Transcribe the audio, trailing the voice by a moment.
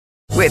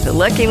With the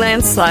Lucky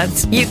Land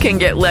Slots, you can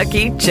get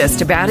lucky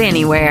just about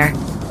anywhere.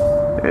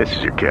 This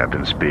is your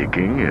captain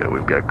speaking.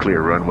 We've got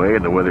clear runway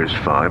and the weather's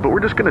fine, but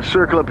we're just going to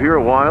circle up here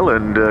a while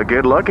and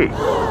get lucky.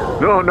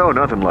 No,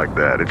 nothing like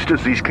that. It's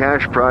just these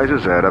cash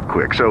prizes add up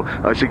quick. So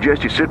I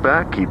suggest you sit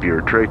back, keep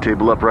your tray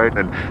table upright,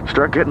 and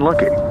start getting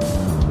lucky.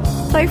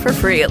 Play for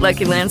free at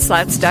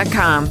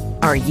LuckyLandSlots.com.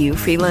 Are you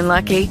feeling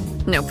lucky?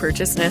 No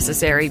purchase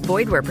necessary.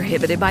 Void where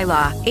prohibited by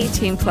law.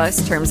 18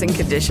 plus terms and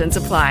conditions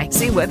apply.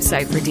 See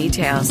website for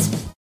details.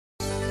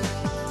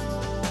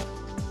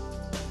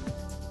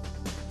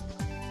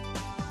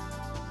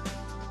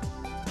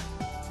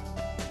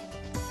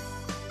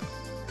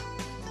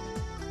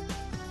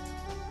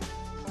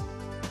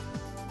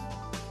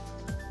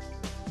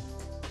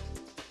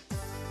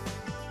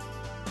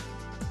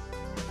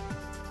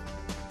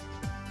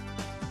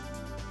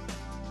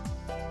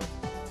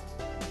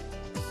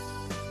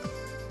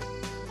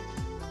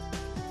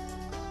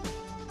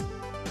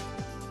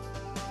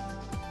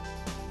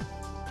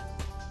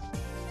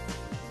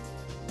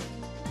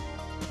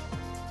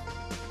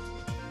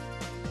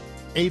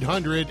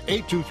 (800)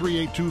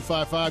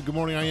 823-8255. Good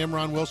morning. I am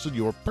Ron Wilson,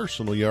 your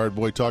personal yard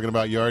boy, talking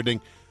about yarding.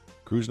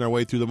 Cruising our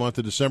way through the month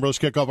of December. Let's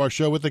kick off our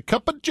show with a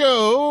cup of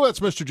Joe. That's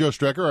Mr. Joe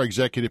Strecker, our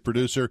executive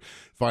producer.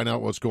 Find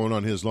out what's going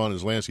on in his lawn,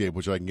 his landscape,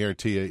 which I can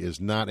guarantee you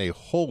is not a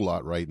whole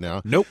lot right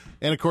now. Nope.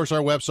 And, of course,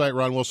 our website,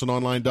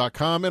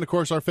 ronwilsononline.com. And, of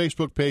course, our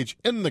Facebook page,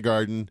 In the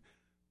Garden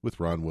with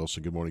Ron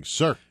Wilson. Good morning,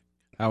 sir.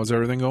 How's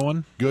everything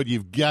going? Good.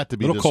 You've got to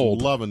be Little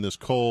cold. loving this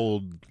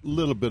cold,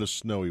 little bit of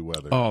snowy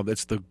weather. Oh,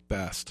 that's the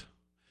best.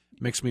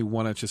 Makes me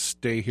want to just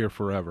stay here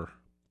forever.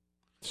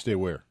 Stay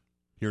where?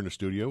 Here in the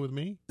studio with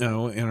me?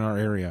 No, in our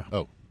area.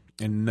 Oh.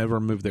 And never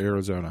move to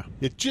Arizona.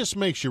 It just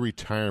makes your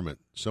retirement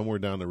somewhere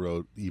down the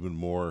road even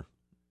more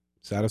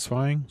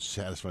satisfying.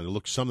 It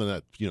looks something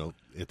that,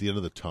 at the end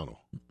of the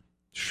tunnel.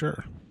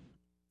 Sure.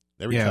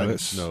 Every time it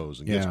snows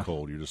and gets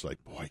cold, you're just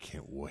like, boy, I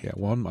can't wait. Yeah,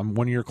 well, I'm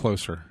 1 year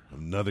closer.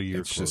 Another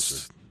year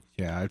closer.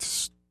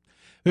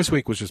 This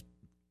week was just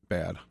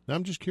bad. Now,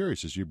 I'm just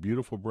curious, is your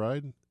beautiful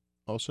bride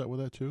all set with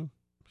that too?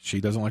 She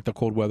doesn't like the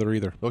cold weather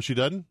either. Oh, she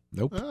doesn't?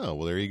 Nope. Oh,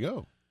 well, there you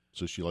go.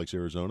 So she likes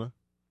Arizona?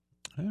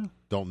 Yeah.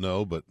 Don't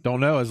know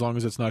as long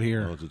as it's not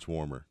here. As long as it's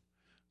warmer.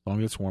 As long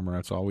as it's warmer,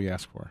 that's all we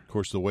ask for. Of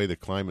course, the way the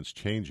climate's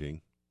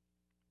changing.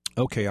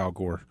 Okay, Al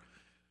Gore.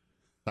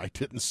 I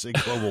didn't say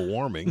global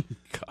warming.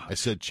 I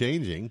said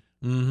changing.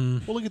 Mm-hmm.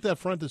 Well, look at that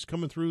front that's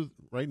coming through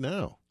right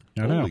now.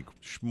 I know. Holy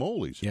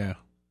schmolies. Yeah.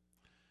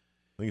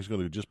 I think it's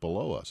going to be just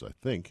below us, I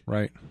think.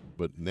 Right.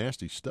 But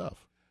nasty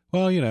stuff.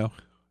 Well,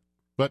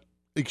 But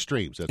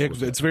extremes.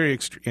 It's very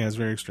extreme. Yeah, it's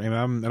very extreme.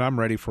 I'm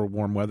ready for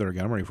warm weather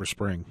again. I'm ready for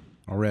spring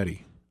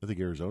already. I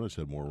think Arizona's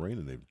had more rain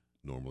than they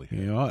normally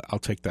have. I'll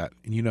take that.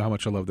 And you know how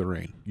much I love the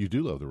rain. You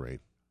do love the rain.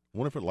 I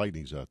wonder if it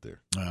lightnings out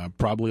there.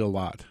 Probably a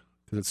lot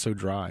because it's so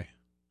dry.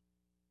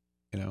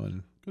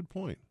 And good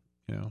point.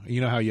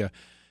 You know how you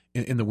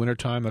in the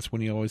wintertime, that's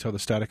when you always have the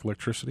static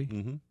electricity.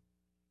 Mm-hmm.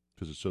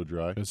 Because it's so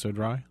dry. It's so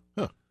dry.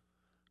 Huh.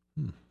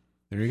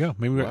 There you go.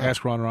 Maybe we'll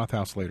ask Ron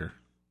Rothaus later.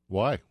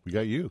 Why? We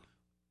got you.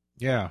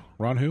 Yeah,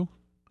 Ron who?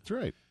 That's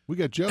right. We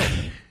got Joe.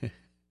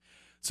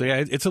 So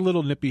yeah, it's a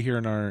little nippy here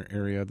in our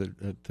area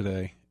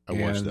today. I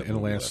watched that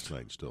movie last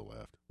night and still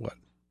laughed. What?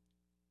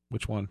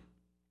 Which one?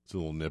 It's a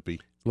little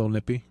nippy. A little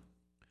nippy?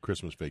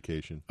 Christmas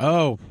Vacation.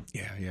 Oh,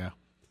 yeah.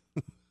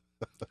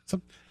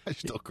 I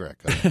still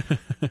crack up.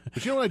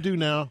 But you know what I do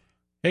now?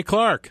 Hey,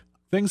 Clark,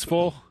 things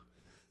full.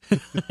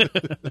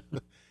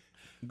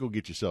 Go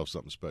get yourself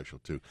something special,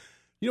 too.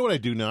 You know what I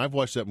do now? I've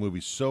watched that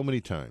movie so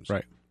many times.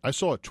 Right. I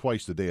saw it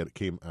twice the day it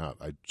came out.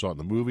 I saw it in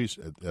the movies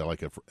at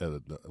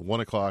 1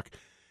 o'clock,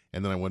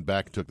 and then I went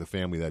back and took the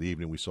family that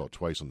evening. We saw it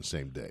twice on the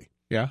same day.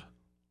 Yeah.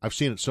 I've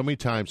seen it so many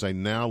times, I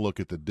now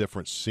look at the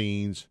different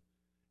scenes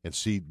and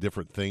see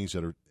different things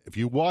that are, if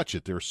you watch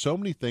it, there are so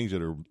many things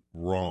that are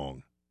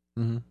wrong.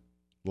 Mm-hmm.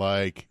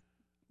 Like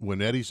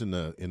when Eddie's in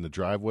the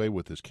driveway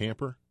with his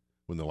camper,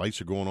 when the lights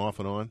are going off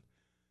and on,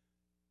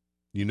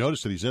 you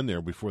notice that he's in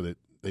there before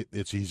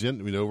he's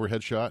in the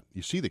overhead shot.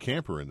 You see the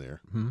camper in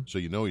there, so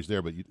you know he's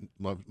there, but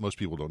most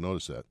people don't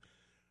notice that.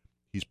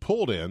 He's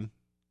pulled in,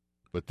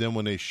 but then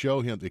when they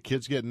show him, the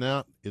kid's getting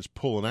out, it's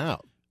pulling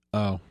out.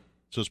 Oh.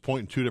 So it's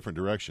pointing two different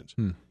directions.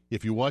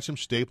 If you watch him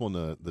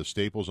stapling the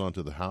staples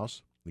onto the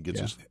house, he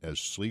gets his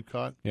sleeve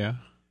caught. Yeah.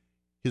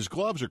 His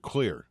gloves are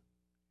clear.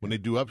 When they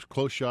do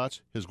up-close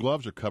shots, his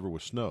gloves are covered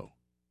with snow.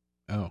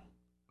 Oh.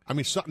 I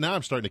mean, now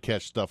I'm starting to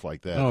catch stuff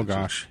like that. Oh,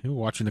 gosh. You're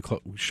watching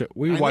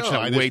we were watching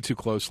that way too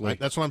closely.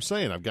 That's what I'm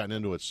saying. I've gotten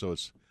into it, so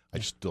I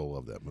still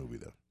love that movie,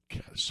 though.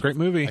 God, great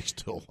movie. I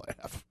still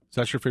laugh. Is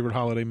that your favorite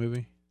holiday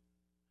movie?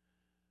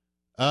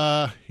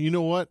 You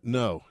know what?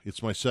 No,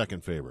 it's my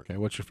second favorite. Okay,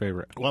 what's your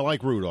favorite? Well, I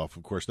like Rudolph,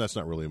 of course. That's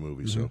not really a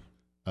movie, so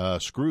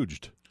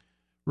Scrooged.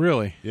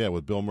 Really? Yeah,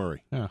 with Bill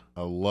Murray. Yeah.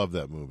 I love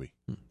that movie.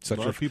 A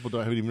lot of people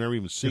haven't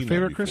even seen your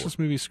favorite that before. Christmas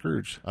movie,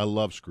 Scrooge. I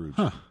love Scrooge.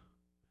 Huh.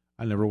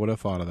 I never would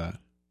have thought of that.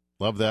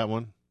 Love that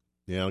one.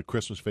 Yeah,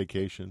 Christmas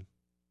Vacation.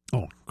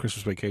 Oh,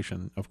 Christmas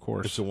Vacation, of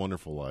course. It's a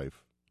Wonderful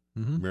Life.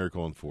 Mm-hmm.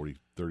 Miracle on 33rd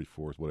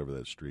 34th, whatever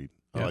that street.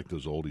 I Yeah. like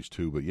those oldies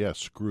too, but yeah,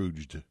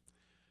 Scrooged.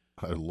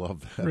 I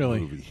love that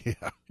Really? movie.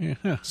 Yeah,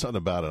 Yeah. something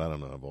about it. I don't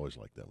know. I've always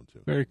liked that one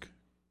too.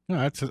 No,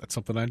 that's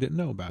something I didn't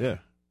know about. Yeah,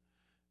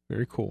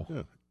 Very cool.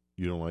 yeah.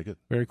 You don't like it?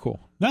 Very cool.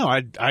 No,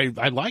 I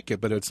like it,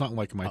 but it's not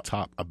like my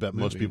top. I bet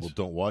most people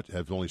don't watch.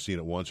 Have only seen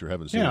it once or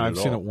haven't seen it. Yeah, at I've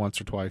seen all. it once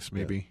or twice,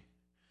 maybe.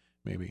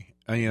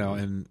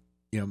 And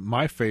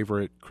my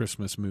favorite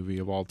Christmas movie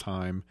of all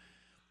time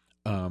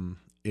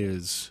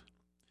is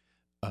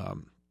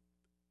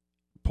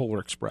Polar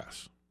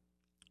Express.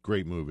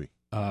 Great movie.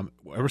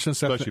 Ever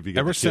since Especially if you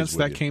get the kids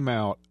with you. came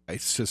out,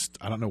 it's just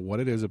I don't know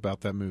what it is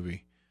about that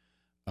movie.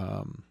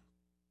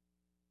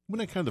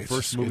 Wasn't that kind of the It's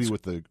first just- movie it's-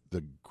 with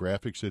the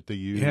graphics that they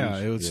used? Yeah,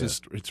 it was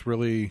just it's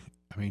really.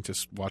 I mean,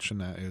 just watching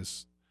that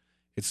is.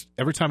 It's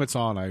every time it's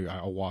on,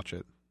 I'll watch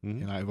it,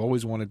 Mhm. and I've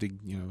always wanted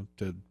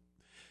to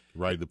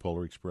Ride the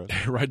Polar Express.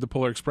 ride the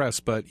Polar Express,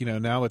 but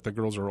now that the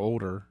girls are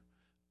older,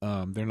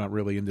 they're not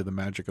really into the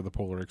magic of the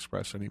Polar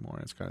Express anymore.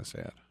 It's kind of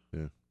sad.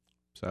 Yeah.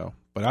 So,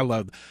 but I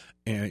love,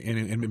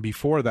 and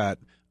before that,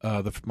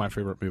 my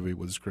favorite movie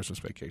was Christmas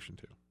Vacation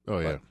too. Oh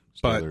yeah, But-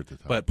 Still there at the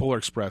top. But Polar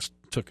Express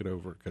took it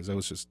over because that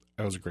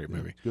was a great Yeah,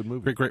 movie. good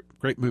movie.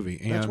 Great movie.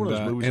 And That's one of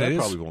those movies and I it is-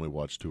 probably have only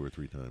watched 2 or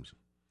 3 times.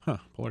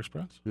 Polar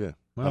Express. Yeah,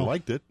 I Well,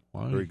 liked it.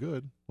 well, Very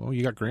good. Well,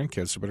 you got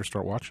grandkids, so better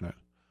start watching it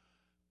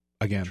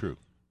again. True.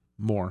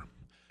 More.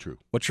 True.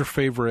 What's your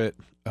favorite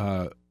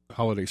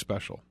holiday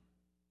special?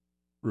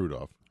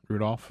 Rudolph.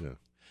 Rudolph? Yeah.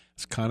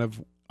 It's kind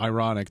of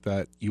ironic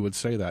that you would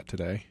say that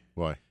today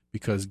Why?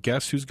 because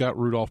guess who's got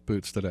Rudolph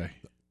boots today?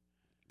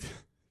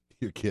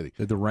 You're kidding.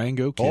 The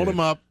Durango Kid. Hold him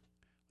up.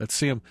 Let's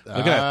see him. Look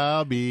at that.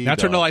 I'll be Now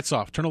turn the darned. lights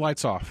off. Turn the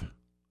lights off.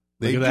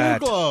 They Look do at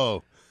that.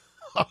 glow.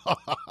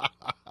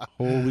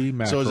 Holy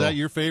mackerel. So is that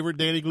your favorite,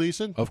 Danny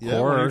Gleason? Of Yeah,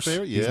 one your course.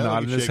 favorite? He's Yeah,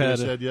 nodding he's his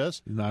shaking head.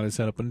 yes. He's nodding his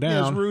head up and He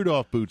has down.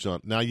 Rudolph boots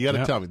on. Now you got to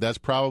Yep. tell me that's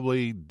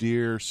probably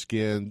deer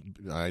skin.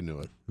 I knew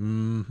it.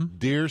 Mm-hmm.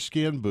 Deer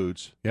skin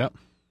boots. Yep.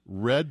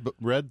 Red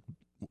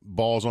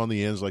balls on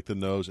the ends like the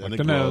nose, Like and it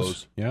the glows.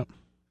 nose. Yep.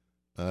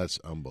 That's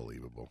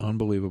unbelievable.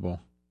 Unbelievable.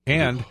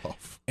 And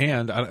Rudolph. I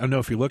don't know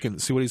if you're looking.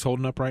 See what he's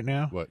holding up right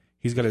now? What?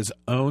 He's got his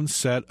own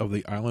set of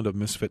the Island of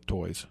Misfit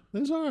toys.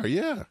 These are,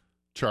 yeah.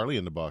 Charlie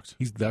in the Box.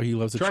 He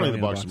loves the Charlie in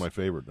the Box box. is my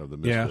favorite of the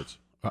Yeah. Misfits.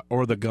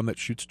 Or the gun that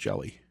shoots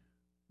jelly.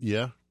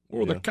 Yeah.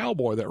 Or Yeah. the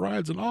cowboy that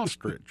rides an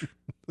ostrich.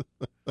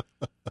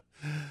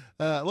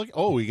 Look,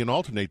 we can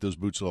alternate those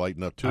boots to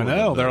lighten up too. I on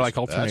know, the they're nose. like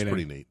alternating. That's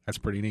pretty neat. That's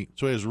pretty neat.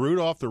 So he has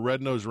Rudolph the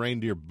Red-Nosed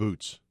Reindeer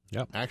boots.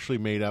 Yep. Actually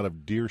made out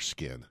of deer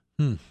skin.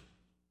 Hmm.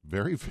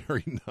 Very,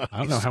 very nice. I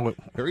don't know how it.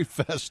 Very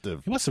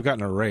festive. He must have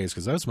gotten a raise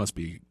because those must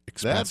be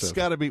expensive. That's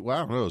got to be. Well, I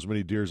don't know as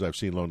many deers I've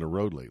seen along the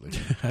road lately.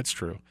 That's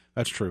true.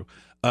 That's true.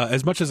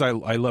 As much as I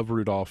love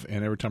Rudolph,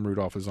 and every time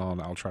Rudolph is on,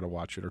 I'll try to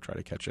watch it or try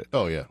to catch it.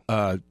 Oh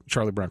yeah,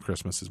 Charlie Brown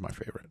Christmas is my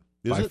favorite.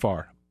 Is by it?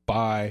 far.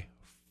 By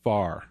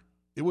far.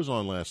 it was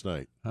on last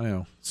night. I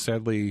know.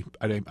 Sadly,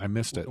 I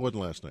missed it. It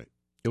wasn't last night.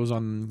 It was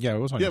on. Yeah, it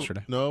was on Yeah,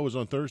 yesterday. no, it was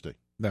on Thursday.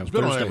 No, It's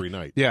been Thursday. on every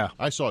night. Yeah.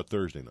 I saw it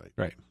Thursday night.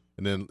 Right.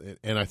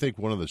 And I think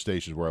one of the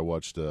stations where I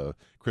watched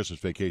Christmas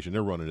Vacation,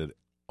 they're running it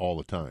all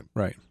the time.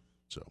 Right.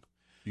 So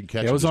you can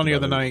catch. Yeah, it was just on the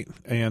about other every- night,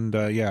 and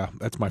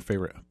that's my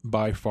favorite.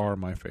 By far,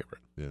 my favorite.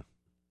 Yeah.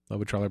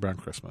 Love a Charlie Brown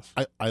Christmas.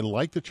 I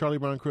like the Charlie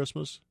Brown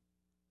Christmas.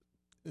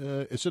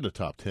 It's in the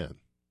top 10,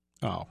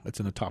 Oh, it's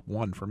in the top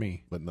 1 for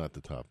me. but not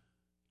the top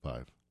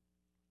 5.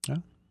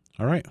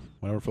 All right.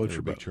 Whatever I'm floats a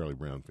your big boat. Charlie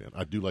Brown fan.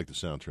 I do like the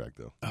soundtrack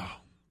though. Oh,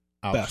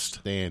 best.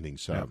 Outstanding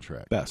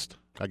soundtrack. Best.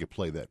 I could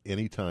play that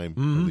any time of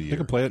Mm-hmm. the You year.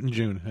 can play it in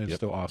June. And it's Yep.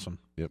 still awesome.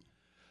 Yep.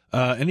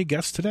 Any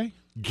guests today?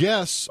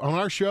 Guests on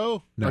our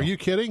show? No. Are you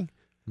kidding?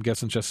 I'm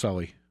guessing just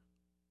Sully.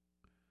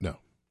 No.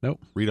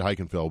 Nope. Rita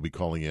Heichenfeld will be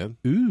calling in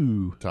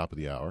Ooh. top of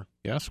the hour.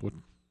 Yes. What?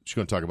 She's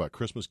going to talk about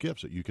Christmas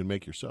gifts that you can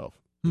make yourself.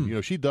 Hmm. You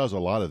know, she does a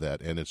lot of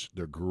that, and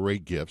they're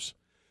great gifts.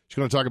 She's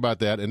going to talk about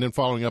that, and then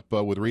following up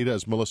with Rita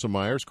is Melissa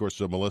Myers. Of course,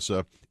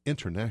 Melissa,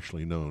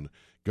 internationally known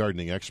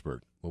gardening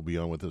expert, will be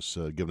on with us,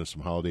 giving us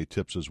some holiday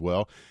tips as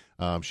well.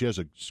 She has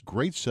a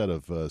great set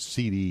of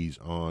CDs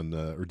on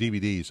or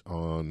DVDs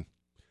on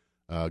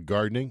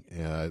gardening.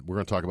 We're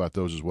going to talk about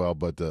those as well.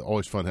 But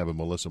always fun having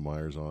Melissa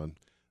Myers on,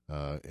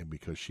 and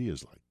because she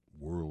is like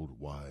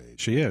worldwide.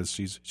 She is.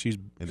 She's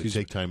And to she's,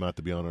 take time out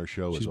to be on our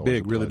show she's is always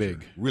big, a really pleasure.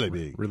 big, really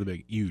big. really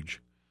big, huge.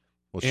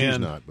 Well, she's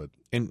And- not, but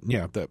And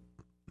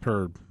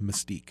her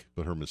mystique.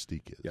 her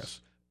mystique is.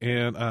 Yes.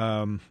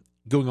 And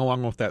going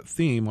along with that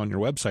theme on your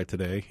website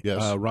today,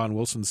 Yes. Ron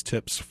Wilson's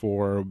tips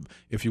for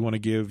if you want to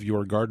give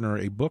your gardener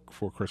a book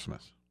for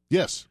Christmas.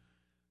 Yes.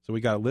 So we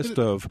got a list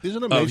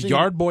Isn't it amazing?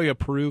 Yard Boy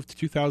approved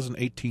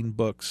 2018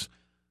 books,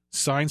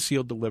 signed,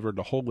 sealed, delivered,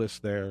 the whole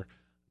list there.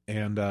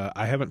 And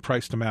I haven't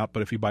priced them out,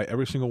 but if you buy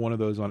every single one of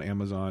those on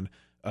Amazon,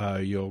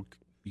 you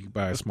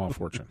buy a small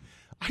fortune.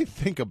 I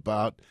think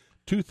about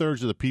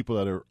 2/3 of the people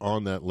that are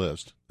on that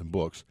list and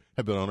books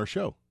have been on our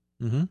show.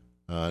 Mm-hmm.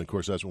 And of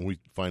course, that's when we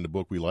find a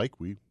book we like,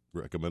 we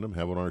recommend them,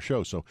 have it on our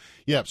show. So,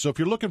 yeah, so if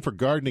you're looking for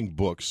gardening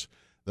books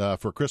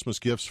for Christmas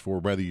gifts for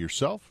whether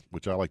yourself,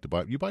 which I like to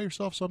buy, you buy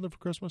yourself something for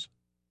Christmas?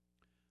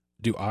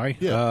 Do I?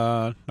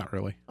 Yeah. Not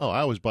really. Oh,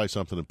 I always buy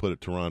something and put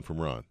it to Ron from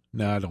Ron.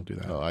 No, I don't do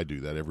that. Oh, I do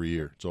that every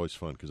year. It's always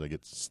fun because I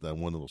get that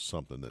one little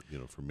something that,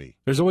 for me.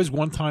 There's always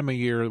one time a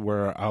year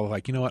where I'll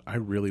like, you know what, I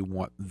really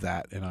want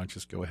that, and I'll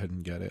just go ahead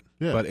and get it.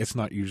 Yeah. But it's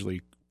not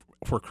usually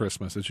for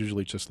Christmas. It's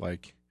usually just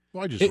like,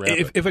 Well, I just wrap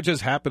it. if it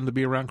just happened to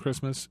be around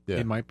Christmas, Yeah.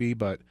 it might be.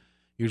 But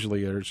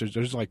usually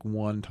there's like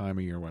one time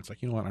a year where it's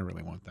like, you know what, I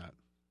really want that.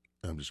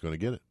 I'm just going to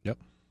get it. Yep.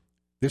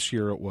 This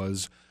year it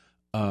was,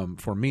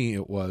 for me,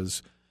 it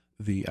was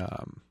the,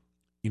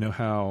 you know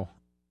how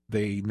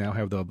they now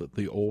have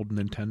the old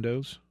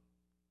Nintendos.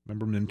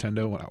 Remember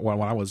Nintendo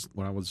when I was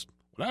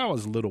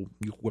a little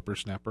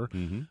whippersnapper.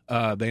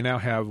 Mm-hmm. They now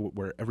have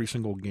where every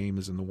single game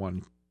is in the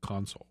one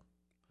console,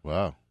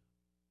 Wow.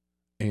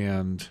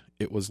 and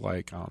it was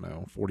like, I don't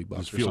know, $40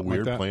 Does it or feel something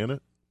weird like that. playing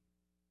it?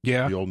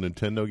 Yeah, The old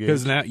Nintendo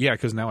games?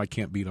 because now I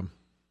can't beat them.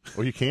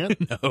 Oh, you can't?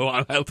 No,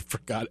 I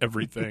forgot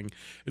everything.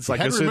 It's like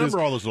I had to remember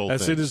all those little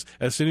as things.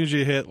 soon as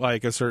you hit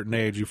like a certain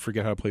age, you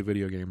forget how to play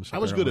video games. I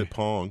was good apparently. at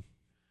Pong.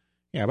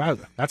 Yeah, but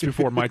that's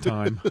before my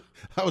time.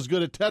 I was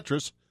good at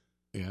Tetris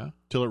Yeah.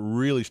 till it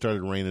really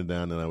started raining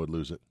down and I would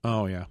lose it.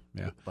 Oh yeah,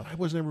 yeah. But I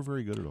was never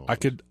very good at all. I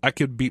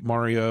could beat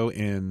Mario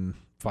in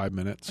 5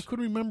 minutes. I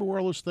couldn't remember where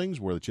all those things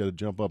were that you had to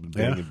jump up and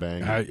bang and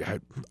bang.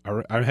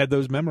 I had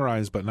those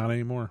memorized, but not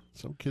anymore.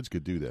 Some kids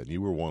could do that, and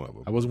you were one of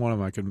them. I was one of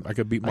them. I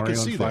could beat I could Mario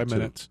see in that, 5 too.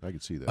 minutes. I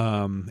could see that.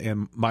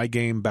 And my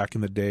game back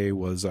in the day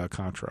was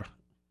Contra.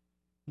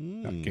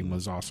 Hmm. That game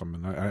was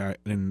awesome,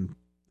 and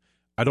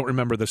I don't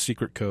remember the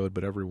secret code,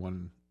 but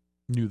everyone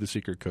knew the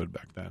secret code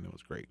back then. It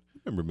was great. I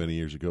remember many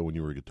years ago when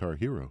you were a Guitar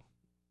Hero.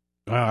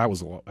 I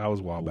was a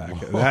while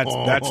back.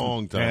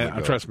 Long time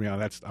ago. Trust me,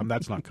 that's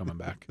not coming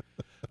back.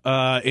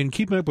 In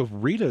keeping up with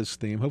Rita's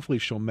theme, hopefully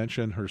she'll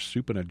mention her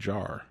soup in a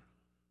jar.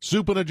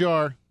 Soup in a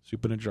jar.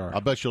 Soup in a jar.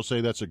 I'll bet she'll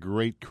say that's a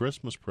great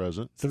Christmas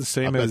present. Is that the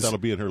same I bet as that'll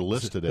be in her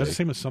list is today. that the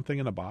same as something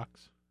in a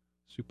box?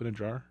 Soup in a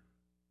jar?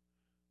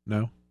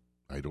 No.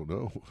 I don't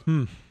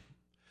know.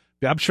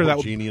 Yeah, I'm sure that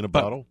Genie in a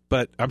bottle.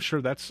 But I'm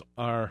sure that's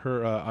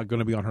her going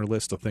to be on her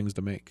list of things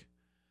to make.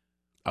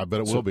 I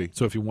bet it will be.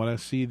 So if you want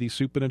to see the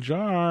soup in a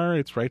jar,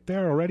 it's right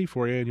there already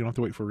for you, and you don't have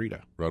to wait for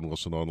Rita.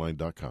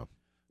 RonWilsonOnline.com.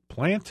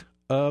 Plant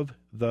of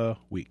the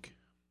week.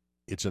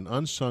 It's an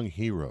unsung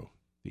hero.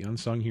 The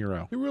unsung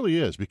hero. It really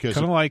is because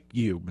Kind of like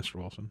you, Mr.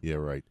 Wilson. yeah,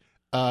 right.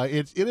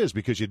 It is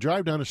because you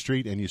drive down the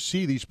street and you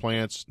see these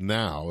plants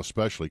now,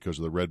 especially because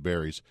of the red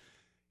berries.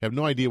 Have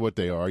no idea what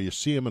they are. You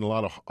see them in a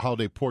lot of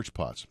holiday porch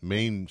pots,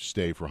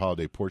 mainstay for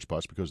holiday porch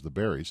pots because of the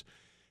berries.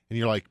 And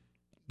you're like,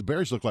 the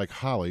berries look like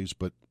hollies,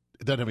 but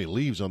it doesn't have any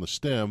leaves on the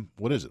stem.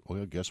 What is it?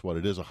 Well, guess what?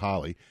 It is a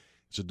holly.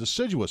 It's a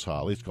deciduous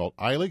holly. It's called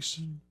Ilex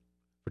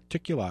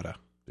Reticulata.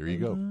 There you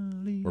go.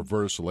 Or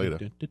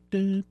verticillata.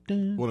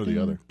 One or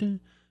the other.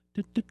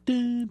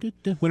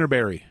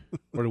 Winterberry.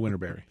 Or the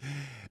winterberry.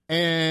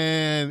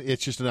 And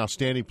it's just an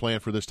outstanding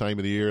plant for this time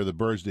of the year. The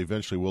birds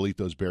eventually will eat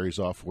those berries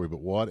off for you,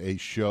 but what a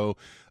show.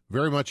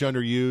 Very much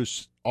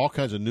underused. All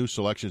kinds of new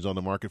selections on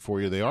the market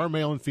for you. They are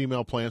male and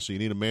female plants, so you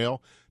need a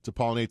male to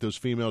pollinate those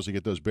females to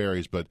get those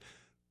berries. But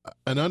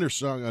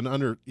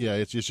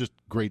it's just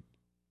great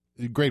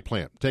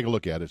plant. Take a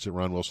look at it. It's at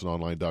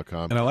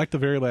RonWilsonOnline.com. And I like the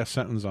very last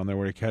sentence on there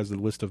where it has the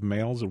list of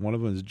males, and one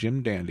of them is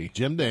Jim Dandy.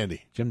 Jim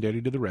Dandy. Jim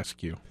Dandy to the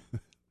rescue.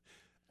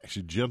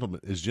 Actually,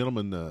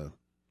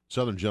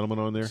 Southern Gentleman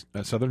on there?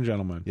 A Southern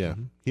gentleman. Yeah.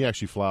 Mm-hmm. He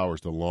actually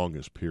flowers the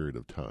longest period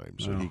of time,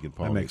 so he can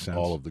that makes pollinate sense.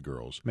 all of the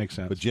girls. Makes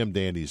sense. But Jim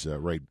Dandy's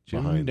right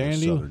Jim behind the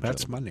Dandy, Southern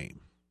that's Gentleman. my name.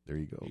 There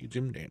you go. Hey,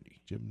 Jim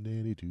Dandy. Jim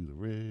Dandy to the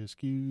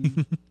rescue.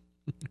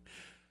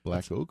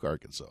 Black Oak,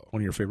 Arkansas.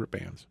 One of your favorite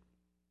bands.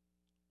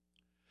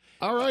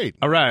 All right.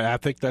 All right, I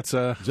think that's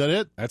Is that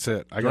it? That's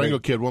it. Durango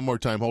Kid, one more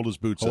time. Hold his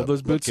boots up. Hold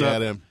those boots Look up.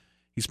 at him.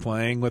 He's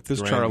playing with his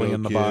Durango Charlie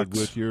in the Kid box.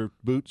 with your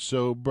boots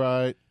so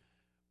bright.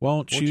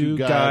 Won't Won't you you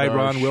guide guide our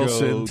Ron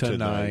Wilson show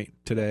tonight,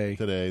 today,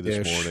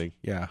 this morning.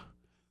 Yeah.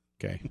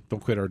 Okay. Don't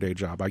quit our day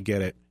job. I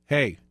get it.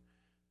 Hey,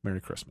 Merry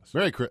Christmas.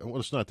 Well,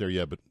 it's not there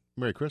yet, but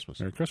Merry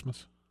Christmas. Merry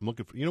Christmas. I'm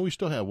looking for. We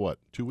still have what?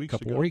 2 weeks?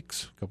 Couple ago?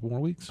 weeks. Couple more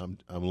weeks. I'm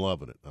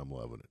loving it. I'm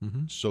loving it.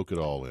 Mm-hmm. Soak it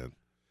all in.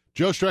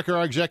 Joe Strecker,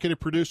 our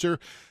executive producer. Of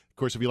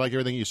course, if you like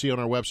everything you see on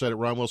our website at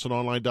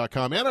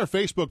RonWilsonOnline.com and our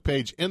Facebook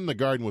page, In the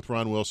Garden with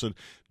Ron Wilson,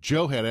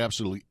 Joe had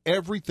absolutely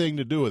everything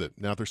to do with it.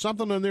 Now, if there's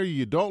something on there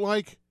you don't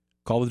like,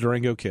 Call the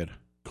Durango Kid.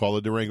 call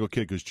the Durango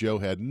Kid because Joe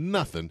had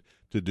nothing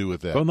to do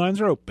with that. Phone lines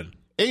are open.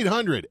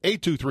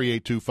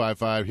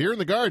 800-823-8255 here in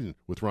the Garden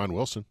with Ron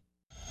Wilson.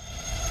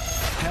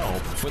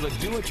 Help for the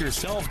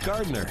do-it-yourself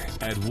gardener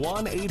at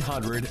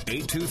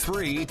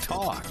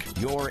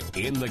 1-800-823-TALK. You're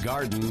in the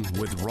Garden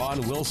with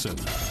Ron Wilson.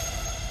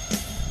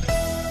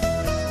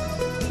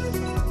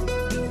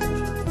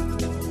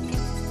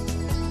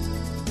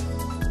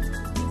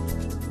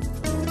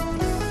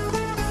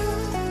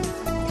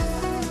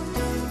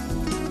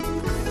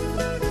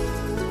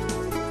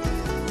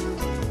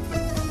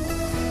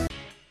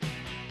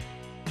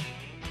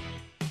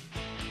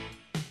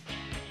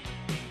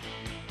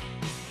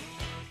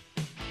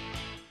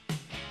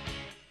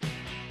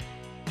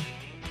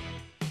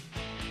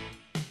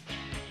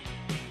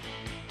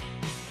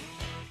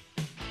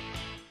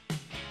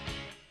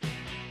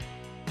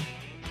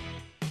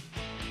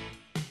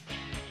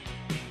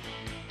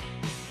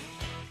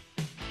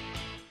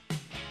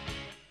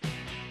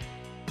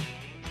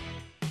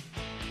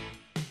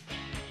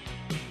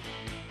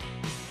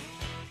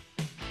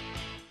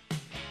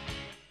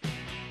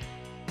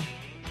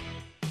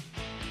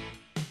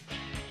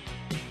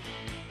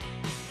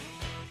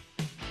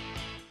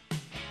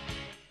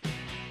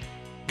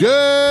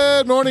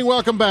 Good morning.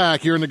 Welcome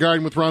back. You're in the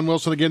Garden with Ron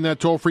Wilson. Again, that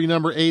toll-free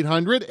number,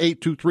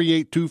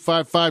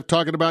 800-823-8255.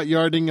 Talking about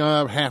yarding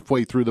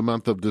halfway through the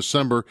month of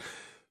December.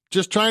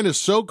 Just trying to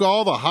soak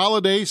all the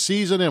holiday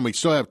season in. We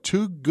still have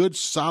 2 good,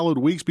 solid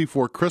weeks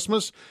before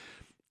Christmas.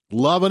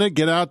 Loving it.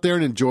 Get out there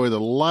and enjoy the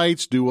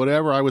lights. Do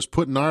whatever. I was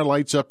putting our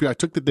lights up here. I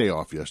took the day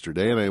off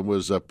yesterday, and I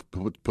was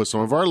put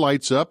some of our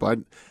lights up. I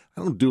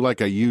don't do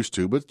like I used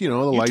to, but, the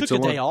lights. You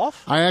took the day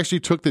off? I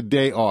actually took the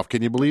day off.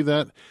 Can you believe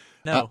that?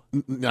 No.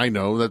 I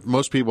know that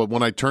most people,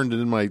 when I turned it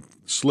in my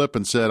slip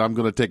and said, I'm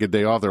going to take a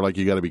day off, they're like,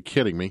 you got to be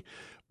kidding me.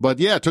 But,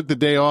 yeah, I took the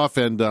day off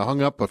and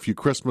hung up a few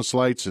Christmas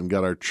lights and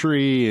got our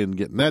tree and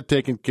getting that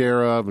taken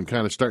care of and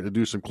kind of starting to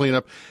do some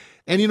cleanup.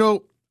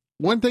 And,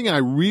 one thing I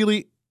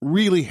really,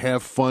 really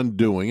have fun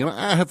doing, and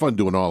I have fun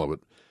doing all of it,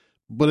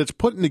 but it's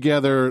putting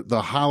together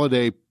the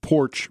holiday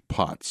porch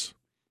pots.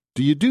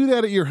 Do you do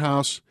that at your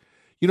house?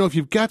 If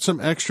you've got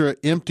some extra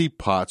empty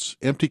pots,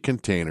 empty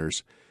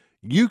containers,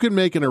 you can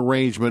make an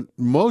arrangement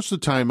most of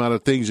the time out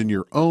of things in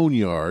your own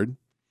yard.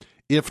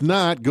 If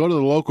not, go to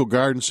the local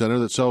garden center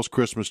that sells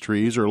Christmas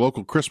trees or a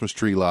local Christmas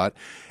tree lot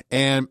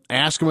and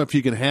ask them if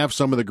you can have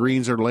some of the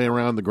greens that are laying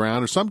around the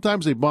ground. Or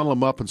sometimes they bundle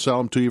them up and sell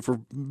them to you for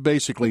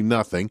basically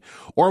nothing.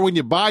 Or when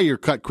you buy your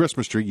cut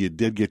Christmas tree, you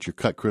did get your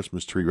cut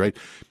Christmas tree, right?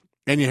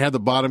 And you have the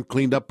bottom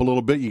cleaned up a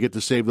little bit, you get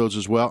to save those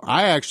as well.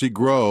 I actually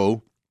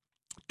grow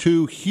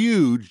 2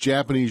 huge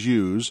Japanese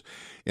yews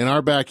in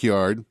our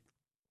backyard.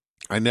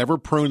 I never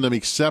prune them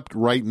except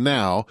right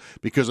now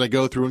because I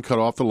go through and cut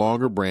off the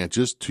longer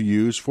branches to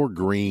use for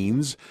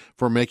greens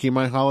for making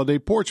my holiday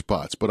porch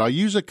pots. But I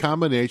use a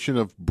combination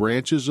of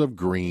branches of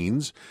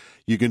greens.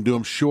 You can do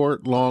them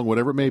short, long,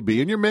 whatever it may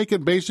be. And you're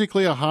making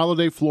basically a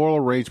holiday floral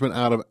arrangement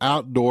out of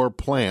outdoor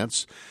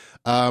plants.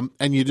 And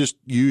you just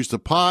use the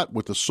pot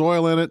with the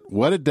soil in it,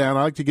 wet it down.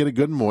 I like to get it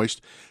good and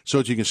moist so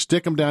that you can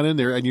stick them down in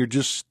there. And you're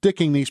just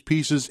sticking these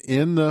pieces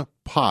in the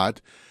pot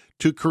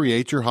to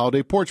create your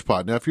holiday porch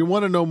pot. Now, if you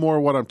want to know more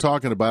what I'm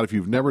talking about, if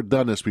you've never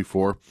done this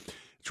before,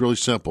 it's really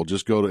simple.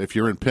 Just go to, if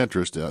you're in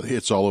Pinterest,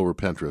 it's all over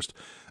Pinterest,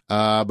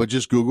 but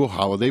just Google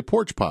holiday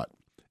porch pot.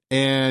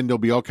 And there'll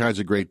be all kinds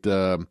of great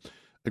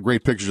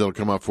pictures that'll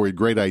come up for you,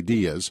 great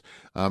ideas.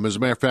 As a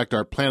matter of fact,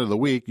 our plant of the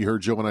week, you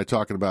heard Joe and I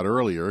talking about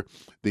earlier,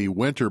 the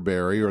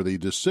winterberry or the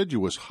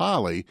deciduous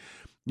holly.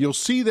 You'll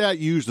see that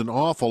used an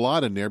awful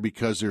lot in there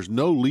because there's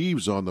no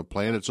leaves on the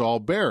plant. It's all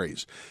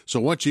berries. So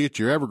once you get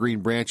your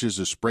evergreen branches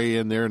to spray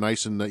in there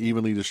nice and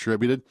evenly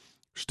distributed,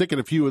 sticking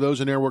a few of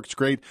those in there works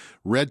great.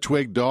 Red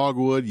twig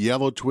dogwood,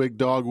 yellow twig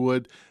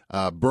dogwood,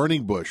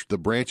 burning bush, the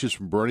branches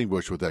from burning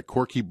bush with that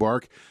corky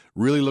bark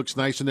really looks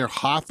nice in there.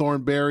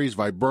 Hawthorn berries,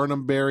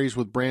 viburnum berries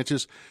with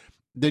branches.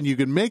 Then you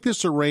can make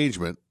this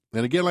arrangement.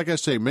 And again, like I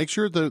say, make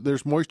sure that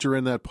there's moisture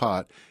in that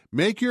pot.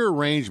 Make your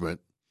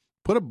arrangement.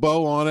 Put a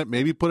bow on it,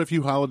 maybe put a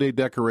few holiday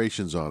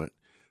decorations on it.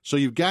 So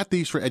you've got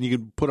these, and you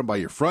can put them by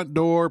your front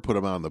door, put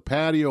them on the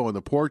patio, on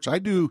the porch. I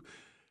do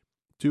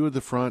 2 at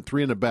the front,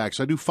 3 in the back.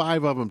 So I do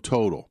 5 of them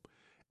total.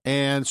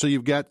 And so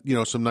you've got,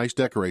 some nice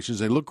decorations.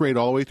 They look great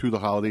all the way through the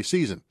holiday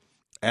season.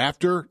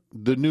 After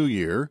the new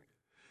year,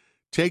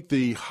 take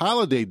the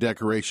holiday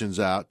decorations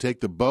out,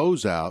 take the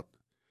bows out,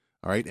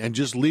 all right, and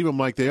just leave them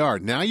like they are.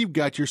 Now you've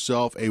got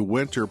yourself a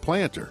winter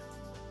planter.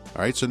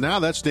 All right, so now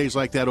that stays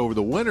like that over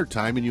the winter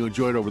time, and you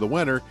enjoy it over the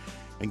winter.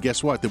 And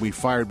guess what? Then we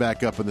fired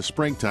back up in the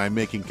springtime,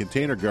 making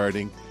container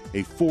gardening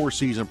a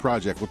 4-season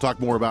project. We'll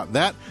talk more about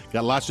that.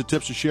 Got lots of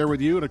tips to share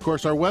with you. And, of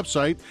course, our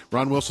website,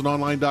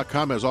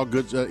 RonWilsonOnline.com, has all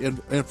good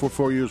info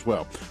for you as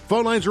well.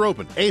 Phone lines are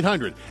open,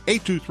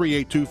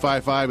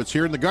 800-823-8255. It's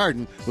Here in the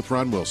Garden with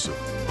Ron Wilson.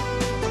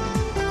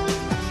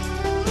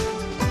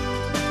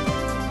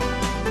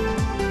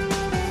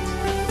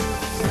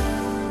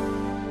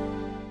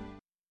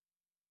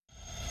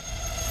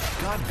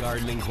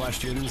 Gardening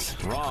questions?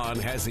 Ron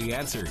has the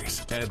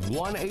answers at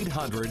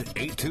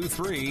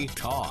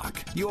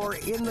 1-800-823-TALK. You're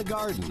in the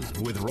garden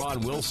with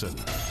Ron Wilson.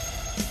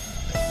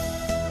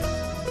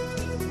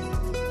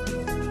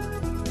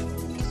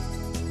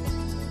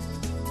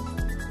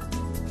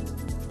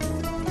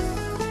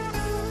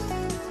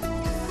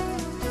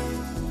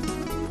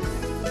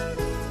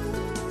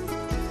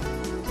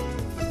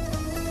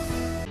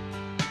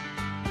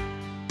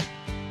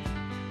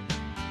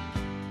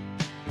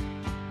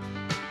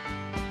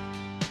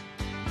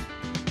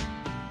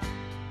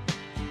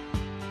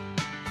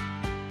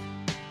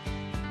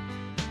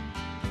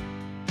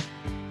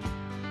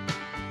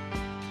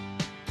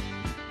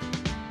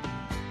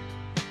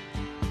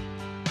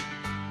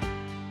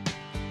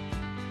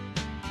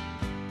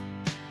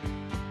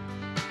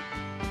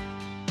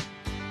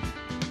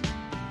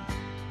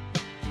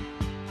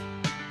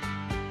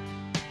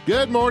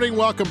 Good morning.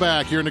 Welcome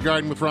back. Here in the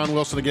Garden with Ron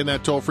Wilson. Again,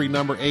 that toll-free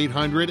number,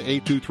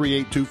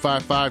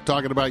 800-823-8255,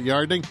 talking about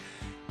yarding.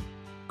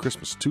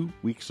 Christmas 2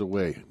 weeks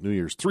away. New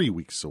Year's 3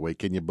 weeks away.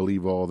 Can you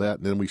believe all that?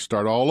 And then we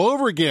start all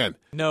over again.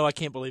 No, I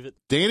can't believe it.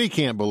 Danny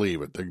can't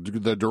believe it.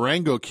 The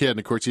Durango kid, and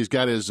of course, he's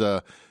got his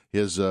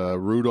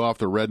Rudolph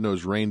the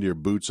Red-Nosed Reindeer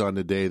boots on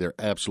today. They're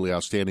absolutely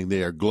outstanding.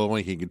 They are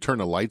glowing. He can turn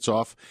the lights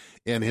off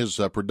in his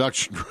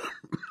production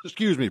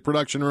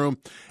room,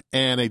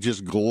 and they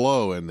just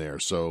glow in there.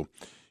 So,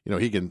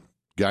 he can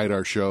guide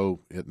our show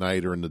at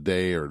night or in the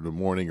day or in the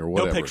morning or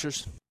whatever.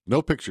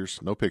 No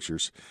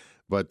pictures.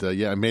 But,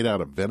 I made out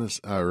of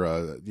venison,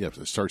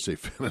 start to say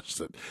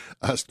venison.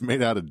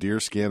 Made out of deer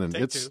skin. And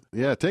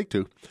take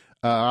two.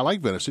 I like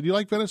venison. Do you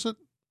like venison?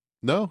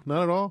 No,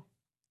 not at all?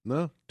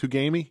 No? Too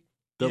gamey?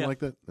 Don't like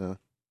that? No.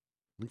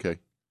 Okay.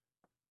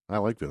 I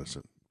like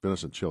venison.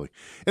 Venison chili.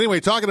 Anyway,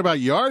 talking about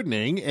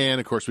gardening,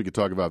 and of course we could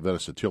talk about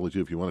venison chili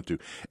too if you wanted to.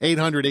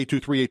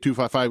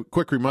 800-823-8255.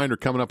 Quick reminder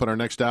coming up in our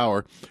next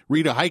hour.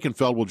 Rita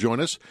Heichenfeld will join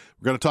us.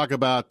 We're going to talk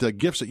about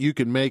gifts that you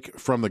can make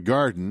from the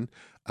garden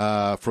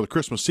for the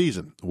Christmas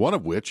season, one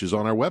of which is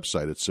on our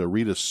website. It's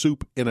Rita's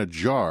Soup in a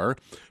Jar.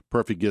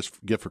 Perfect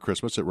gift for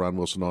Christmas at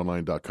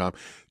ronwilsononline.com.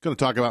 Going to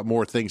talk about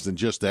more things than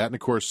just that. And,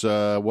 of course,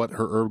 what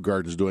her herb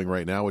garden is doing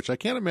right now, which I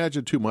can't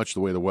imagine too much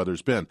the way the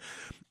weather's been.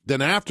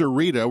 Then after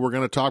Rita, we're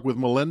going to talk with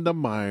Melinda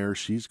Meyer.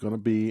 She's going to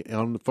be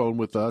on the phone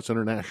with us,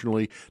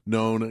 internationally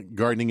known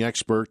gardening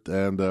expert,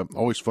 and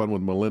always fun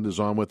when Melinda's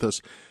on with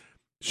us.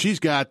 She's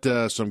got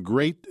some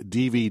great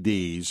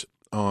DVDs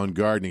on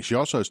gardening. She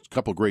also has a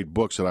couple great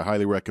books that I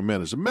highly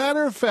recommend. As a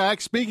matter of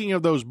fact, speaking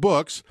of those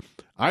books,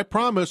 I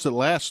promised that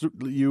last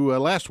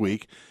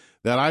week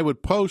that I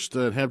would post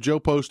and have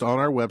Joe post on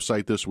our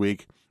website this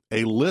week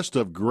a list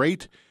of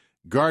great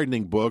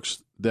gardening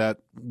books that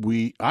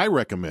I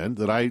recommend,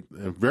 that I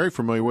am very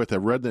familiar with.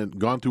 I've read them,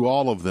 gone through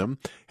all of them.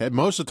 Had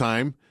most of the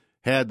time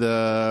had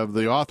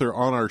the author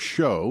on our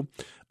show,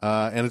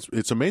 and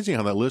it's amazing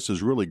how that list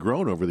has really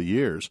grown over the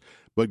years.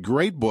 But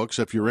great books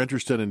if you're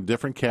interested in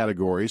different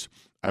categories.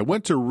 I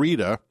went to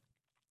Rita,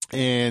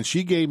 and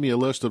she gave me a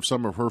list of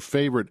some of her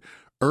favorite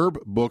herb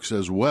books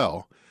as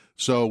well.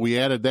 So we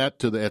added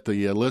that at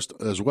the list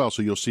as well.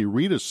 So you'll see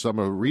some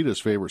of Rita's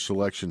favorite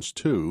selections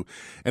too.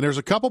 And there's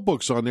a couple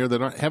books on there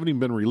that haven't even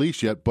been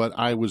released yet, but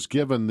I was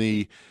given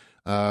they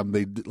let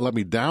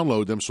me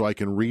download them so I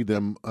can read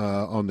them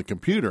on the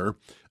computer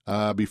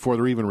before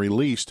they're even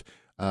released.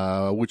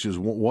 Which is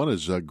one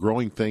is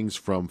Growing Things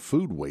from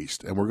Food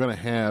Waste, and we're going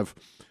to have.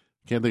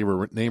 Can't think of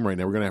her name right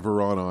now. We're going to have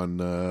her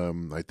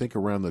on I think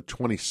around the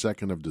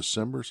 22nd of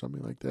December,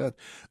 something like that.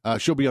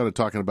 She'll be on and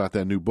talking about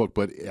that new book,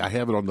 but I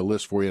have it on the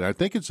list for you, and I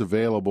think it's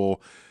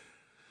available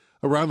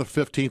around the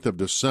 15th of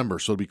December,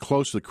 so it'll be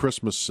close to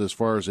Christmas as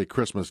far as a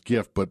Christmas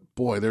gift. But,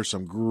 boy, there's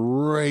some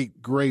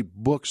great, great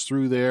books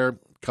through there, a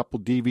couple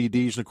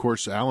DVDs, and, of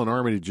course, Alan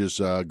Armitage's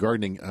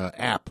gardening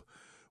app,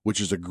 which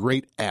is a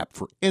great app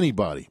for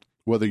anybody,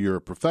 whether you're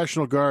a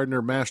professional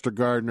gardener, master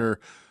gardener,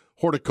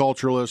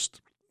 horticulturalist,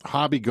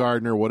 hobby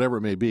gardener, whatever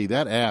it may be.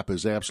 That app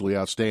is absolutely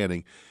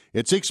outstanding.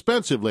 It's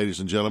expensive,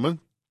 ladies and gentlemen,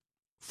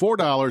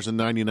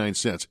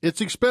 $4.99. It's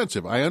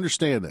expensive. I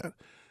understand that,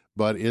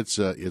 but it's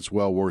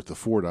well worth the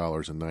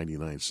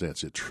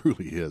 $4.99. It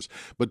truly is.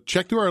 But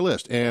check through our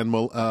list, and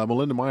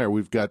Melinda Meyer,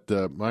 we've got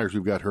her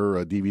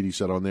DVD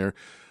set on there.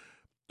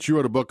 She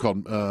wrote a book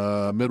called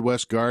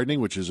Midwest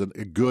Gardening, which is a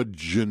good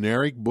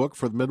generic book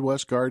for the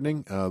Midwest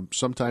gardening.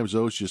 Sometimes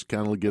those just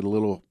kind of get a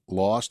little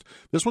lost.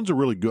 This one's a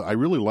really good. I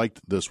really liked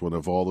this one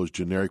of all those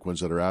generic ones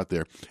that are out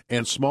there.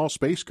 And Small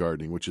Space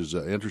Gardening, which is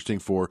interesting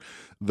for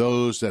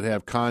those that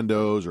have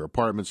condos or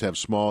apartments, have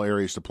small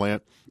areas to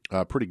plant.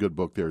 Pretty good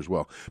book there as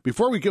well.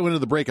 Before we go into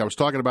the break, I was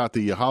talking about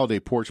the holiday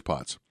porch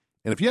pots.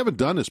 And if you haven't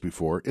done this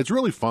before, it's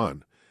really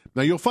fun.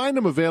 Now, you'll find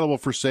them available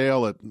for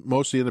sale at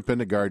most of the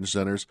independent garden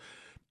centers.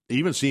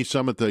 Even see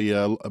some at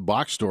the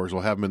box stores will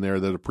have them in there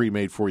that are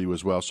pre-made for you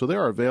as well. So they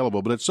are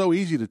available, but it's so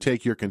easy to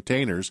take your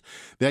containers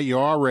that you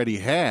already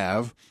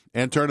have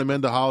and turn them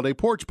into holiday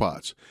porch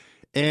pots.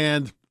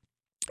 And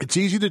it's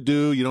easy to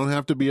do. You don't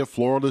have to be a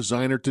floral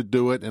designer to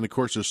do it. And, of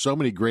course, there's so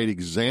many great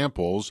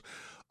examples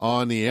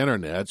on the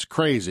Internet. It's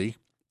crazy.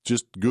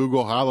 Just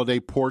Google holiday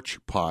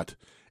porch pot,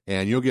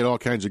 and you'll get all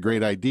kinds of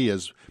great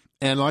ideas.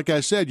 And like I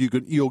said,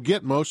 you'll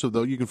get most of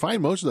you can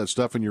find most of that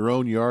stuff in your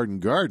own yard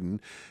and garden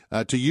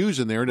to use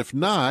in there. And if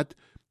not,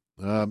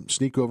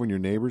 sneak over in your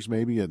neighbors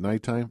maybe at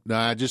nighttime.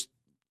 Nah, just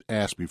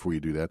ask before you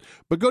do that.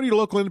 But go to your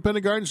local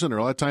independent garden center.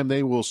 A lot of time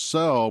they will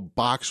sell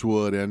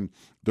boxwood and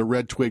the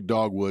red twig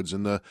dogwoods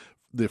and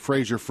the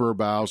Fraser fir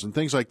boughs and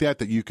things like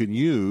that you can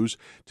use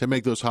to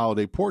make those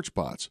holiday porch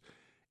pots.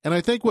 And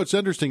I think what's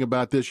interesting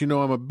about this, I'm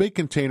a big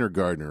container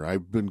gardener.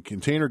 I've been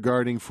container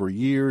gardening for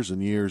years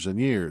and years and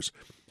years.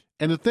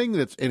 And the thing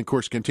and of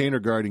course,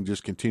 container gardening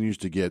just continues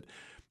to get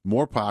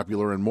more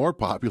popular and more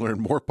popular and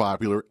more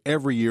popular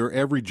every year,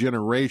 every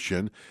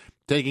generation,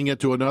 taking it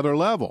to another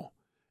level.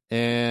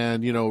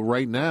 And,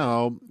 right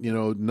now,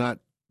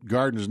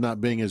 gardens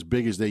not being as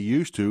big as they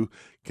used to,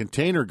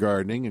 container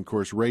gardening, and of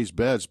course, raised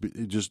beds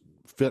just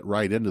fit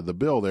right into the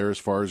bill there as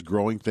far as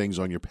growing things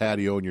on your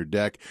patio and your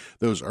deck,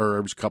 those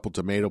herbs, couple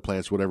tomato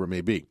plants, whatever it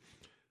may be.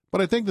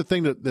 But I think the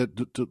thing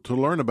to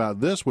learn about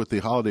this with the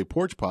holiday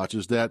porch pots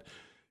is that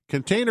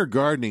container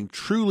gardening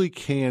truly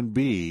can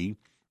be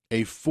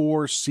a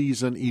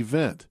 4-season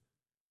event.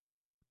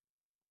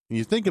 And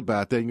you think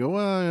about that and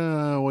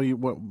go,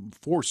 what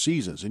 4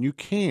 seasons? And you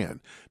can.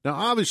 Now,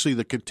 obviously,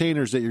 the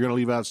containers that you're going to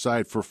leave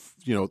outside for,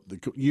 the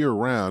year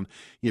round,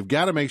 you've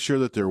got to make sure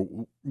that they're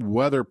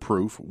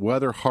weatherproof,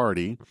 weather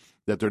hardy,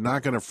 that they're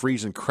not going to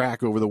freeze and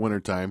crack over the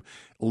wintertime.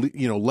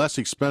 Less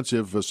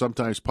expensive.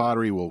 Sometimes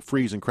pottery will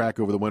freeze and crack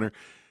over the winter.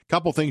 A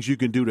couple things you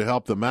can do to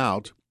help them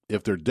out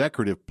if they're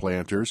decorative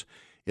planters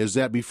is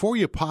that before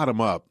you pot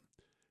them up,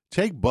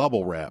 take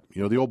bubble wrap,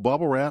 the old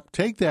bubble wrap.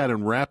 Take that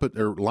and wrap it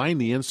or line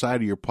the inside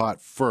of your pot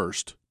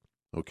first,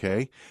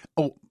 okay?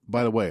 Oh,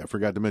 by the way, I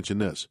forgot to mention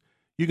this.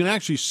 You can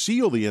actually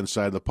seal the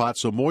inside of the pot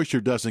so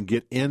moisture doesn't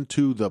get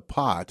into the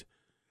pot.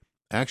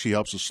 Actually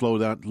helps to slow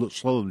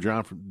them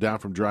down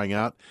from drying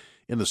out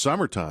in the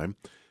summertime.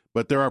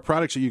 But there are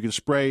products that you can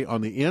spray on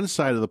the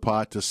inside of the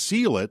pot to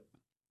seal it.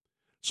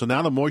 So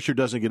now the moisture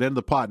doesn't get into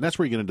the pot, and that's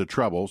where you get into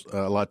trouble.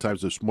 A lot of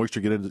times this moisture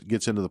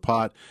gets into the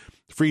pot.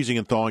 Freezing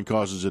and thawing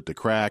causes it to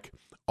crack.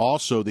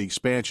 Also, the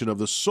expansion of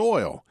the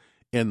soil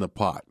in the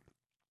pot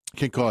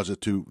can cause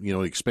it to,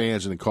 it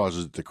expands and it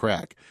causes it to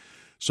crack.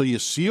 So you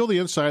seal the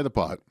inside of the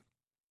pot.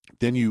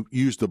 Then you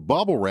use the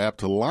bubble wrap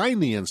to line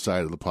the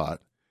inside of the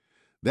pot.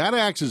 That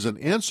acts as an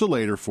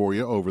insulator for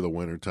you over the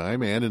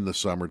wintertime and in the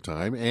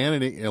summertime,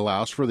 and it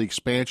allows for the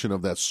expansion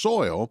of that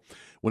soil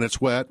when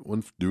it's wet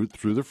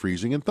through the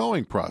freezing and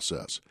thawing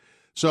process.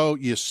 So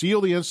you seal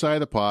the inside of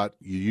the pot,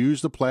 you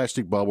use the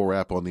plastic bubble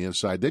wrap on the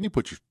inside, then you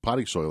put your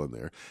potting soil in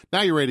there.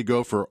 Now you're ready to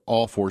go for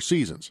all 4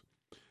 seasons.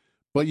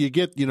 But you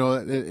get,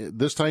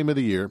 this time of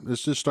the year,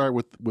 let's just start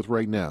with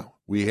right now.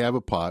 We have a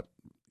pot,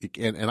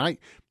 and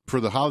for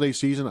the holiday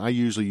season, I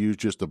usually use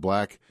just the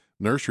black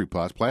nursery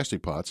pots,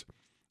 plastic pots,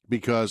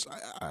 because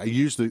I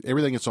use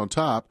everything that's on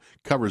top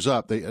covers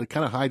up. It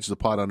kind of hides the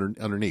pot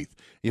underneath.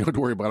 You don't have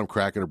to worry about them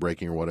cracking or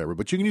breaking or whatever,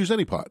 but you can use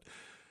any pot.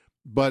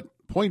 But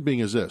point being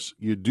is this.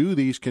 You do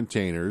these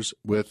containers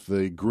with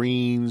the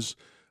greens,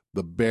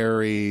 the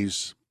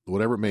berries,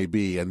 whatever it may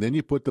be, and then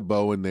you put the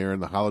bow in there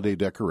and the holiday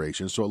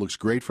decorations so it looks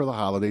great for the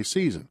holiday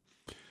season.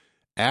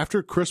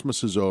 After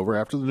Christmas is over,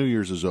 after the New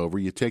Year's is over,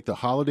 you take the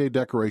holiday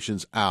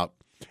decorations out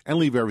and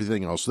leave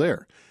everything else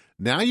there.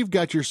 Now you've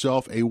got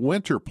yourself a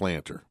winter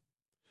planter.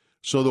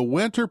 So the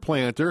winter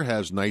planter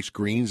has nice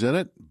greens in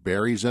it,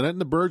 berries in it,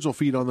 and the birds will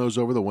feed on those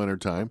over the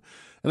wintertime.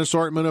 An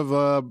assortment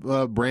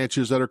of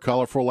branches that are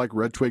colorful like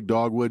red twig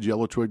dogwoods,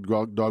 yellow twig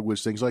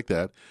dogwoods, things like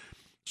that.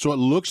 So it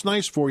looks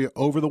nice for you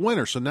over the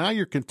winter. So now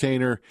your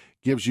container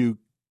gives you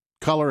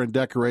color and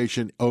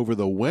decoration over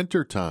the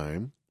winter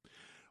time.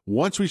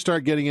 Once we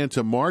start getting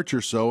into March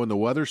or so and the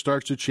weather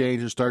starts to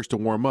change and starts to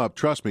warm up,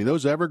 trust me,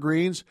 those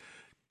evergreens,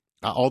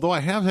 although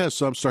I have had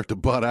some start to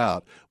bud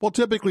out, will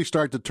typically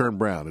start to turn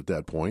brown at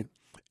that point.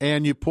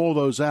 And you pull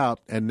those out,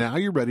 and now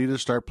you're ready to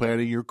start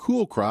planting your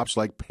cool crops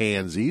like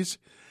pansies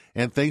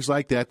and things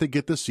like that to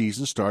get the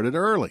season started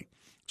early.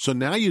 So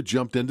now you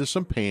jumped into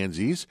some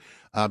pansies,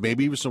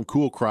 maybe even some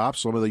cool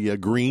crops, some of the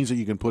greens that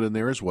you can put in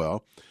there as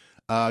well.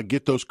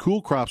 Get those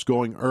cool crops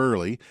going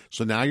early.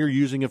 So now you're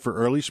using it for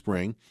early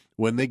spring.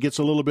 When it gets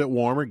a little bit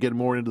warmer, get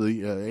more into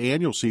the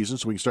annual season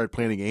so we can start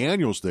planting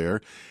annuals there.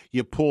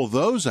 You pull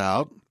those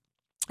out,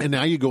 and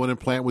now you go in and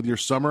plant with your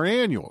summer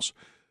annuals.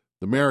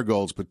 The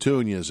marigolds,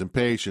 petunias,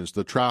 impatiens,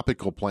 the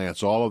tropical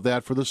plants, all of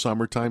that for the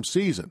summertime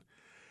season.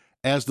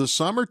 As the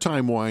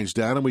summertime winds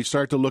down and we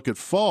start to look at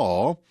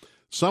fall,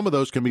 some of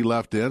those can be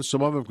left in,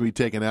 some of them can be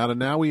taken out, and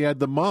now we add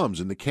the mums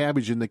and the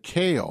cabbage and the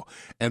kale,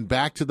 and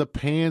back to the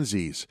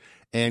pansies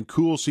and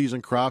cool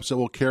season crops that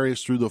will carry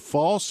us through the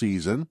fall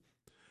season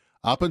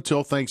up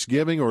until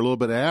Thanksgiving or a little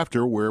bit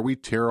after, where we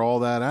tear all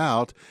that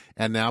out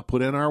and now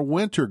put in our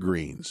winter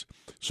greens.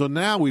 So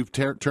now we've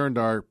turned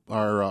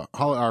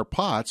our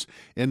pots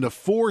into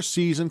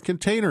 4-season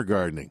container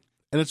gardening.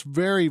 And it's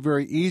very,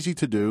 very easy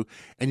to do,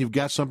 and you've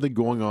got something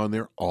going on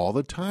there all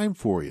the time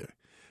for you.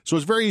 So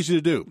it's very easy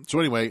to do. So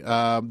anyway,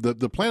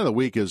 the plant of the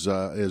week is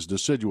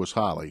deciduous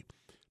holly.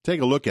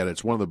 Take a look at it.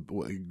 It's one of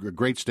the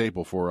great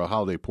staple for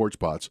holiday porch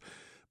pots,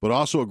 but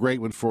also a great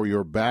one for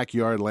your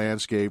backyard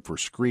landscape for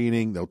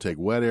screening. They'll take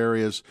wet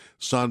areas,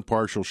 sun,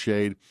 partial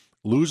shade,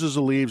 loses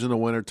the leaves in the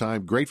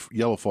wintertime, great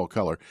yellow fall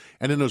color,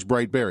 and then those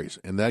bright berries.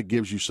 And that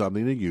gives you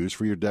something to use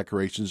for your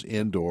decorations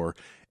indoor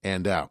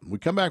and out. When we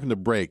come back from the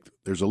break,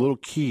 there's a little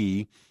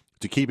key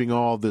to keeping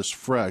all this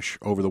fresh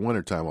over the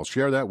wintertime. I'll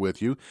share that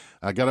with you.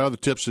 I got other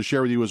tips to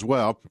share with you as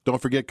well.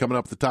 Don't forget, coming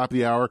up at the top of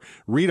the hour,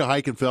 Rita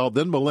Heikenfeld,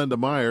 then Melinda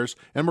Myers.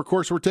 And, of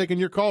course, we're taking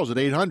your calls at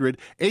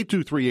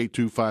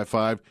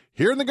 800-823-8255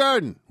 here in the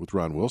garden with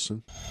Ron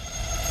Wilson.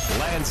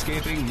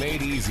 Landscaping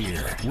made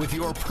easier with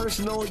your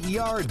personal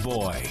yard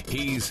boy.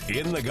 He's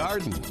in the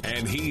garden,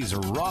 and he's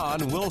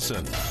Ron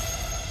Wilson.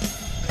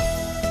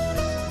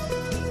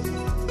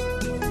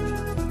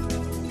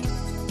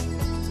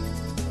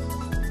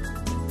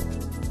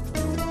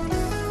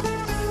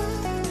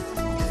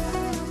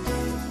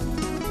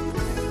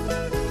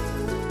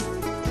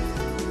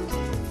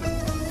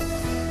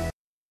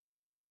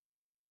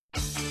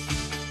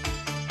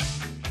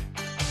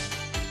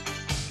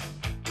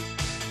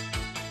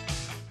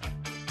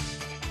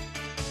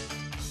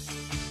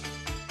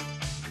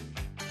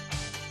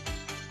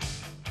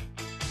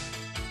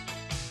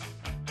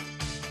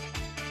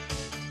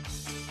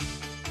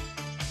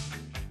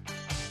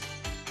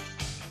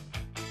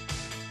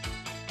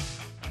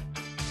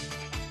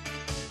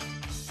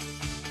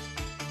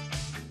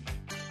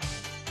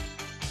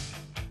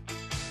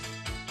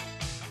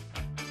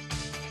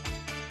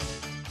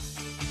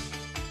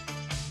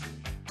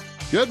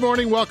 Good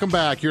morning. Welcome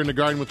back. Here in the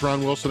Garden with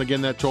Ron Wilson.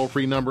 Again, that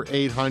toll-free number,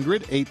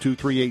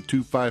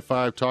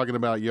 800-823-8255, talking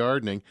about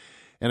gardening.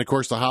 And, of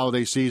course, the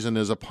holiday season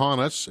is upon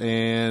us.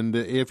 And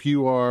if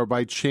you are,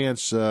 by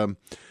chance,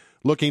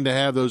 looking to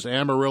have those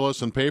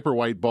amaryllis and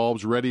paperwhite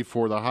bulbs ready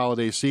for the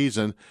holiday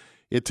season,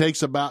 it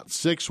takes about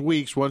 6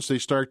 weeks once they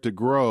start to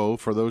grow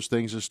for those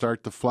things to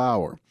start to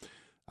flower.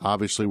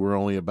 Obviously, we're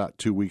only about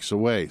 2 weeks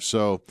away.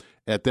 So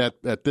at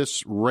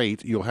this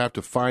rate, you'll have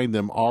to find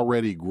them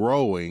already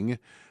growing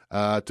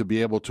to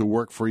be able to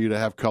work for you to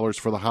have colors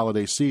for the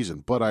holiday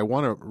season. But I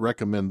want to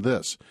recommend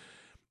this.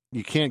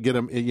 You can't get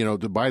them,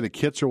 to buy the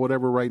kits or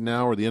whatever right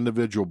now, or the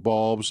individual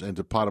bulbs, and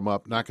to pot them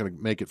up. Not going to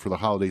make it for the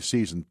holiday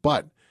season.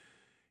 But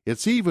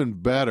it's even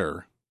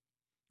better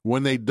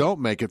when they don't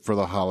make it for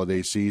the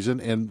holiday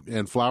season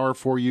and flower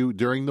for you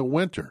during the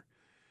winter.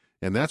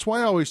 And that's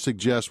why I always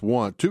suggest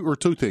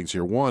two things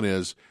here. One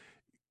is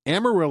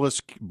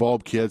amaryllis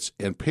bulb kits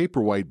and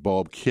paperwhite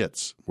bulb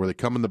kits, where they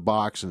come in the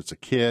box and it's a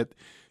kit,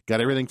 got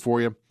everything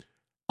for you,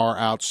 are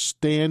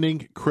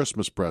outstanding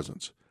Christmas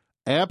presents.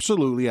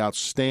 Absolutely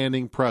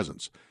outstanding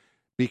presents.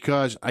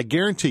 Because I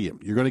guarantee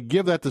you're going to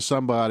give that to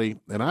somebody,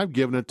 and I've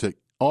given it to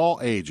all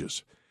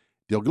ages.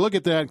 They'll look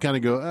at that and kind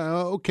of go,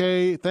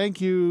 okay,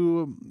 thank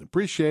you,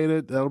 appreciate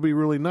it, that'll be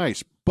really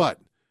nice. But,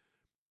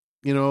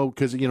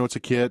 because, it's a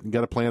kit and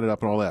got to plant it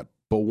up and all that.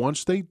 But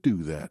once they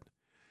do that,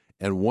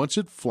 and once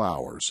it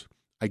flowers,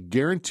 I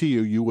guarantee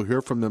you will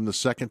hear from them the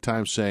second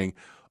time saying,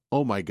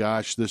 oh my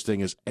gosh, this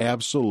thing is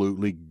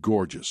absolutely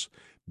gorgeous.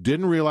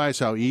 Didn't realize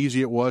how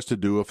easy it was to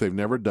do if they've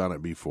never done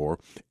it before,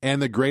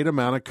 and the great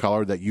amount of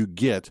color that you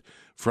get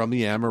from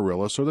the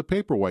amaryllis or the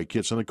paperwhite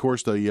kits. And, of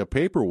course, the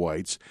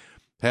paperwhites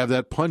have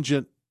that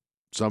pungent,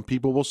 some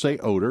people will say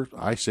odor,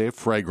 I say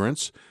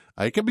fragrance.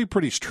 It can be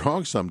pretty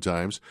strong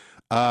sometimes,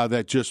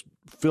 that just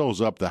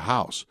fills up the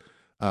house.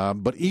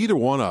 But either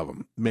one of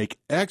them make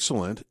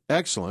excellent,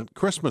 excellent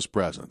Christmas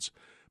presents.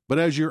 But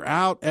as you're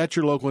out at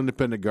your local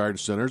independent garden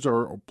centers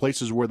or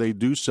places where they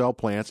do sell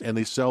plants and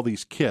they sell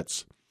these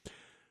kits,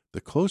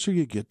 the closer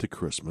you get to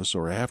Christmas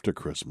or after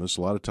Christmas,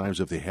 a lot of times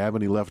if they have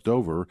any left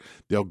over,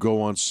 they'll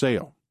go on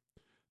sale.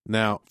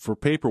 Now, for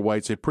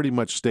paperwhites, they pretty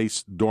much stay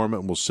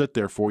dormant and will sit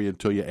there for you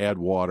until you add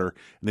water,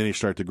 and then they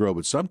start to grow.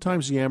 But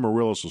sometimes the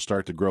amaryllis will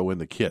start to grow in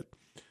the kit.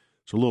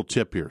 So a little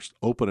tip here,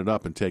 open it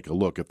up and take a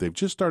look. If they've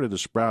just started to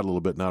sprout a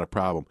little bit, not a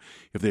problem.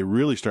 If they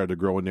really started to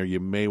grow in there, you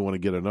may want to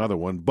get another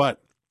one.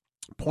 But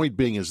point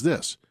being is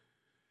this,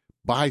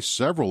 buy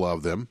several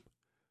of them,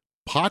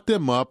 pot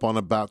them up on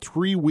about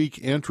 3-week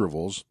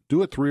intervals,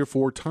 do it 3 or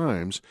 4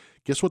 times.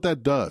 Guess what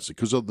that does?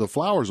 Because the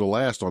flowers will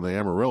last on the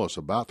amaryllis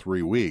about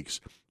 3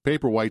 weeks,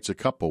 paperwhite's a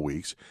couple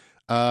weeks,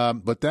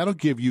 but that'll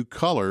give you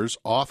colors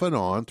off and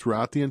on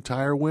throughout the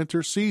entire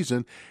winter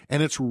season,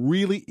 and it's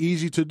really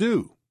easy to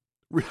do.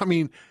 I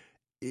mean,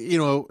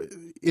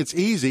 it's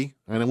easy,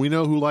 and we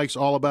know who likes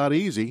All About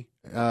Easy.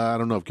 I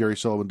don't know if Gary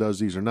Sullivan does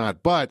these or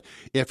not, but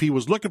if he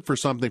was looking for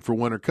something for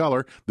winter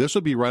color, this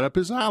would be right up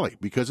his alley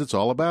because it's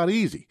all about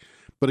easy.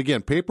 But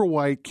again,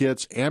 paperwhite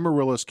kits,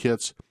 amaryllis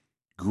kits,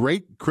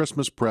 great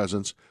Christmas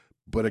presents,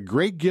 but a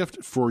great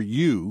gift for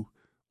you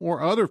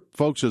or other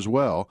folks as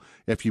well.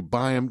 If you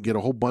buy them, get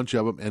a whole bunch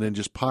of them, and then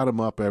just pot them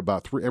up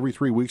every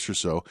 3 weeks or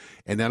so,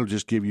 and that'll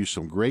just give you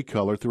some great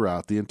color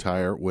throughout the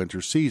entire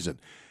winter season.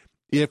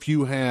 If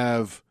you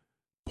have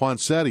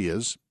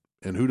poinsettias,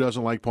 and who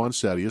doesn't like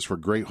poinsettias for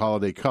great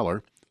holiday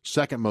color,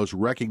 second most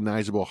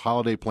recognizable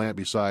holiday plant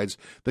besides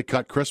the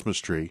cut Christmas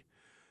tree.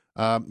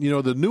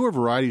 The newer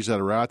varieties that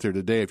are out there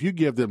today, if you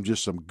give them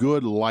just some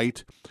good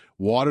light,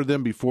 water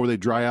them before they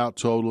dry out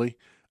totally,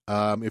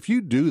 if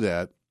you do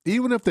that,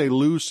 even if they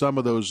lose some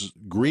of those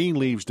green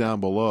leaves down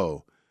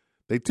below,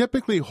 they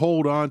typically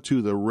hold on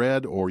to the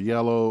red or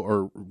yellow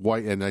or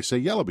white, and I say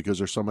yellow because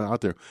there's some out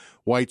there,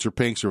 whites or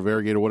pinks or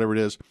variegated, whatever it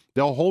is.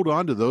 They'll hold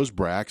on to those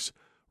bracts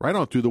right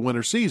on through the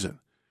winter season.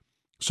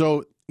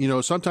 So,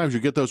 sometimes you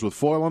get those with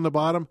foil on the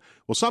bottom.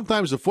 Well,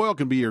 sometimes the foil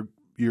can be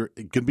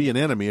it can be an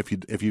enemy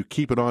if you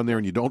keep it on there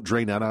and you don't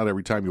drain that out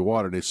every time you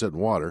water, they sit in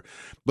water.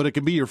 But it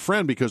can be your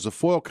friend because the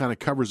foil kind of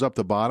covers up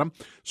the bottom.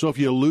 So if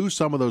you lose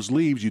some of those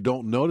leaves, you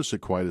don't notice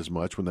it quite as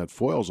much when that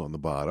foil's on the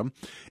bottom,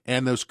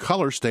 and those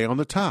colors stay on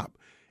the top.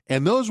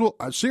 And those will,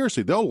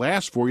 seriously, they'll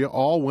last for you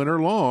all winter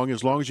long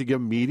as you give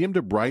them medium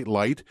to bright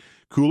light,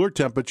 cooler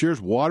temperatures,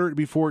 water it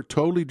before it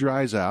totally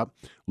dries out,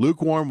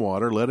 lukewarm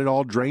water, let it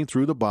all drain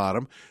through the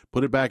bottom,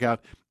 put it back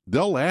out.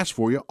 They'll last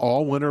for you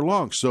all winter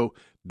long. So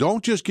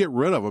don't just get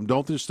rid of them.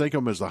 Don't just think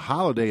of them as the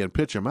holiday and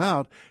pitch them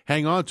out.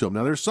 Hang on to them.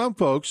 Now, there's some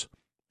folks,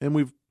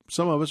 and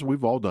some of us,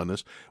 we've all done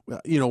this,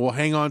 we'll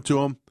hang on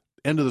to them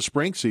end of the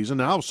spring season.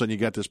 Now, all of a sudden, you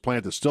got this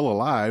plant that's still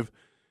alive.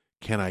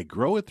 Can I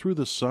grow it through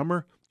the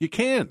summer? You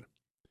can.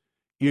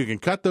 You can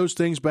cut those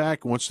things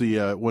back once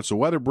the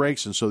weather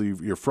breaks, and so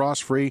you're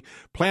frost free.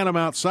 Plant them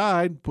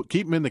outside.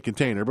 Keep them in the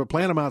container, but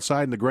plant them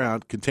outside in the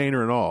ground,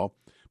 container and all.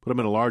 Put them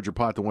in a larger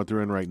pot than what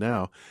they're in right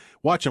now.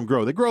 Watch them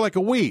grow. They grow like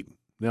a weed.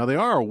 Now they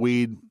are a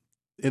weed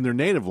in their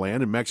native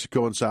land in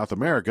Mexico and South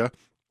America,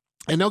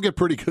 And they'll get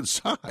pretty good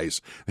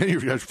size. Then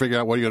you've got to figure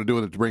out what you're going to do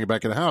with it to bring it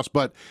back in the house.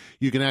 But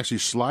you can actually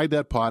slide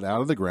that pot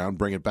out of the ground,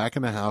 bring it back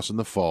in the house in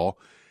the fall,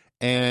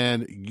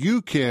 and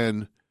you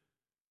can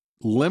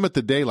limit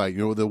the daylight.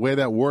 The way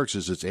that works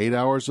is it's 8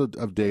 hours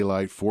of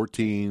daylight,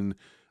 14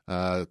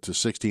 to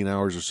 16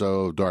 hours or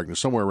so of darkness,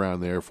 somewhere around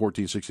there,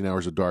 14, 16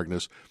 hours of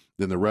darkness,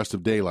 then the rest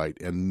of daylight,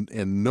 and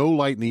no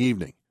light in the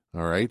evening,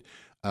 all right?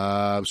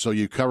 So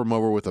you cover them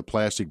over with a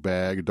plastic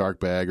bag, a dark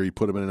bag, or you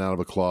put them in and out of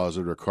a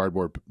closet or a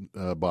cardboard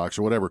box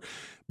or whatever.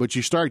 But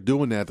you start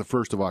doing that the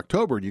 1st of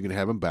October, and you can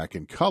have them back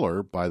in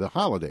color by the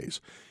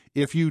holidays.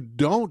 If you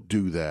don't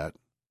do that,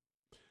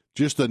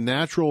 just the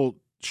natural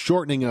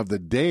shortening of the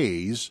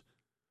days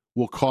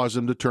will cause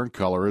them to turn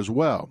color as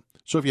well.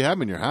 So if you have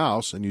them in your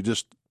house and you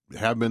just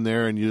have them in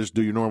there and you just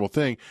do your normal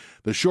thing,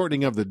 the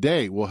shortening of the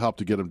day will help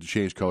to get them to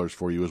change colors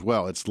for you as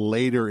well. It's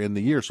later in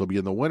the year, so it'll be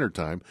in the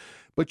wintertime.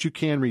 But you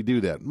can redo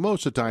that.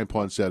 Most of the time,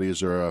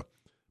 poinsettias are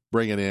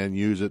bring it in,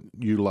 use it,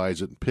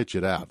 utilize it, and pitch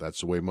it out.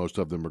 That's the way most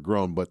of them are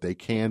grown. But they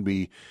can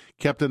be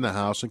kept in the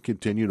house and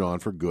continued on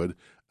for good,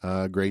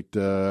 great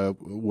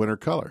winter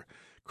color.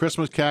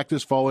 Christmas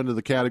cactus fall into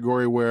the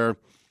category where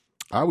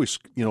I always,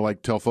 like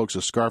to tell folks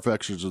to scarf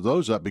extras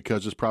those up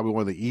because it's probably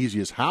one of the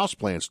easiest house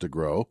plants to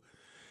grow.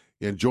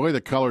 Enjoy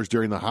the colors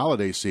during the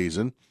holiday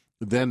season.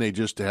 Then they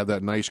just have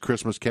that nice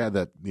Christmas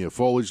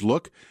foliage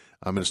look.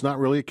 It's not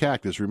really a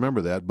cactus,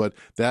 remember that, but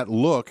that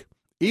look,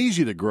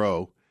 easy to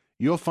grow.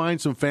 You'll find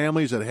some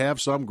families that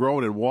have some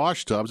growing in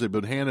wash tubs. They've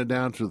been handed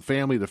down to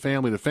family to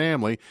family to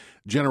family,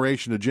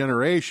 generation to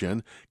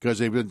generation, because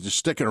they've been just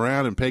sticking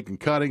around and taking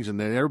cuttings, and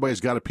then everybody's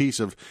got a piece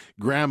of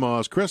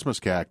grandma's Christmas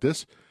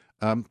cactus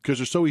because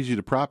they're so easy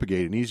to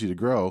propagate and easy to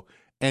grow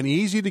and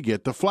easy to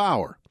get to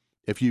flower.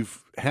 If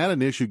you've had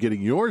an issue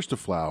getting yours to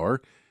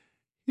flower,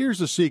 here's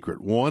the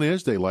secret. One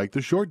is they like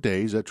the short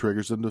days. That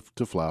triggers them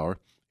to flower.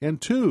 And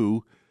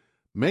two,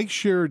 make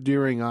sure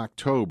during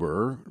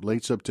October,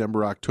 late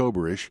September,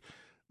 October-ish,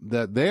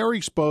 that they are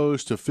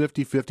exposed to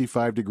 50,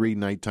 55-degree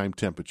nighttime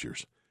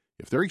temperatures.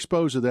 If they're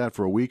exposed to that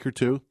for a week or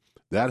two,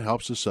 that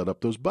helps to set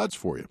up those buds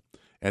for you.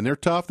 And they're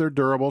tough, they're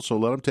durable, so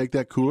let them take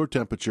that cooler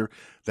temperature.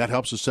 That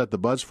helps to set the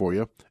buds for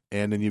you.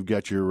 And then you've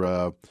got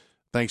your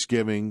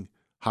Thanksgiving,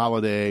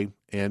 holiday,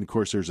 and, of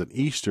course, there's an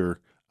Easter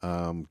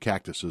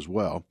cactus as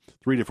well,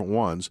 3 different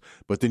ones,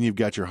 but then you've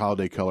got your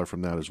holiday color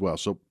from that as well.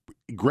 So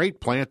great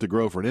plant to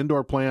grow for an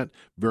indoor plant,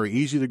 very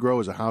easy to grow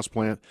as a house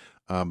plant,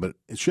 but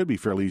it should be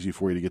fairly easy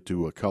for you to get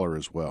to a color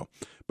as well.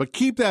 But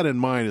keep that in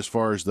mind as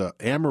far as the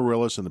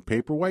amaryllis and the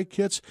paperwhite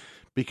kits,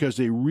 because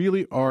they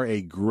really are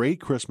a great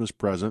Christmas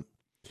present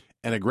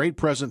and a great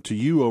present to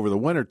you over the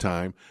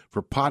wintertime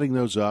for potting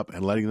those up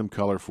and letting them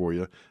color for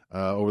you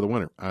over the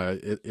winter.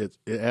 It's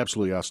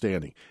absolutely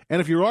outstanding. And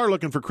if you are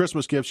looking for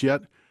Christmas gifts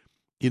yet,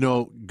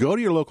 go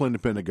to your local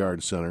independent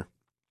garden center,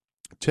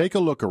 take a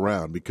look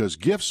around, because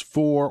gifts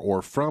for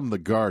or from the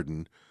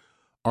garden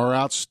are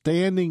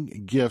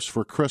outstanding gifts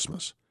for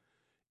Christmas.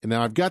 And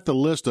now I've got the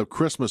list of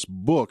Christmas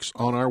books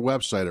on our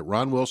website at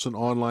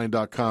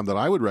ronwilsononline.com that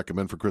I would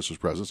recommend for Christmas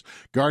presents.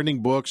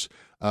 Gardening books.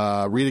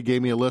 Rita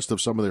gave me a list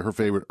of some of her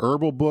favorite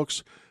herbal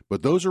books,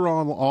 but those are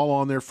all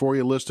on there for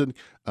you listed,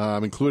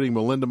 including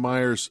Melinda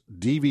Myers'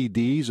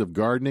 DVDs of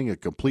gardening, a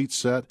complete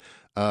set.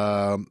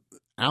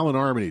 Alan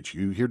Armitage.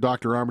 You hear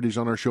Dr. Armitage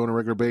on our show on a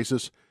regular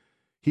basis.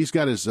 He's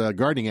got his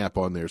gardening app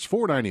on there. It's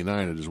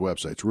 $4.99 at his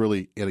website. It's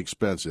really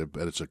inexpensive,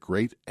 but it's a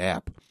great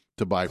app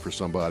to buy for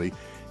somebody.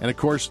 And, of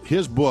course,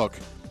 his book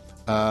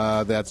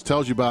that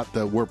tells you about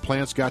where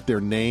plants got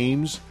their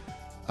names,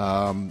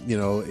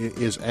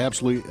 is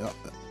absolutely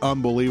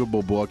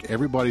unbelievable book.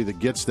 Everybody that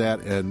gets that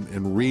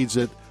and reads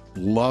it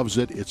loves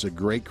it. It's a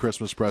great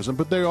Christmas present,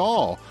 but they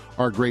all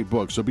are great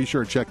books. So be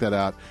sure to check that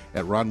out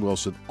at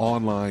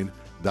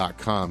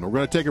ronwilsononline.com. We're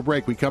going to take a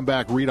break. We come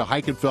back. Rita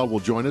Heikenfeld will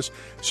join us.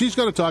 She's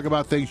going to talk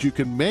about things you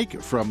can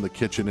make from the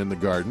kitchen in the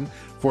garden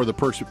for the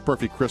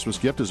perfect Christmas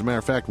gift. As a matter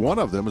of fact, one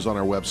of them is on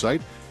our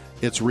website.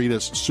 It's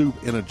Rita's Soup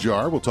in a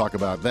Jar. We'll talk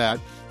about that.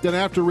 Then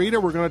after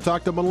Rita, we're going to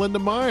talk to Melinda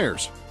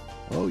Myers.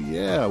 Oh,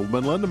 yeah.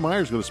 Melinda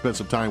Myers is going to spend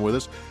some time with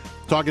us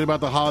talking about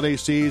the holiday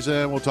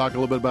season. We'll talk a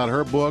little bit about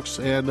her books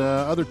and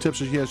other tips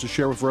that she has to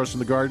share for us in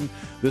the garden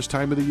this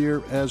time of the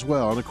year as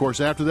well. And, of course,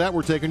 after that,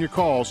 we're taking your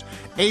calls,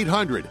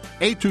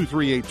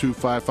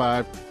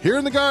 800-823-8255, here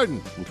in the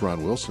garden with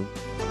Ron Wilson.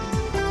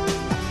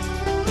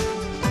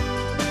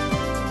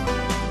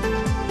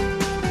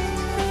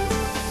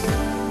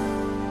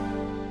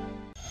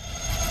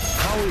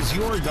 How is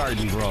your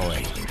garden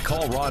growing?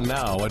 Call Ron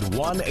now at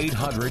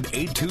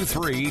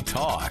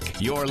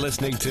 1-800-823-TALK. You're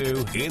listening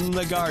to In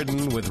the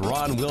Garden with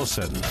Ron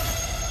Wilson.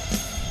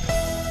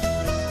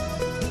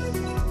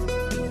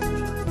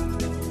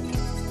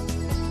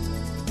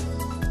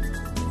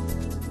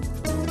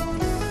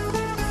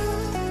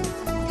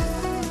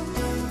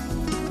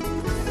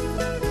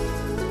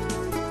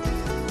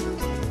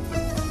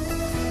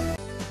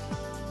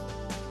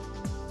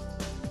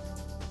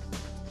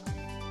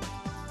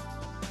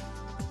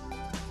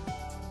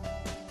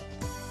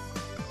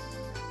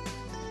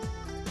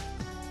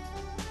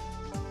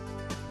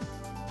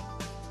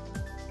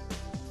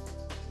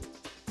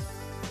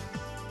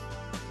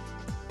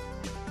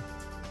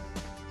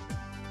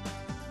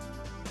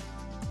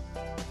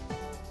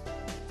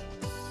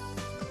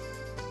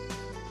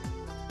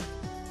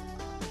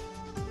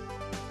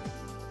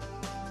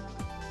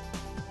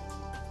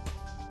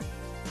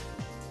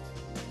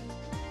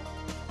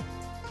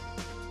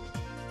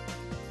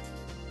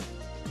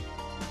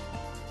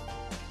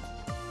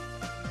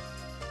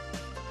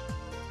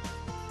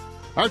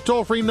 Our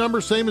toll-free number,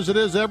 same as it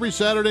is every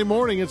Saturday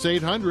morning. It's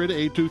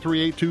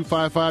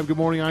 800-823-8255. Good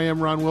morning. I am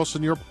Ron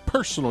Wilson, your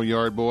personal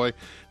yard boy,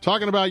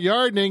 talking about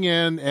gardening.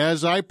 And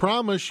as I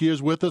promised, she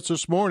is with us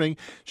this morning.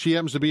 She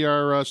happens to be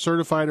our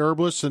certified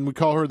herbalist, and we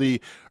call her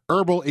the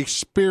Herbal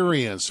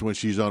Experience when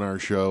she's on our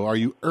show. Are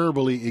you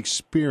herbally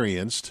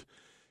experienced?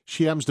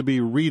 She happens to be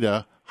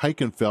Rita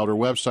Heikenfeld. Her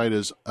website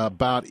is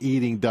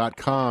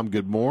abouteating.com.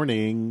 Good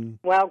morning.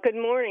 Well, good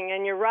morning,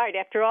 and you're right.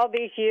 After all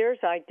these years,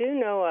 I do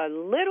know a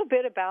little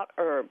bit about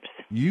herbs.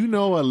 You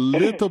know a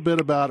little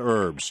bit about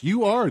herbs.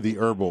 You are the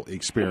Herbal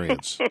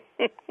Experience.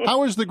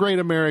 How is the Great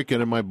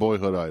American and my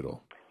boyhood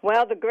idol?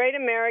 Well, the Great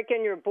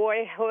American, your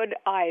boyhood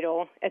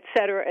idol, et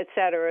cetera,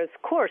 is,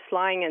 of course,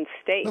 lying in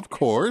state. Of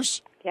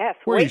course. Yes,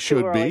 where way he should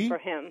too early be. for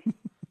him.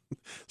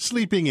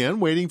 Sleeping in,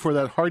 waiting for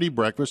that hearty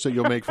breakfast that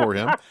you'll make for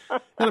him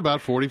in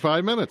about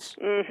 45 minutes.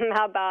 Mm-hmm.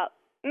 How about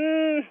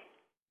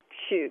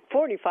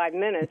 45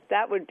 minutes?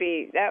 That would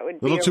be a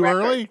little too record.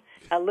 Early.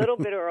 A little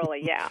bit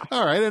early, yeah.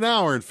 All right, an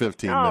hour and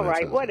 15 minutes. All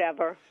right,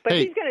 whatever. But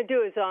hey, he's going to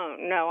do his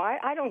own. No,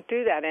 I don't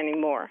do that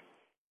anymore,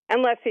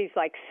 unless he's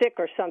like sick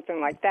or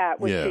something like that,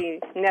 which he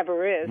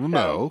never is. So.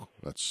 No,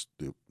 that's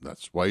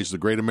why he's the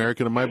Great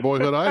American and my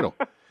boyhood idol.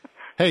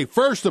 Hey,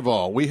 first of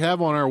all, we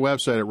have on our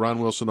website at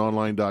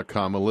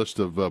ronwilsononline.com a list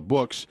of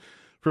books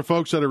for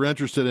folks that are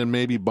interested in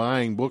maybe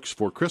buying books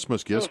for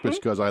Christmas gifts,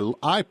 because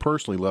I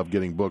personally love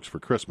getting books for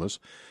Christmas.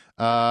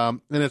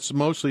 And it's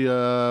mostly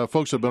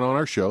folks that have been on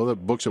our show, the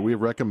books that we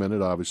have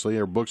recommended, obviously,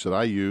 are books that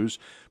I use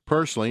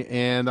personally.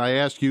 And I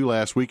asked you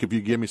last week if you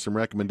give me some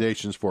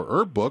recommendations for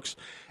herb books,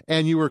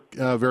 and you were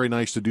very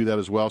nice to do that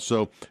as well.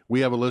 So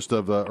we have a list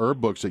of herb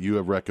books that you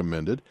have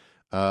recommended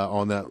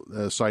on that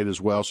site as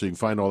well, so you can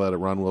find all that at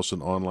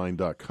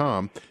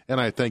ronwilsononline.com.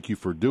 And I thank you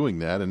for doing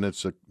that, and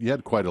you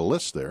had quite a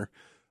list there,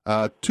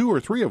 2 or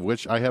 3 of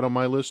which I had on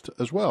my list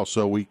as well,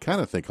 so we kind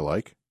of think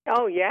alike.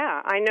 Oh,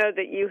 yeah. I know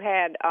that you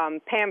had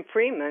Pam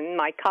Freeman,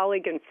 my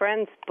colleague and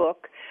friend's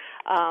book,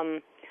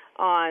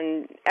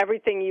 on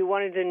everything you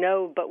wanted to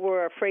know but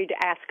were afraid to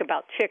ask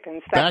about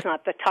chickens. That's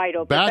not the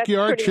title.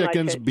 Backyard but that's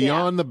Chickens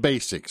Beyond the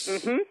Basics.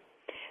 Mm-hmm.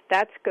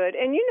 That's good.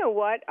 And you know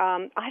what?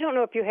 I don't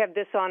know if you have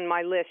this on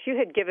my list. You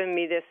had given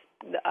me this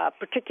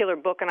particular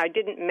book, and I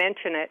didn't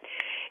mention it.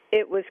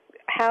 It was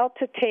How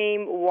to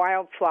Tame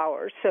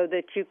Wildflowers so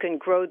that you can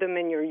grow them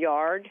in your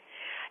yard.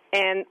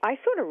 And I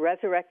sort of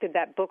resurrected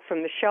that book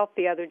from the shelf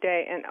the other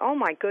day, and oh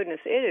my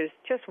goodness, it is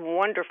just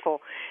wonderful.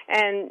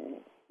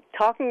 And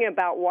talking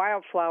about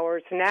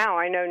wildflowers now,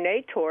 I know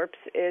Natorps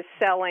is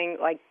selling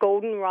like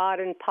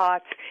goldenrod in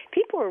pots.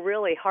 People are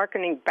really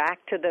hearkening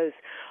back to those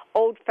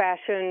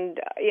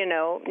old-fashioned,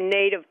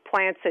 native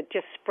plants that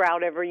just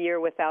sprout every year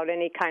without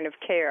any kind of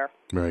care.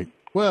 Right.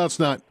 Well, it's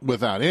not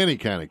without any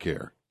kind of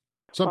care.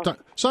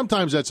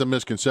 Sometimes that's a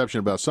misconception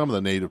about some of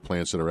the native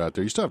plants that are out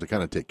there. You still have to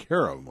kind of take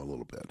care of them a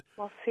little bit.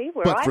 Well, see,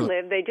 where I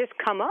live, they just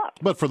come up.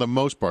 But for the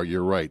most part,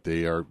 you're right.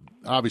 They are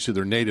obviously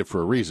they're native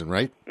for a reason,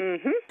 right?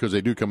 Mm-hmm. Because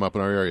they do come up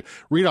in our area.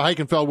 Rita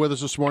Heikenfeld with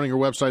us this morning. Her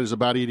website is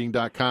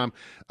abouteating.com.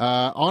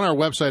 On our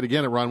website,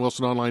 again, at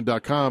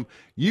ronwilsononline.com,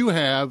 you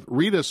have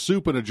Rita's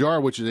Soup in a Jar,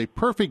 which is a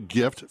perfect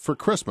gift for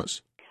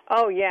Christmas.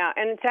 Oh, yeah,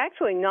 and it's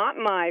actually not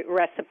my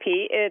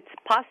recipe. It's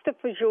pasta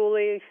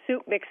fagioli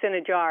soup mix in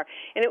a jar,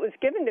 and it was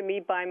given to me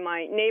by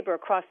my neighbor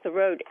across the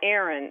road,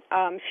 Erin.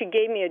 She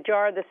gave me a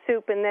jar of the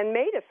soup and then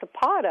made us a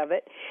pot of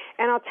it,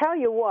 and I'll tell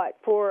you what,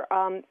 for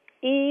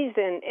ease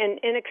and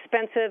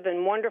inexpensive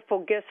and wonderful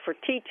gifts for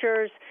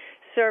teachers,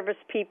 service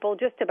people,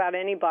 just about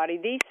anybody,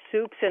 these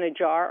soups in a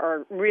jar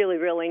are really,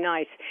 really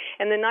nice.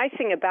 And the nice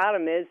thing about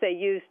them is they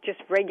use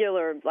just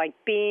regular, like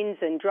beans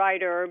and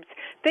dried herbs,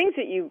 things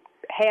that you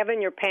have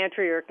in your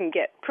pantry or can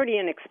get pretty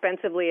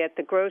inexpensively at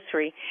the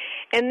grocery.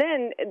 And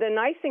then the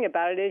nice thing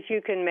about it is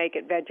you can make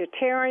it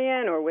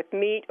vegetarian or with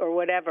meat or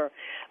whatever.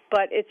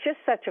 But it's just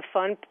such a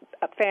fun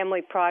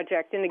family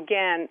project. And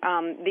again,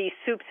 these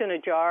soups in a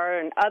jar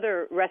and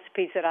other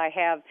recipes that I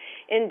have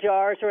in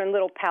jars or in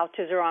little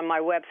pouches are on my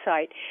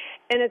website.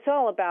 And it's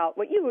all about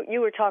what you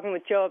were talking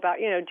with Joe about,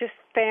 just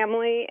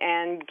family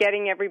and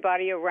getting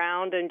everybody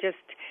around and just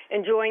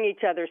enjoying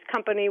each other's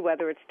company,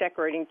 whether it's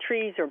decorating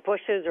trees or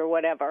bushes or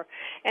whatever.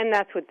 And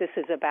that's what this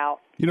is about.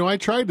 I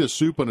tried this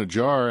soup in a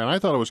jar, and I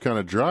thought it was kind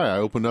of dry. I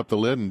opened up the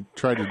lid and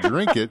tried to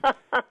drink it.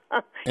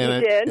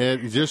 And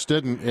it just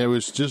didn't. It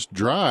was just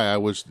dry.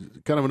 It was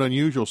kind of an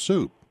unusual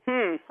soup.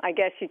 I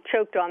guess you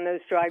choked on those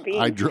dry beans,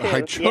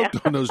 I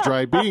choked on those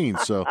dry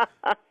beans, so...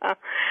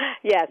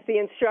 Yes, the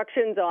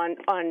instructions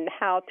on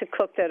how to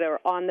cook that are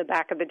on the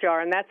back of the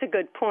jar, and that's a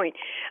good point.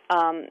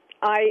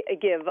 I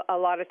give a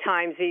lot of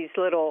times these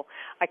little,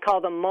 I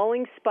call them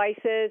mulling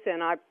spices,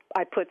 and I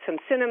put some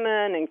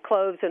cinnamon and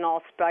cloves and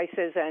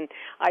allspices, and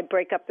I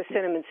break up the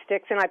cinnamon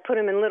sticks, and I put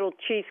them in little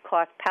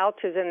cheesecloth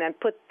pouches and then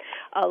put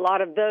a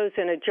lot of those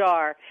in a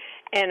jar.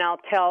 And I'll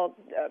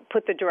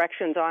put the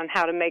directions on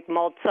how to make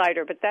mulled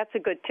cider, but that's a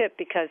good tip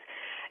because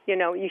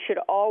you should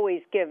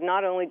always give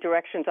not only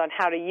directions on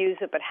how to use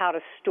it, but how to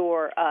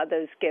store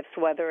those gifts,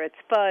 whether it's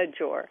fudge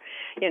or,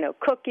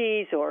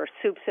 cookies or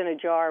soups in a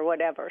jar or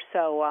whatever.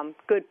 So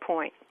good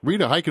point.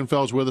 Rita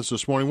Heichenfeld's with us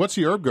this morning. What's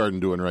the herb garden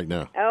doing right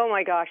now? Oh,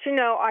 my gosh.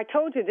 I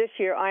told you this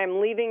year I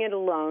am leaving it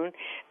alone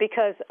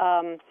because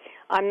I'm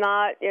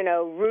not,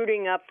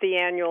 rooting up the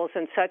annuals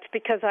and such,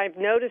 because I've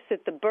noticed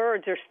that the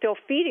birds are still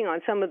feeding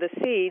on some of the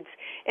seeds,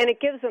 and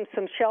it gives them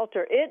some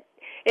shelter.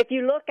 If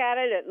you look at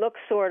it, it looks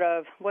sort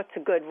of, what's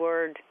a good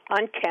word,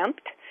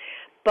 unkempt,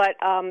 but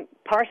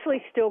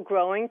parsley's still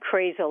growing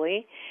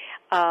crazily.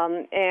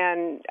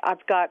 And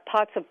I've got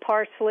pots of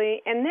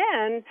parsley. And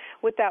then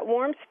with that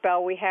warm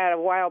spell we had a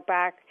while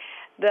back,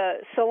 the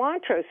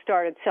cilantro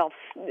started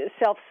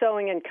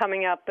self-sowing and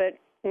coming up, but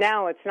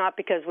now it's not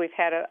because we've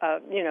had a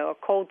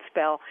cold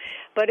spell.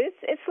 But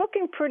it's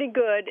looking pretty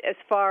good as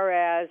far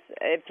as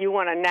if you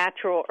want a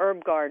natural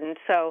herb garden.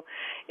 So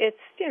it's,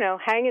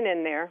 hanging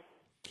in there.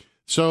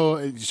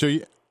 So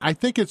I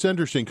think it's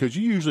interesting because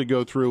you usually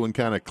go through and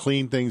kind of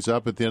clean things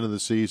up at the end of the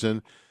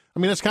season. I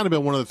mean, that's kind of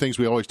been one of the things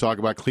we always talk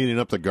about, cleaning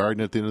up the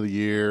garden at the end of the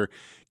year,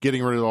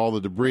 getting rid of all the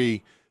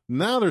debris.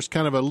 Now there's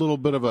kind of a little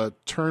bit of a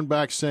turn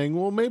back saying,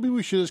 well, maybe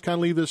we should just kind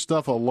of leave this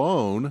stuff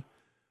alone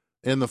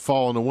in the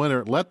fall and the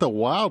winter, let the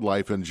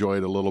wildlife enjoy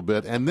it a little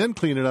bit, and then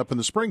clean it up in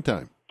the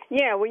springtime.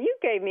 Yeah, well, you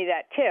gave me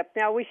that tip.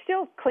 Now, we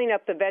still clean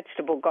up the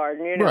vegetable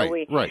garden. Right.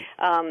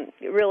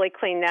 Really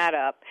clean that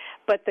up.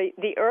 But the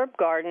herb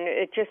garden,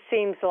 it just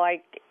seems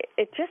like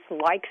it just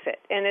likes it.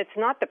 And it's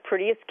not the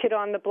prettiest kid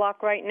on the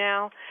block right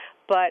now,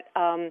 but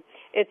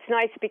it's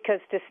nice because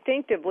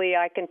distinctively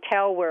I can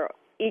tell where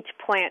each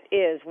plant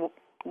is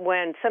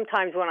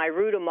sometimes when I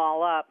root them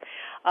all up.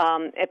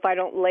 If I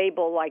don't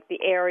label like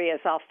the areas,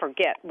 I'll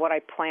forget what I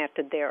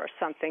planted there or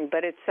something.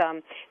 But it's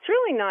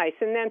really nice.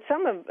 And then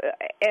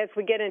as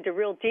we get into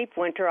real deep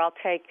winter, I'll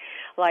take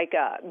like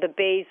the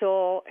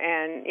basil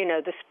and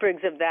the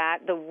sprigs of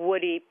that, the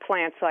woody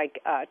plants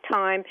like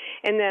thyme,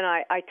 and then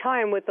I tie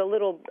them with a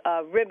little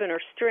ribbon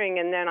or string,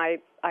 and then I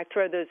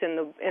throw those in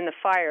the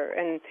fire,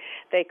 and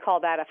they call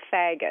that a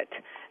faggot.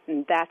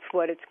 And that's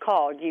what it's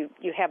called. You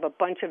have a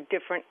bunch of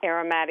different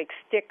aromatic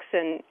sticks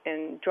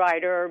and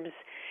dried herbs,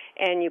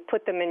 and you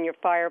put them in your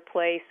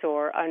fireplace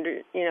or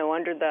under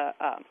the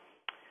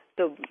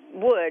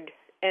wood,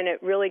 and it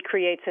really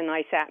creates a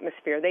nice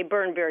atmosphere. They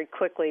burn very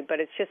quickly, but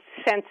it just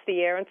scents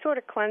the air and sort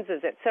of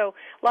cleanses it. So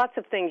lots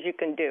of things you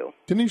can do.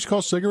 Didn't he used to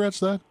call cigarettes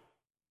that?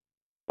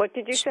 What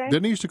did you say?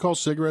 Didn't he used to call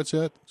cigarettes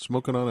that?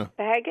 Smoking on a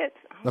faggot?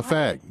 A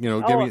fag,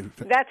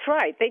 that's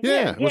right. They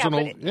did.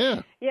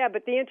 Yeah,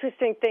 but the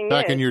interesting thing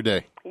back in your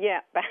day.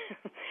 Yeah,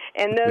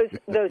 and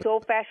those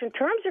old-fashioned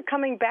terms are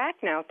coming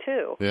back now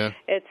too. Yeah.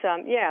 It's So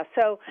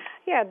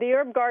the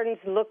herb garden's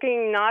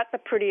looking not the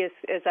prettiest,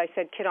 as I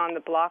said, kid on the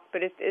block,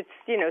 but it's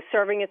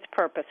serving its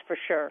purpose for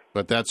sure.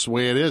 But that's the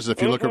way it is.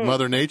 If you look at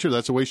Mother Nature,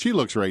 that's the way she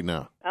looks right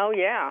now. Oh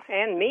yeah,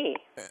 and me.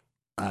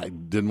 I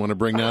didn't want to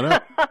bring that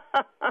up.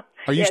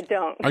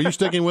 Don't. Are you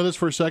sticking with us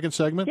for a second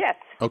segment? Yes.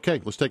 Okay,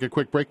 let's take a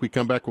quick break. We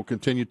come back, we'll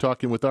continue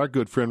talking with our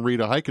good friend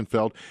Rita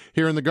Heichenfeld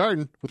here in the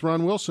garden with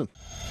Ron Wilson.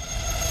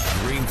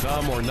 Green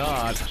thumb or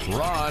not,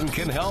 Ron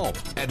can help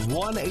at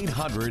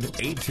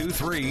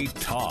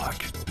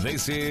 1-800-823-TALK.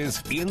 This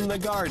is In the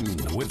Garden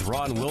with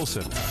Ron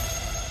Wilson.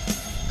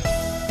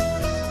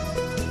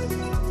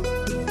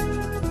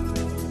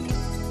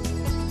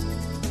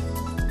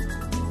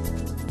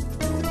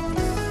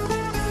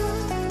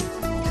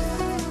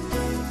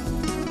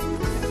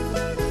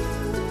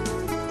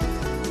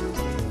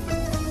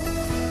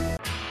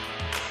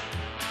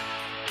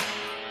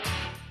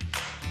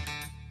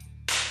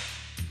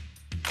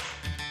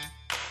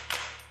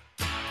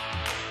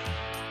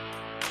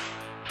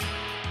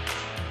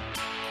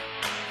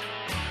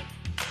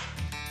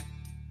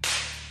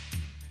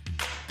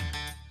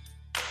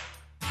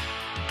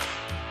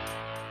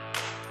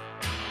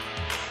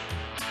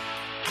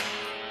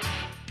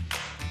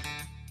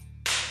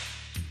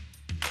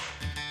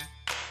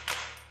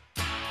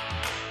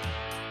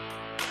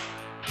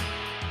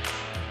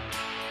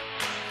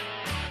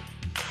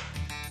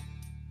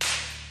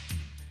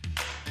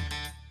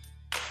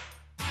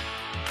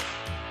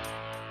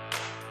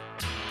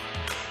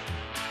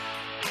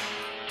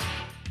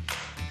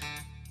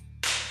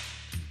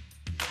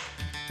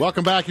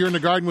 Welcome back. You're in the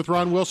garden with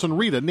Ron Wilson.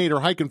 Rita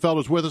Nader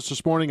Heichenfeld is with us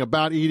this morning.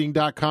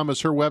 AboutEating.com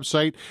is her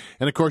website.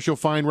 And, of course, you'll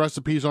find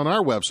recipes on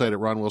our website at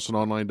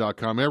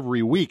RonWilsonOnline.com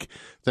every week,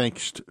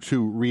 thanks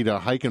to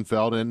Rita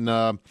Heichenfeld. And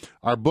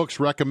our books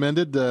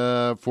recommended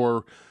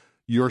for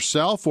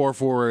yourself or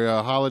for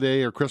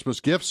holiday or Christmas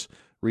gifts.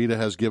 Rita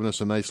has given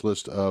us a nice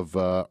list of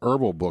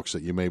herbal books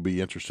that you may be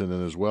interested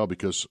in as well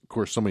because, of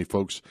course, so many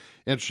folks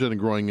interested in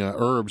growing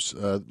herbs.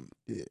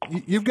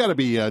 You've got to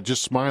be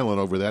just smiling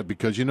over that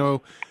because,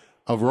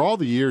 over all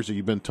the years that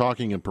you've been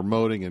talking and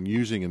promoting and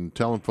using and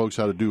telling folks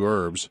how to do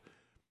herbs,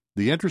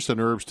 the interest in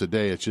herbs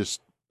today, it's just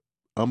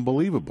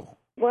unbelievable.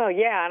 Well,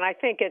 yeah, and I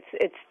think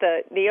it's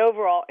the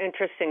overall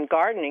interest in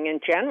gardening in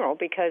general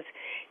because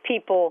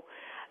people,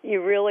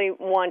 you really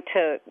want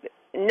to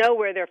know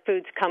where their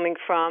food's coming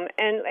from.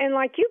 And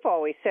like you've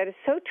always said, it's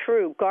so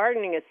true.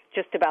 Gardening is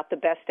just about the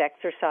best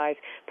exercise.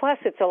 Plus,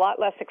 it's a lot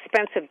less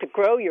expensive to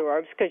grow your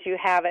herbs because you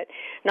have it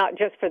not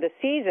just for the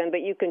season,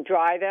 but you can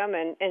dry them.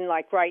 And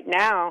like right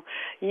now,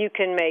 you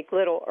can make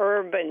little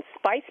herb and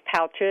spice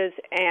pouches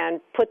and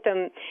put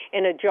them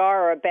in a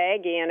jar or a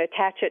baggie and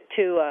attach it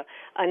to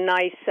a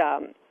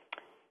nice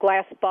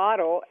glass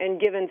bottle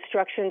and give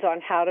instructions on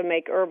how to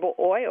make herbal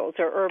oils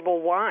or herbal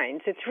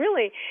wines. It's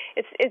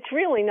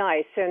really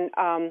nice. And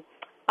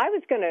I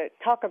was going to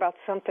talk about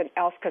something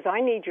else because I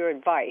need your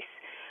advice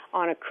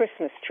on a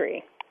Christmas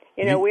tree.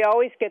 You know, we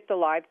always get the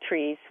live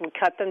trees. We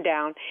cut them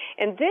down.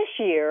 And this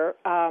year,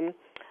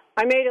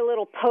 I made a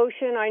little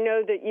potion. I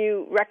know that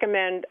you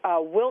recommend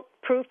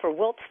wilt-proof or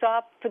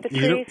wilt-stop for the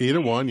trees. Either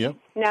one, yep.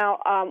 Now,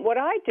 what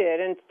I did,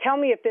 and tell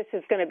me if this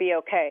is going to be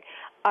okay,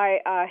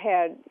 I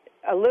had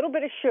a little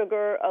bit of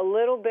sugar, a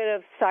little bit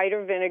of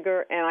cider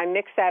vinegar, and I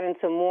mix that in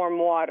some warm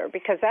water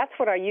because that's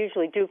what I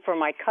usually do for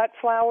my cut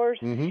flowers.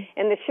 Mm-hmm.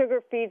 And the sugar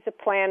feeds the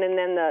plant, and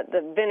then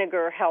the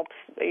vinegar helps,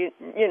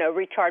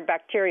 retard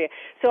bacteria.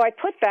 So I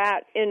put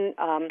that in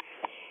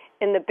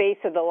the base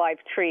of the live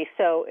tree.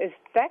 So is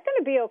that going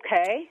to be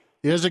okay?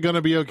 Is it going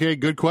to be okay?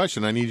 Good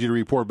question. I need you to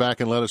report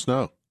back and let us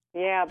know.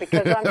 Yeah,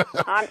 because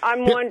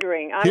I'm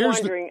wondering.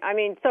 I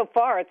mean, so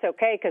far it's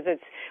okay because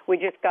we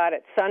just got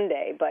it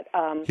Sunday. But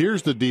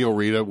here's the deal,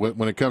 Rita.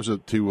 When it comes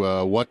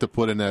to what to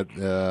put in that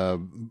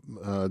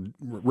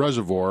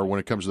reservoir, when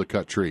it comes to the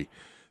cut tree,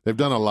 they've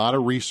done a lot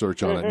of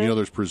research on it. You know,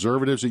 there's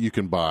preservatives that you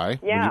can buy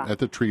at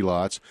the tree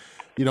lots.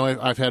 You know,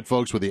 I've had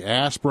folks with the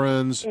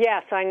aspirins.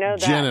 Yes, I know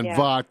that. Gin and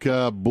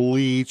vodka,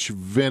 bleach,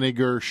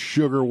 vinegar,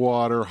 sugar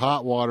water,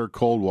 hot water,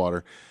 cold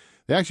water.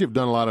 They actually have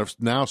done a lot of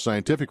now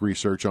scientific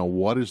research on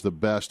what is the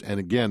best. And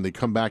again, they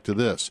come back to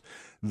this.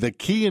 The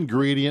key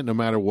ingredient, no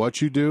matter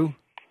what you do,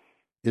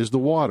 is the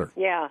water.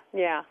 Yeah.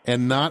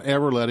 And not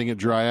ever letting it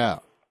dry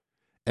out.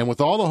 And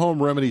with all the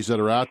home remedies that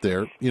are out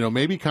there, you know,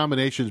 maybe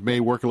combinations may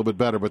work a little bit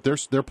better, but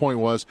their point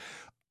was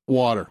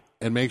water.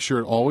 And make sure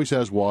it always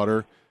has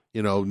water,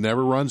 you know,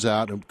 never runs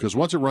out. Because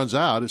once it runs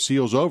out, it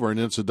seals over and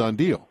it's a done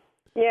deal.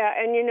 Yeah,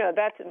 and you know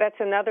that's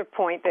another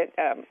point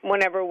that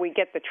whenever we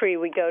get the tree,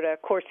 we go to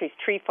Corsi's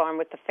Tree Farm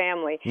with the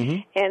family,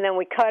 and then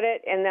we cut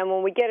it, and then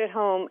when we get it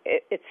home,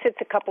 it sits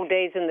a couple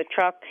days in the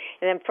truck,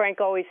 and then Frank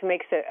always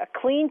makes a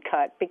clean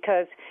cut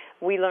because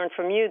we learned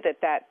from you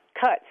that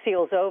cut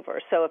seals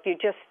over. So if you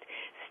just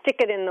stick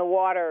it in the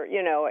water,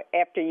 you know,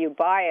 after you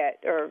buy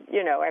it or,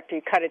 you know, after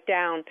you cut it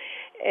down,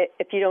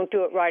 if you don't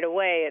do it right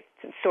away,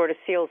 it sort of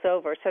seals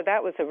over. So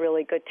that was a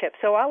really good tip.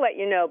 So I'll let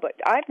you know. But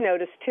I've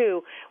noticed,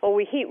 too,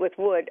 we heat with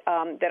wood,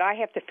 that I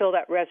have to fill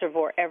that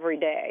reservoir every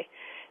day.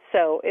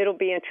 So it'll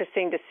be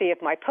interesting to see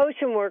if my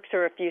potion works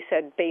or if you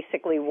said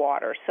basically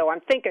water. So I'm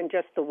thinking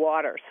just the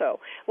water. So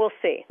we'll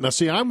see. Now,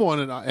 see, I'm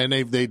one, and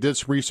they did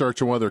some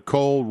research on whether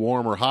cold,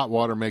 warm, or hot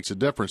water makes a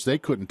difference. They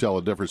couldn't tell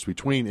the difference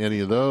between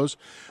any of those.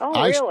 Oh,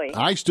 really?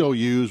 I still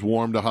use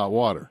warm to hot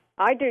water.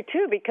 I do,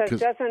 too, because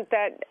doesn't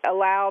that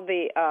allow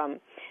the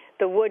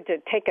wood to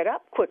take it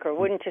up quicker,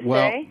 wouldn't you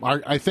say? Well,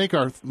 I think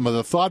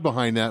the thought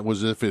behind that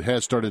was if it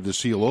had started to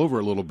seal over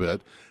a little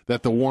bit,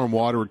 that the warm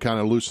water would kind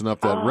of loosen up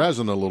that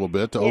resin a little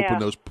bit to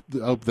open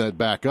that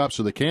back up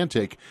so they can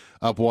take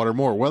up water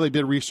more. Well, they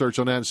did research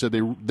on that and said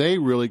they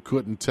really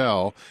couldn't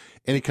tell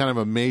any kind of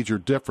a major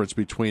difference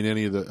between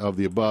any of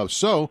the above.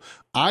 So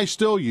I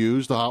still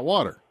use the hot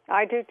water.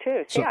 I do,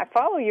 too. See, I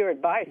follow your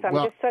advice. I'm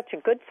just such a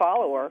good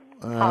follower.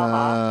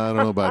 I don't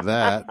know about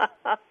that.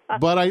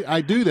 But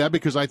I do that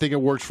because I think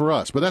it works for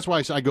us. But that's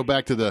why I go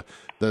back to the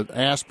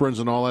aspirins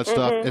and all that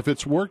stuff. If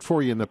it's worked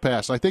for you in the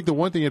past, I think the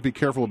one thing you have to be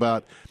careful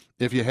about,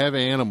 if you have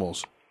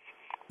animals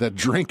that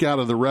drink out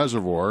of the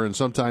reservoir, and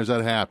sometimes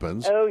that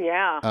happens. Oh,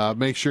 yeah.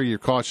 Make sure you're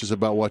cautious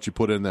about what you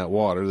put in that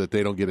water, that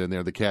they don't get in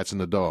there, the cats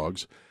and the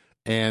dogs.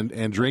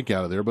 And drink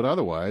out of there, but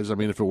otherwise, I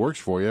mean, if it works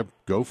for you,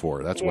 go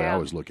for it. That's the way I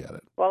always look at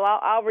it. Well,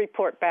 I'll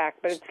report back,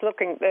 but it's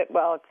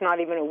it's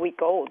not even a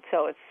week old,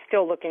 so it's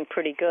still looking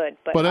pretty good.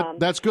 But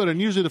that's good, and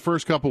usually the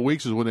first couple of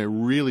weeks is when it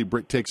really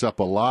takes up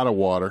a lot of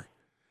water,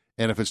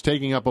 and if it's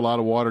taking up a lot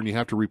of water and you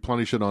have to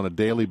replenish it on a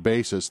daily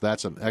basis,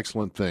 that's an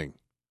excellent thing.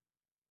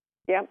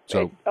 Yep.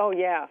 So,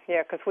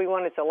 because we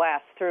want it to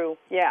last through,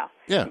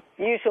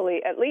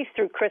 usually at least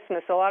through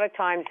Christmas. A lot of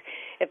times,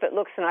 if it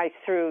looks nice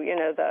through, you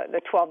know,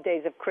 the 12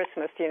 days of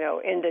Christmas, you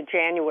know, into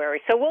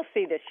January. So we'll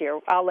see this year.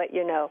 I'll let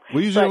you know.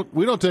 We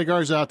don't take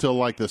ours out till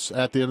like this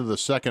at the end of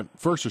the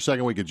first or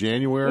second week of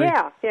January.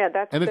 Yeah,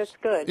 that's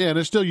good. Yeah, and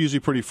it's still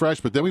usually pretty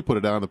fresh, but then we put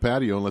it out on the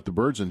patio and let the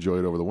birds enjoy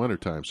it over the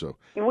wintertime. So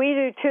we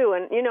do too,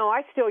 and you know,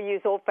 I still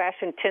use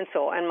old-fashioned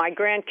tinsel, and my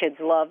grandkids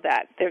love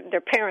that.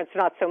 Their parents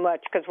not so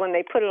much, because when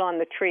they put it on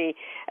the tree,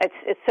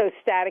 it's so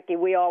staticky.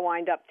 We all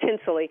wind up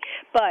tinsely.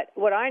 But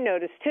what I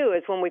noticed too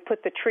is when we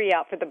put the tree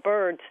out for the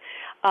birds,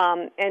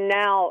 and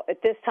now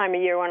at this time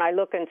of year when I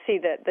look and see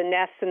the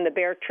nests in the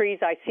bare trees,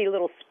 I see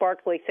little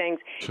sparkly things,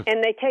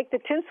 and they take the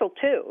tinsel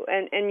too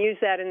and use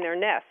that in their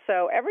nests.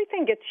 So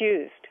everything gets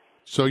used.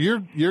 So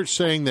you're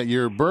saying that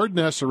your bird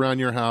nests around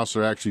your house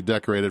are actually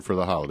decorated for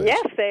the holidays?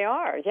 Yes, they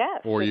are.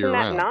 Yes. Or Isn't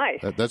year-round.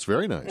 that nice? That's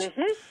very nice.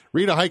 Mm-hmm.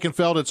 Rita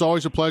Heichenfeld, it's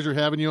always a pleasure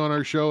having you on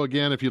our show.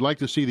 Again, if you'd like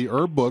to see the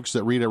herb books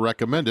that Rita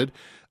recommended,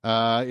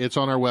 it's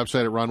on our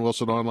website at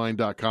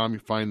ronwilsononline.com. You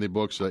find the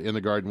books In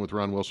the Garden with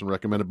Ron Wilson,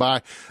 recommended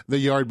by the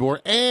Yard Boy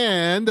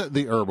and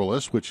the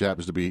Herbalist, which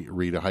happens to be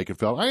Rita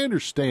Heichenfeld. I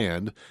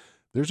understand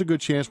there's a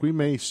good chance we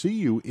may see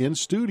you in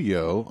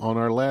studio on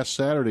our last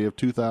Saturday of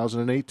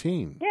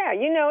 2018. Yeah,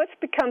 it's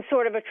become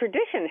sort of a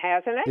tradition,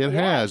 hasn't it? It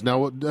has.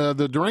 Now,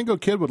 the Durango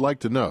Kid would like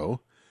to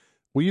know,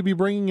 will you be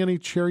bringing any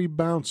Cherry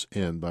Bounce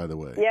in, by the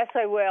way? Yes,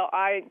 I will.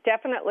 I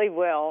definitely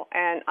will.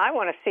 And I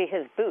want to see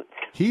his boots.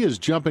 He is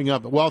jumping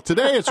up. Well,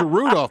 today it's a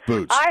Rudolph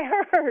boots. I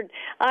heard.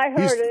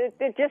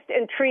 It just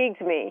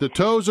intrigues me. The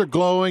toes are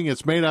glowing.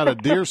 It's made out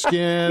of deer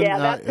skin. Yeah,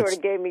 that sort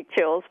of gave me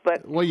chills.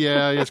 But well,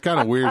 yeah, it's kind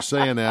of weird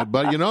saying that.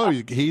 But,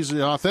 he's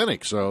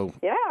authentic. So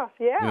Yeah.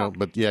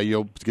 But,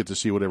 you'll get to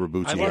see whatever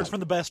boots he has. I learned from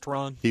the best,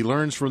 Ron. He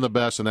learns from the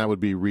best, and that would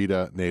be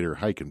Rita Nader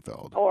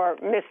Heichenfeld. Or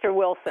Mr.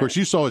 Wilson. Of course,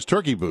 you saw his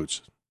turkey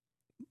boots.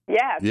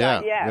 Yes,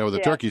 with the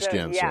turkey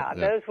skin.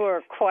 Those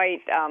were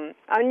quite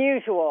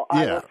unusual,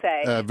 I will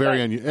say.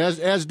 Very unusual.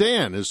 As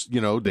Dan is,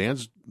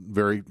 Dan's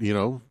very,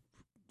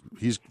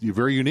 he's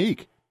very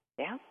unique.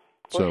 Yeah,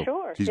 so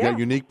sure. He's got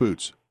unique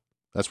boots.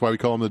 That's why we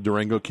call him the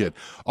Durango Kid.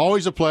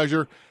 Always a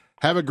pleasure.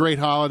 Have a great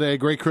holiday,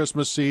 great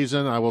Christmas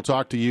season. I will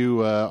talk to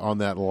you on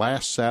that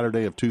last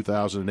Saturday of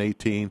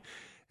 2018,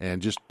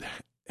 and just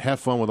have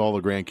fun with all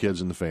the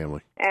grandkids and the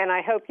family. And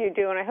I hope you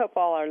do, and I hope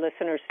all our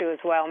listeners do as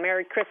well.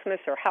 Merry Christmas,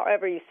 or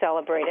however you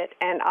celebrate it.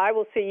 And I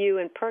will see you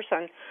in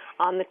person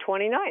on the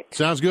 29th.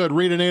 Sounds good.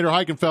 Rita Nader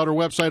Heichenfeld, her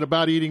website,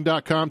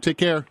 abouteating.com. Take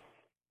care.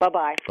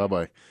 Bye-bye.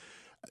 Bye-bye.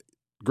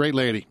 Great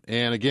lady.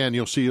 And again,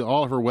 you'll see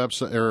all of her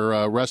website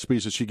or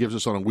recipes that she gives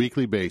us on a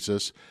weekly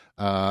basis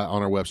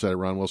on our website at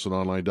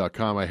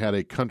ronwilsononline.com.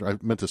 I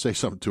meant to say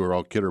something to her.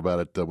 I'll kid her about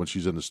it when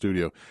she's in the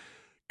studio.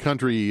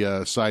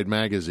 Countryside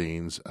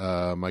magazines.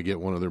 I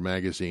get one of their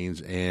magazines,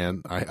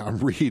 and I'm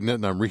reading it,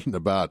 and I'm reading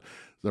about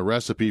the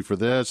recipe for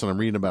this, and I'm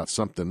reading about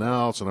something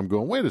else, and I'm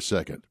going, wait a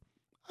second.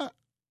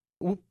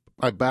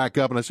 I back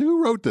up, and I say,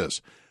 who wrote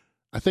this?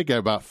 I think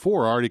about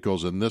 4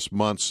 articles in this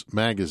month's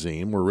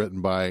magazine were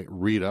written by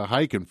Rita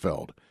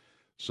Heichenfeld.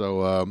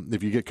 So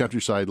if you get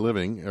Countryside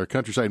Living or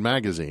Countryside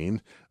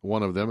Magazine,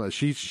 one of them,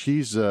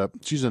 she's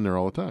in there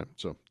all the time.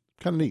 So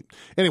kind of neat.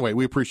 Anyway,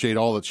 we appreciate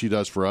all that she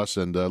does for us,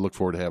 and look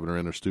forward to having her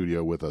in our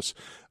studio with us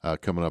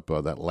coming up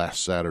that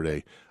last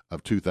Saturday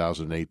of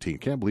 2018.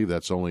 Can't believe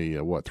that's only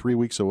 3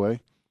 weeks away.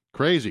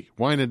 Crazy,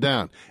 winding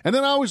down. And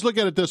then I always look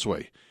at it this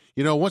way.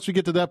 Once we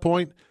get to that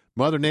point,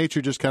 Mother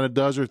Nature just kind of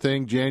does her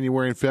thing.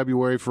 January and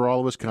February for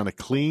all of us kind of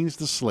cleans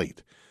the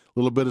slate. A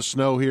little bit of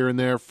snow here and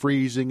there,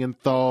 freezing and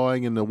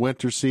thawing in the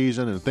winter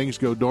season, and things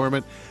go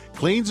dormant.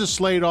 Cleans the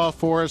slate off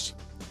for us.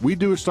 We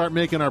do start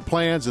making our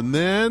plans, and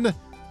then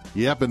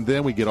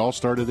we get all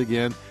started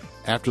again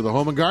after the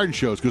Home and Garden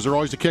shows, because they're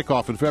always the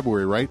kickoff in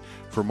February, right,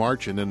 for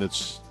March, and then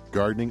it's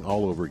gardening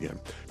all over again.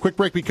 Quick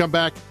break, we come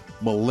back.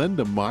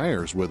 Melinda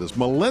Myers with us.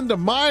 Melinda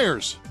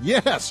Myers,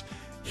 yes,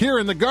 here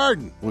in the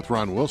garden with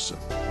Ron Wilson.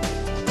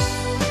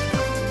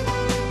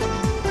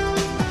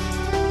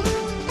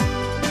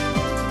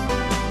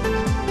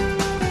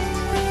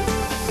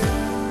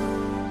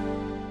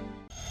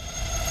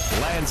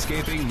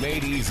 Landscaping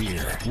made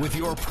easier with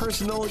your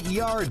personal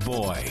yard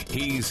boy.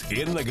 He's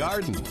in the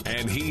garden,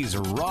 and he's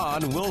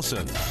Ron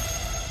Wilson.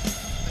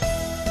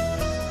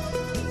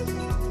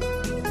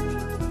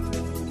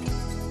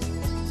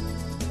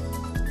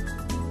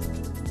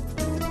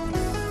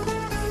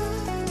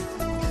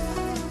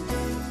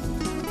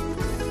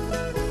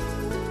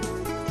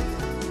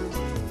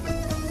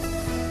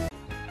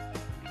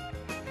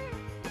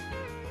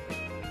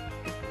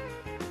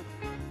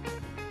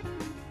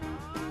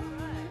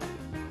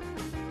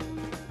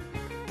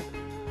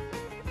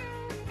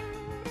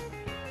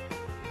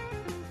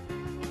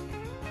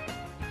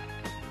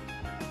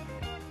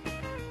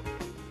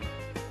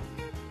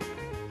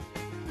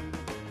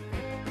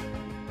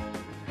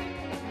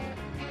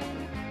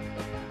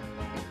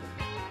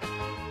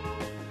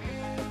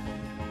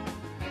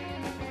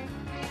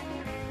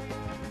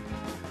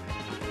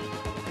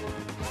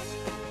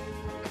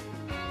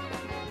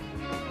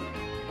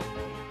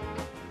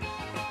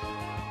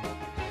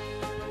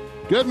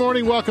 Good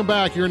morning. Welcome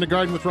back. You're in the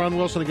garden with Ron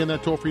Wilson. Again,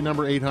 that toll-free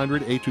number,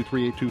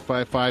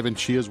 800-823-8255. And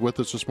she is with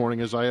us this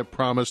morning, as I have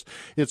promised.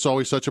 It's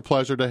always such a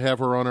pleasure to have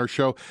her on our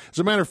show. As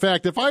a matter of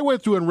fact, if I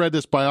went through and read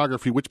this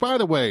biography, which, by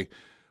the way,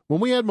 when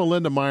we had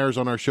Melinda Myers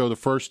on our show the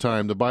first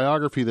time, the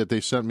biography that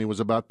they sent me was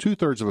about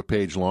 2/3 of a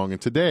page long.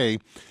 And today,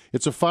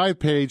 it's a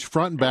 5-page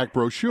front and back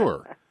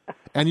brochure.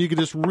 And you can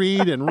just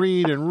read and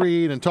read and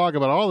read and talk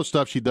about all the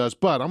stuff she does.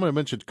 But I'm going to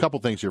mention a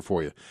couple things here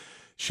for you.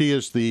 She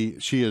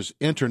is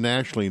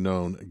internationally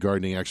known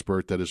gardening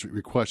expert that is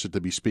requested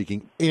to be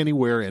speaking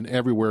anywhere and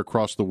everywhere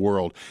across the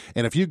world.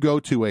 And if you go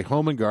to a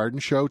home and garden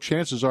show,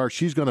 chances are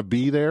she's going to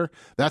be there.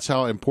 That's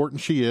how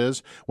important she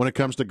is when it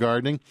comes to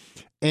gardening.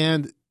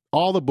 And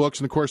all the books,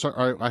 and of course,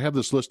 I have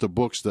this list of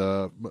books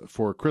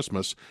for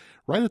Christmas.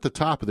 Right at the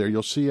top of there,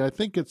 you'll see, I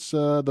think it's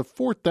the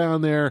fourth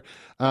down there.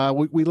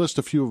 We list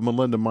a few of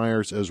Melinda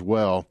Myers as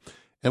well.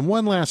 And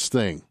one last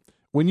thing.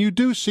 When you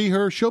do see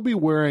her, she'll be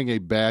wearing a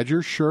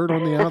Badger shirt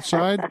on the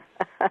outside,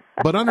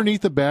 but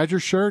underneath the Badger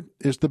shirt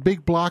is the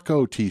Big Block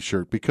O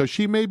T-shirt, because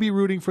she may be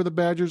rooting for the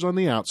Badgers on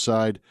the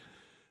outside,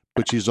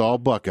 but she's all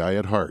Buckeye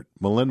at heart.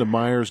 Melinda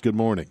Myers, good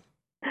morning.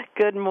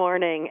 Good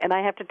morning. And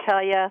I have to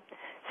tell you,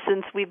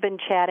 since we've been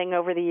chatting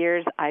over the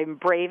years, I'm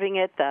braving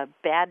it. The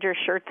Badger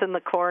shirt's in the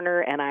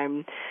corner, and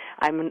I'm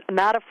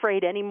not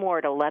afraid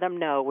anymore to let them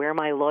know where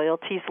my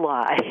loyalties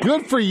lie.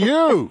 Good for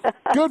you.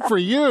 Good for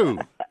you.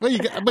 Well, you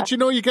got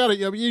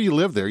to. You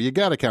live there. You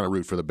got to kind of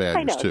root for the Badgers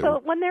I know. too. So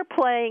when they're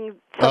playing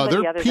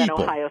somebody other people.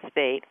 than Ohio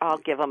State, I'll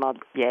give them a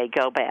yay,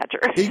 go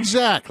Badgers.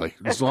 Exactly.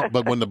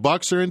 But when the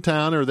Bucks are in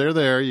town or they're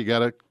there, you got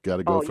to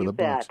go for the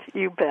Bucks.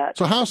 You bet.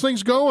 So how's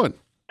things going?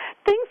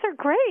 Things are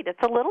great.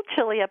 It's a little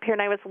chilly up here,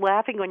 and I was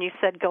laughing when you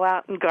said go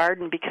out and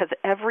garden, because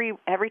every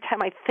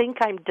time I think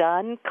I'm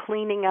done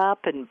cleaning up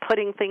and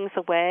putting things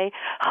away,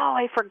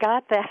 I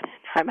forgot that.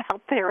 I'm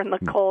out there in the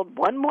cold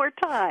one more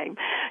time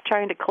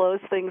trying to close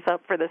things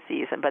up for the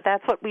season. But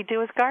that's what we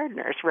do as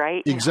gardeners,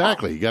 right?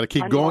 Exactly. You got to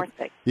keep going.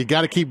 You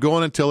got to keep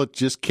going until it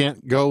just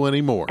can't go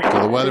anymore,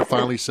 until the weather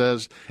finally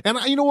says. And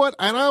you know what?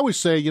 And I always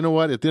say, at the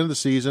end of the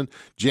season,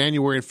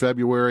 January and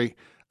February,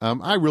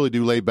 I really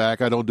do lay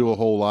back. I don't do a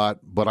whole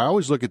lot, but I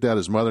always look at that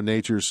as Mother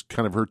Nature's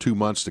kind of her 2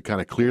 months to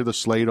kind of clear the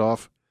slate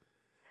off,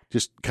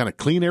 just kind of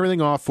clean everything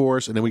off for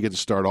us, and then we get to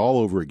start all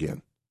over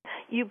again.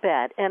 You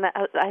bet. And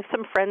I have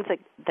some friends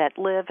that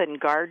live and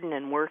garden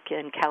and work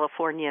in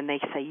California, and they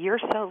say, you're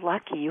so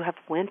lucky you have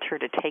winter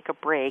to take a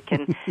break.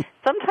 And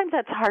sometimes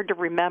that's hard to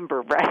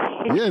remember,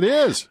 right? Yeah, it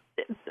is.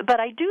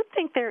 But I do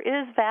think there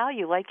is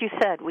value. Like you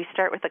said, we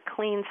start with a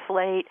clean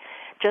slate.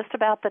 Just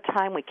about the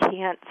time we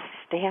can't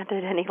stand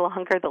it any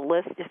longer, the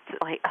list is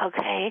like,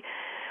 okay,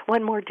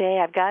 one more day,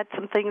 I've got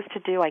some things to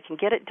do, I can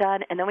get it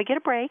done, and then we get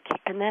a break,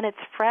 and then it's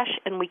fresh,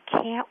 and we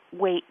can't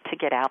wait to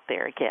get out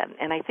there again.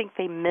 And I think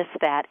they miss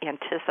that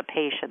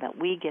anticipation that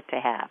we get to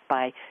have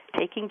by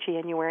taking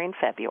January and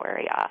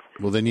February off.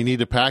 Well, then you need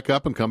to pack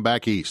up and come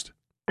back east.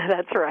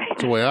 That's right.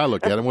 That's the way I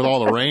look at it. With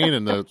all the rain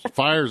and the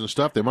fires and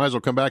stuff, they might as well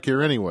come back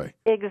here anyway.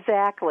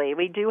 Exactly.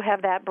 We do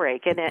have that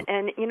break.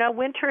 And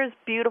winter is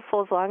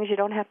beautiful as long as you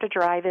don't have to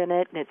drive in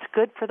it. And it's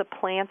good for the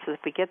plants if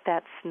we get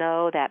that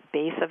snow, that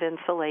base of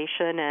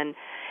insulation. And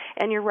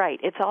you're right.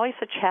 It's always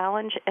a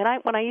challenge. And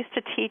when I used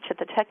to teach at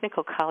the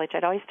technical college,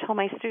 I'd always tell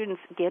my students,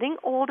 getting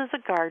old as a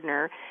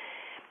gardener,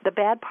 the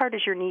bad part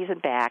is your knees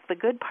and back. The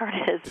good part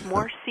is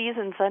more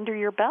seasons under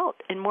your belt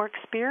and more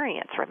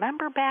experience.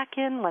 Remember back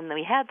in when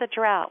we had the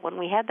drought, when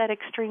we had that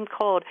extreme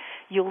cold,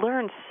 you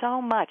learn so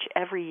much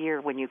every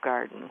year when you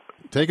garden.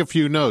 Take a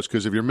few notes,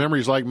 because if your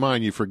memory's like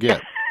mine, you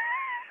forget.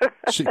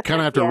 So you kind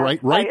of have to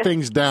write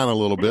things down a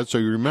little bit so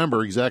you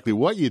remember exactly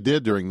what you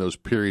did during those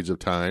periods of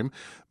time.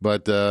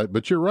 But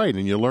you're right,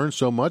 and you learn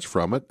so much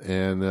from it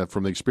and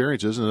from the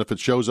experiences. And if it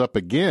shows up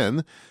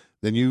again,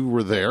 then you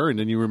were there, and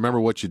then you remember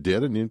what you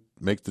did, and you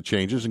make the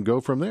changes and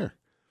go from there.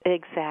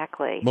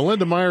 Exactly.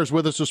 Melinda Myers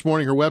with us this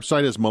morning. Her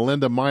website is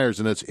Melinda Myers,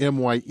 and it's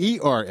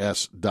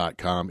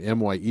MYERS.com,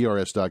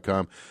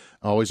 MYERS.com.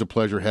 Always a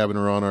pleasure having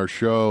her on our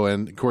show.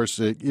 And, of course,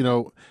 it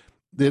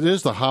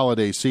is the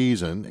holiday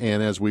season,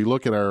 and as we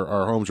look at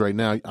our homes right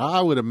now,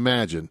 I would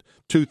imagine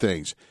two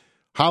things.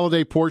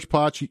 Holiday porch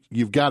pots,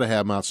 you've got to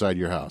have them outside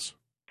your house.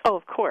 Oh,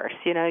 of course.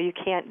 You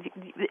can't.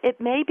 It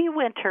may be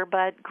winter,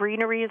 but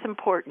greenery is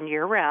important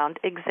year-round.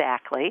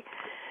 Exactly.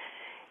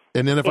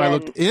 And then if I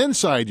looked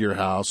inside your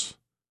house,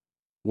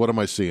 what am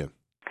I seeing?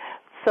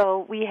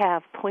 So we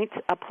have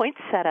a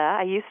poinsettia.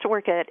 I used to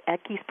work at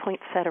Eckes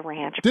Poinsettia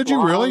Ranch. Did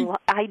you really?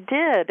 I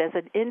did as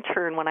an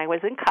intern when I was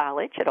in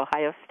college at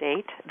Ohio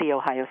State, the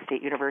Ohio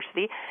State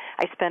University.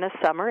 I spent a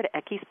summer at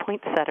Eckes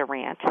Poinsettia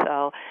Ranch,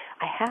 so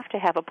I have to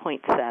have a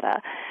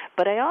poinsettia.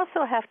 But I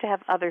also have to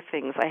have other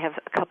things. I have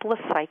a couple of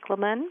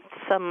cyclamen.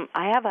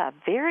 I have a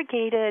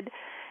variegated,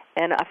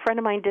 and a friend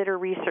of mine did her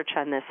research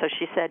on this, so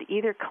she said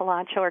either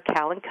Kalanchoe or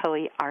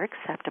Kalanchoe are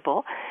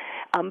acceptable.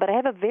 But I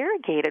have a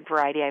variegated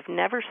variety I've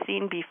never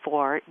seen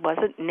before. It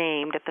wasn't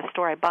named at the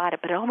store I bought it,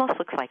 but it almost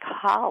looks like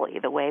holly,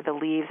 the way the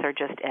leaves are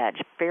just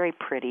edged. Very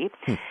pretty.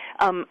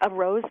 A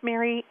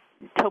rosemary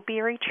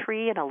topiary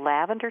tree and a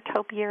lavender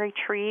topiary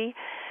tree.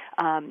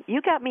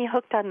 You got me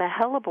hooked on the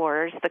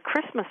hellebores, the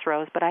Christmas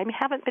rose, but I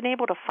haven't been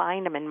able to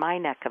find them in my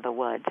neck of the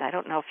woods. I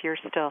don't know if you're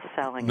still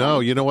selling them.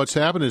 No, you know what's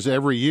happened is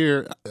every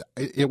year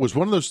it was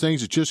one of those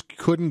things that just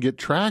couldn't get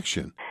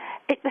traction.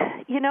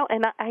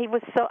 And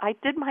I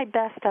did my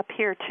best up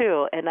here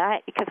too, and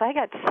because I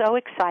got so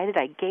excited,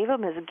 I gave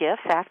them as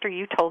gifts after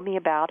you told me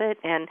about it,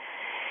 and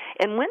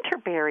winter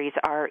berries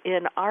are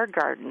in our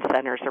garden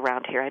centers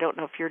around here. I don't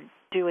know if you're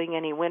doing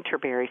any winter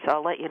berries, so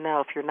I'll let you know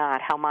if you're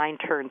not how mine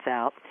turns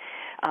out.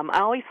 I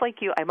always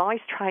like you. I'm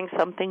always trying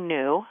something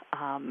new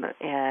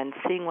and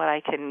seeing what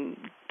I can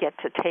get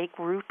to take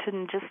root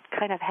and just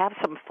kind of have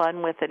some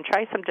fun with and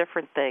try some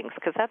different things,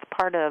 because that's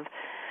part of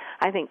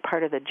I think,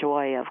 part of the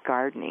joy of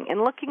gardening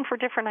and looking for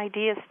different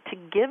ideas to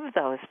give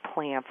those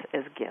plants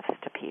as gifts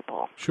to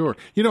people. Sure.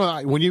 You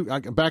know, when you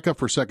back up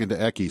for a second to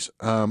Eckies,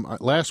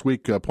 last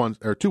week,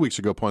 2 weeks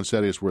ago,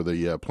 poinsettias were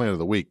the plant of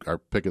the week, our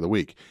pick of the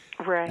week.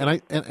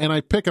 Right. And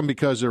I pick them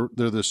because they're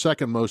the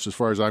second most, as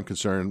far as I'm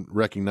concerned,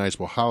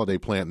 recognizable holiday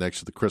plant next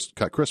to the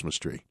cut Christmas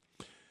tree.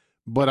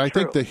 But I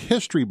think the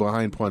history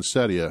behind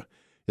poinsettia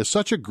is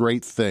such a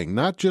great thing,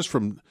 not just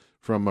from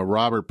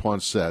Robert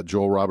Poinsett,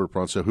 Joel Robert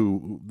Poinsett,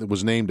 who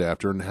was named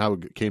after, and how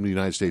it came to the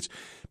United States.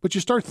 But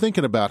you start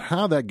thinking about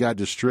how that got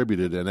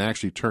distributed and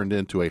actually turned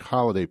into a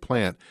holiday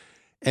plant.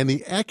 And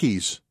the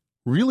Eckies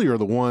really are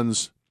the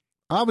ones,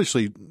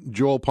 obviously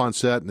Joel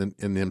Poinsett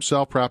and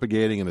himself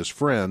propagating and his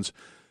friends,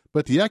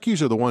 but the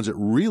Eckies are the ones that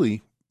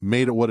really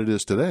made it what it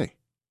is today.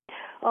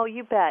 Oh,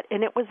 you bet.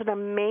 And it was an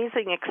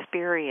amazing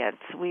experience.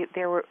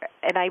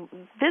 And I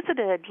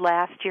visited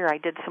last year. I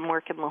did some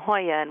work in La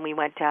Jolla, and we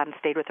went down and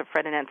stayed with a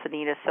friend in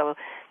Encinitas. So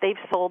they've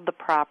sold the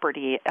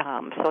property,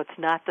 so it's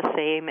not the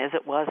same as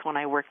it was when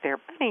I worked there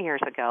many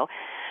years ago.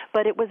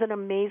 But it was an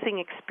amazing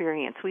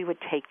experience. We would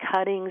take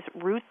cuttings,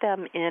 root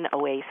them in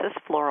Oasis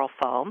floral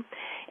foam,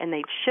 and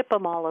they'd ship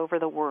them all over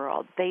the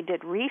world. They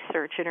did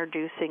research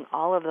introducing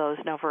all of those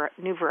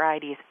new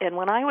varieties. And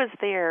when I was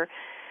there,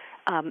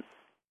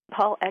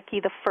 Paul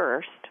Eckie the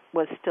first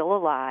was still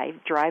alive,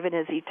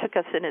 he took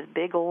us in his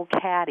big old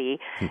caddy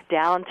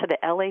down to the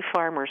L.A.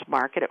 Farmers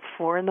Market at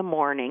 4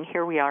 a.m.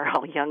 Here we are,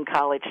 all young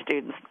college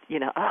students,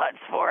 it's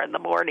 4 a.m,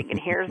 and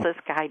here's this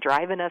guy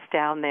driving us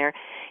down there.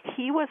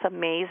 He was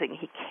amazing.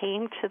 He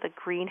came to the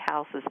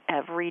greenhouses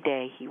every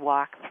day. He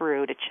walked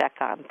through to check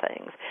on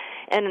things.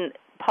 And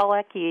Paul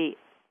Eckie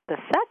the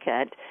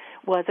second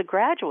was a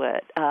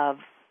graduate of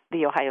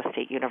the Ohio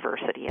State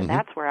University, and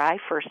that's where I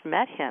first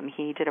met him.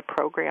 He did a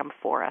program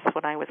for us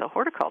when I was a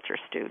horticulture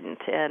student,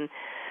 and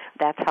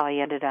that's how I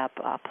ended up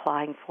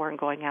applying for and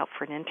going out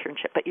for an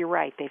internship. But you're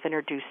right, they've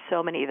introduced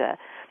so many, the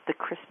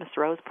Christmas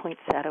rose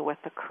poinsettia with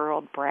the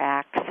curled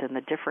bracts and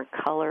the different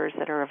colors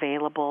that are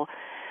available.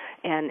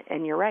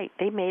 And you're right,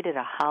 they made it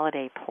a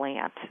holiday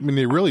plant. I mean,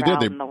 they really did.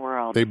 The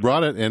world. They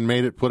brought it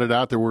and put it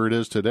out there where it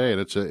is today, and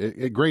it's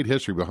a great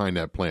history behind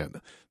that plant,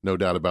 no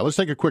doubt about it. Let's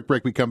take a quick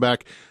break. We come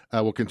back,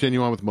 we'll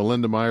continue on with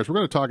Melinda Myers. We're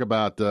going to talk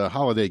about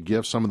holiday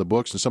gifts, some of the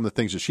books, and some of the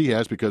things that she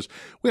has, because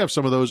we have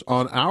some of those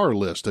on our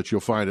list that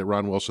you'll find at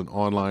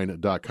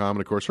ronwilsononline.com.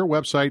 And, of course, her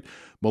website,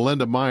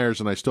 Melinda Myers,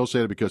 and I still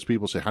say it because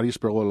people say, how do you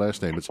spell her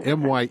last name? It's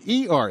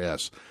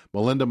Myers,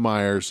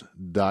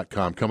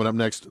 melindamyers.com. Coming up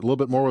next, a little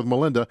bit more with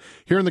Melinda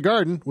here in the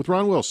garden with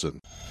Ron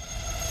Wilson.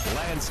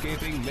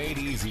 Landscaping made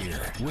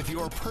easier with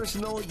your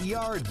personal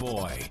yard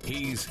boy.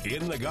 He's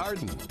in the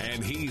garden,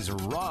 and he's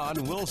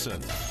Ron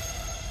Wilson.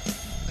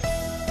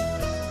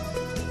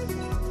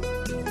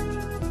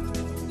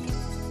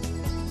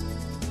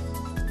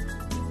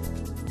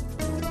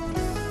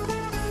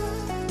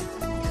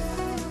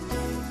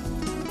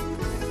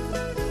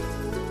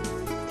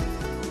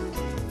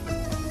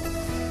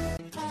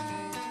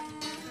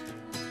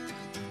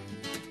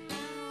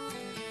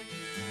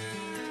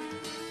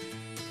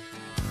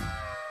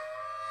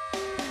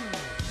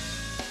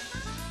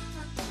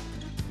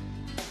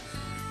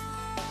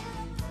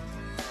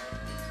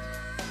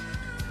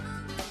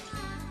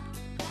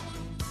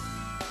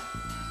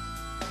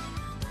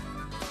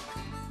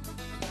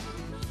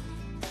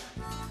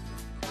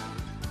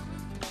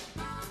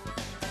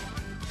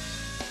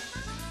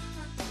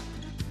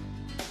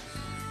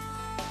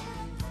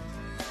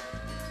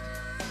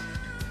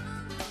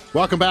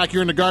 Welcome back.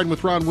 Here in the garden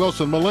with Ron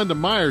Wilson. Melinda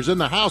Myers in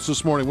the house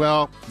this morning,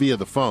 well, via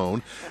the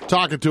phone,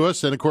 talking to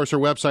us. And, of course, her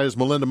website is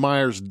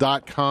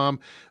melindamyers.com.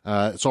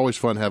 It's always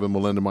fun having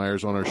Melinda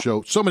Myers on our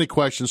show. So many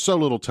questions, so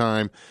little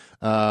time.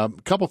 A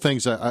couple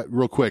things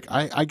real quick.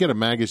 I get a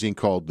magazine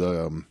called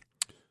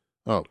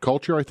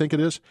Culture, I think it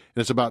is,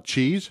 and it's about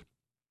cheese.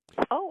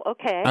 Oh,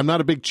 okay. I'm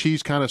not a big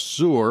cheese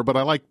connoisseur, but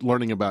I like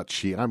learning about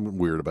cheese. I'm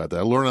weird about that.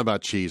 I learn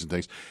about cheese and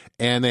things.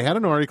 And they had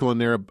an article in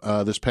there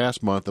this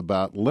past month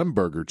about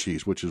Limburger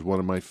cheese, which is one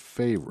of my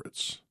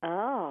favorites.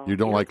 Oh. You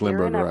don't like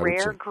Limburger, you're in a I would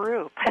say. rare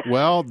group.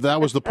 Well, that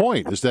was the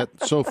point, is that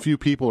so few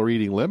people are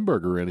eating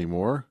Limburger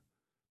anymore.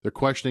 They're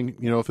questioning,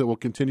 if it will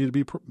continue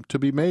to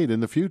be made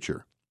in the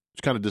future.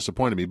 It's kind of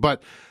disappointed me.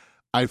 But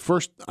I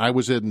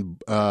was in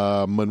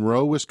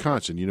Monroe,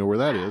 Wisconsin. You know where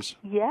that is?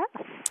 Yes.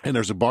 And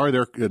there's a bar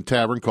there, a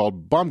tavern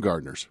called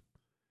Baumgartner's.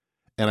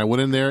 And I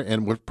went in there,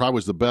 and what probably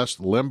was the best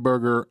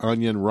Limburger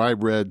onion rye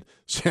bread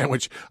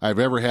sandwich I've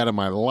ever had in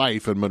my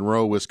life in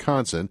Monroe,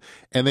 Wisconsin.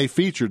 And they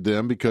featured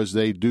them because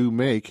they do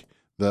make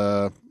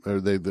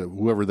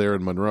whoever there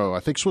in Monroe. I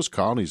think Swiss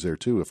Colony's there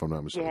too, if I'm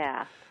not mistaken.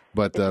 Yeah.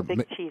 But it's a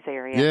big cheese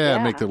area.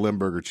 Yeah, make the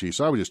Limburger cheese.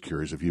 So I was just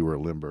curious if you were a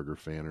Limburger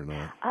fan or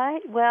not.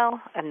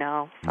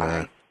 No.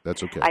 Sorry. Nah,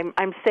 that's okay.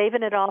 I'm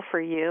saving it all for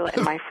you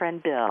and my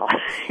friend Bill.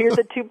 You're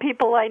the two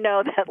people I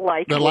know that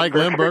like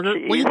Limburger.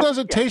 cheese. Well, it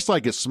doesn't taste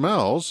like it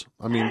smells.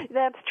 I mean,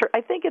 that's true.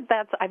 I think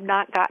I've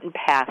not gotten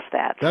past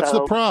that. That's so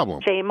the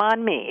problem. Shame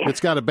on me. It's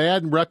got a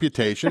bad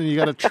reputation, and you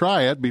got to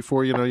try it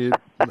before you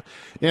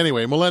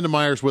Anyway, Melinda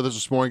Myers with us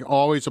this morning.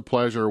 Always a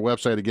pleasure. Her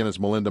website, again, is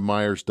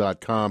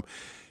melindamyers.com.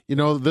 You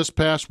know, this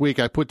past week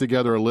I put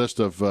together a list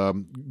of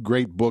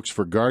great books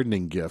for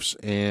gardening gifts,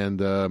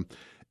 and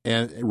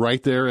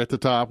right there at the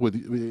top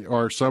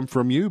are some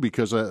from you,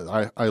 because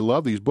I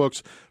love these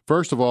books.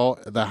 First of all,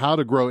 the How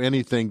to Grow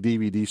Anything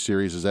DVD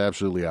series is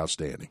absolutely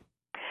outstanding.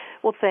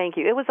 Well, thank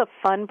you. It was a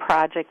fun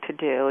project to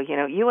do. You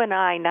know, you and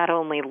I not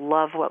only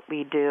love what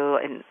we do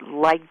and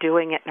like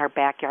doing it in our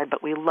backyard,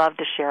 but we love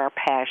to share our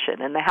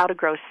passion. And the How to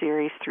Grow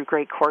series through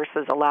Great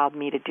Courses allowed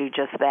me to do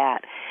just that.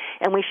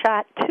 And we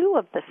shot two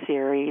of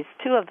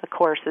the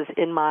courses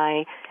at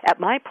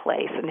my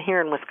place and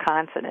here in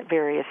Wisconsin at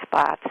various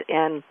spots.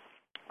 And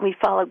we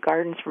followed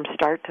gardens from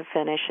start to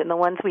finish. And the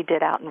ones we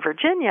did out in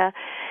Virginia,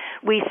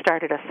 we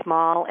started a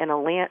small and a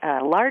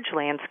large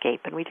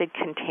landscape, and we did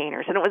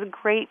containers. And it was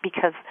great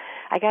because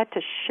I got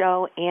to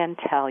show and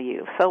tell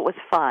you. So it was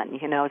fun.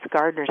 You know, as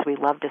gardeners, we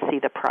love to see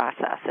the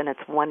process, and it's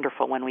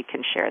wonderful when we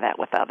can share that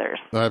with others.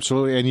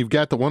 Absolutely. And you've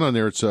got the one on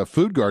there, it's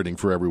food gardening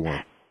for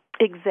everyone.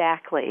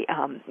 Exactly.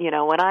 You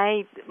know, when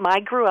I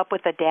grew up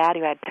with a dad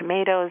who had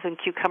tomatoes and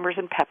cucumbers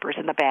and peppers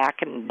in the back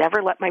and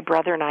never let my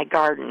brother and I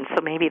garden,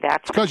 so maybe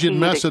that's because you'd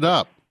mess it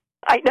up.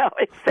 I know,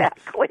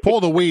 exactly.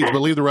 Pull the weeds, but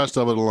leave the rest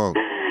of it alone.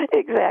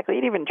 Exactly.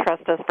 He didn't even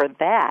trust us for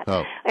that.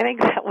 Oh. I think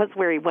that was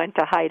where he went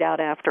to hide out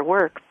after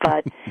work.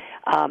 But,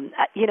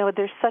 you know,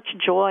 there's such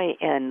joy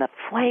in the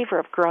flavor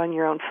of growing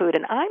your own food.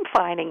 And I'm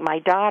finding my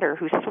daughter,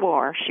 who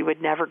swore she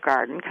would never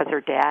garden because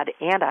her dad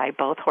and I,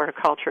 both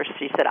horticulturists,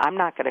 she said, I'm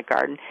not going to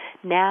garden.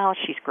 Now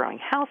she's growing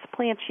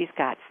houseplants. She's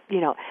got,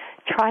 you know,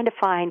 trying to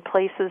find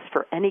places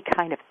for any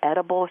kind of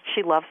edible.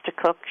 She loves to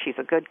cook. She's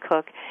a good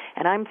cook.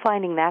 And I'm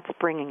finding that's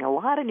bringing a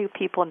lot of new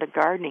people into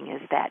gardening,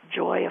 is that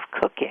joy of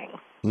cooking.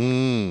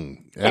 And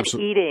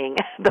eating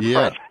the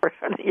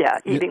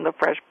eating the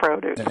fresh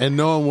produce. And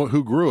knowing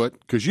who grew it,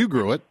 because you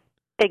grew it.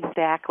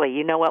 Exactly.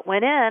 You know what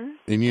went in,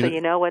 so you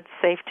know what's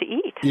safe to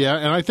eat. Yeah,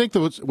 and I think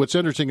that what's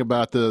interesting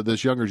about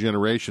this younger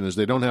generation is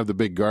they don't have the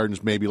big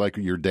gardens maybe like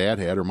your dad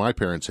had or my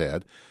parents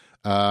had,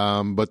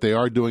 but they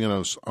are doing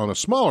it on a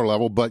smaller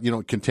level, but, you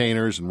know,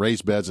 containers and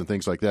raised beds and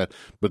things like that.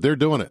 But they're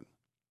doing it.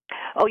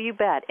 Oh, you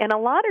bet. And a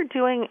lot are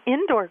doing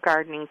indoor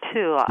gardening,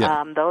 too,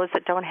 those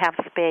that don't have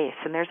space.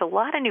 And there's a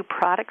lot of new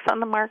products on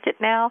the market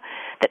now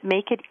that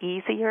make it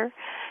easier.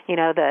 You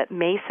know, the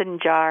mason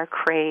jar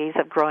craze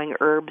of growing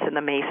herbs in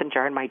the mason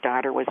jar, and my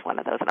daughter was one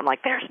of those. And I'm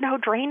like, there's no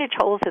drainage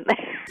holes in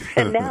there.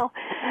 And now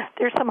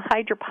there's some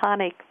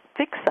hydroponic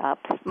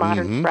fix-ups.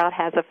 Modern Sprout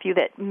has a few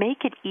that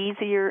make it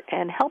easier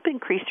and help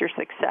increase your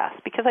success.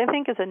 Because I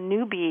think as a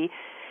newbie,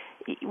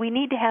 we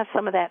need to have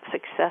some of that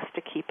success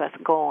to keep us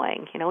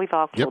going. You know, we've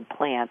all killed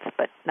plants,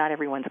 but not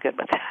everyone's good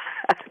with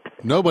that.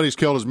 Nobody's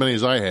killed as many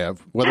as I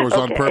have, whether it was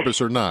on purpose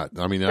or not.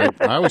 I mean, I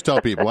always tell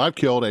people I've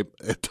killed a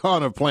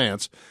ton of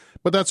plants,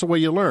 but that's the way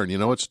you learn. You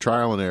know, it's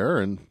trial and error,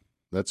 and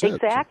that's it.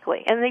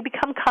 Exactly. And they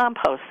become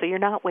compost, so you're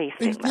not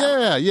wasting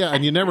them. Yeah,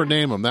 and you never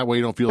name them. That way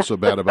you don't feel so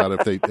bad about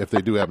it if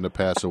they do happen to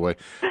pass away.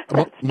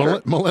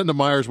 Melinda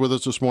Myers with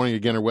us this morning.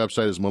 Again, her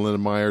website is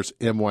melindamyers,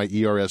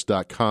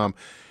 MYERS.com.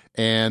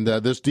 And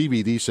this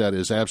DVD set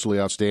is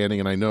absolutely outstanding,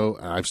 and I know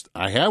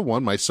I have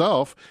one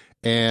myself,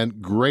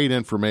 and great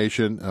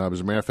information.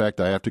 As a matter of fact,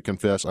 I have to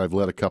confess, I've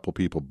let a couple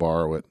people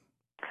borrow it.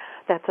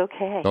 That's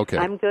okay. Okay.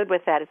 I'm good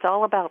with that. It's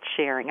all about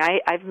sharing.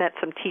 I've met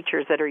some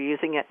teachers that are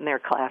using it in their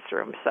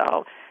classroom,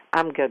 so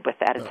I'm good with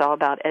that. It's all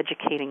about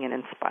educating and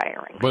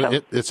inspiring.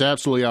 But it's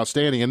absolutely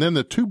outstanding. And then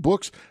the two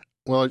books,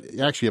 well,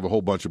 actually you have a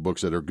whole bunch of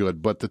books that are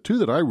good, but the two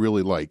that I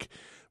really like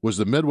was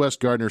the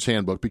Midwest Gardener's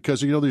Handbook,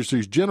 because, you know, there's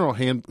these general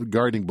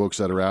gardening books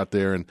that are out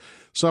there, and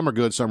some are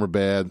good, some are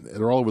bad.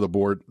 They're all over the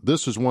board.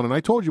 This is one, and I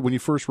told you when you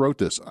first wrote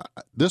this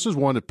is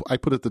one that I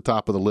put at the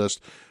top of the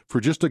list for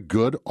just a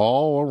good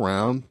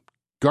all-around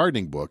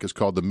gardening book. It's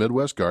called the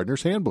Midwest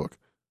Gardener's Handbook.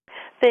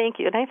 Thank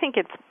you. And I think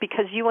it's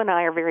because you and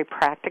I are very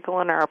practical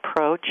in our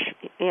approach.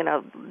 You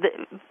know,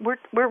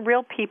 we're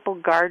real people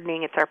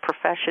gardening. It's our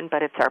profession,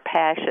 but it's our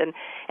passion,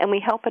 and we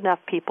help enough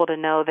people to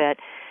know that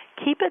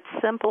keep it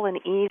simple and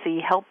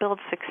easy, help build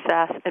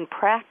success, and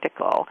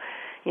practical,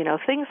 you know,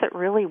 things that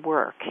really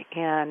work.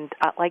 And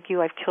like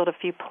you, I've killed a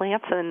few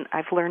plants, and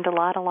I've learned a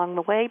lot along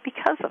the way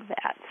because of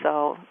that.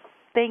 So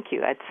thank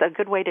you. It's a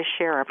good way to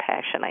share our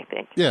passion, I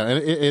think. Yeah,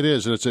 and it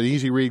is. It's an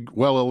easy read,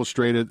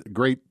 well-illustrated,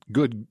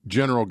 good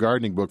general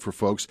gardening book for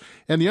folks.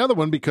 And the other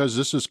one, because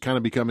this is kind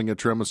of becoming a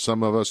trend with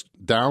some of us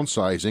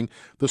downsizing,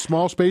 the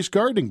Small Space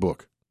Gardening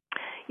Book.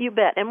 You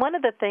bet. And one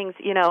of the things,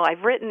 you know,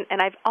 I've written,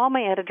 and all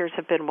my editors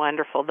have been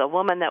wonderful. The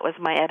woman that was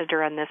my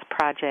editor on this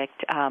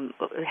project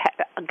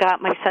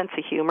got my sense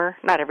of humor.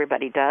 Not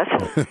everybody does.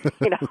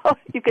 You know,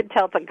 you can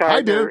tell it's a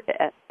gardener.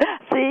 I do.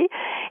 See?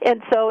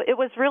 And so it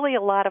was really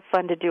a lot of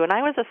fun to do. And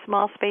I was a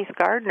small space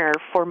gardener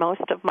for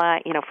most of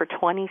my, you know, for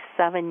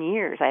 27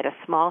 years. I had a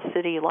small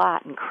city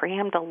lot and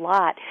crammed a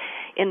lot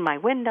in my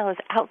windows,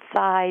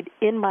 outside,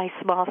 in my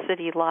small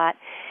city lot,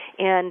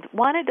 and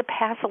wanted to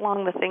pass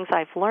along the things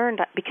I've learned,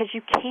 because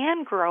you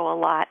can grow a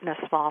lot in a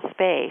small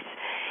space.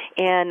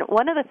 And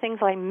one of the things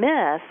I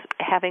miss,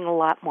 having a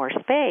lot more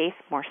space,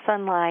 more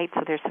sunlight,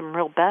 so there's some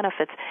real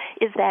benefits,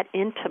 is that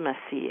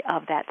intimacy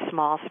of that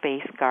small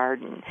space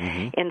garden.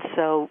 And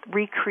so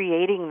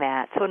recreating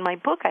that. So in my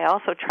book, I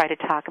also try to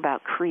talk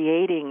about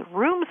creating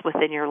rooms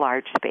within your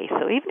large space.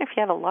 So even if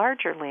you have a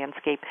larger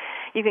landscape,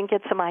 you can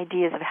get some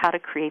ideas of how to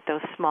create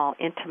those small,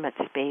 intimate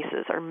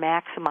spaces or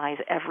maximize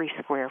every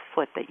square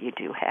foot that you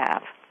do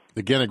have.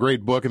 Again, a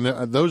great book, and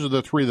those are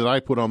the three that I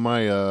put on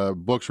my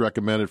books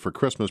recommended for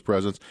Christmas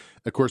presents.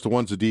 Of course, the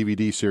one's the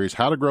DVD series,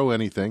 How to Grow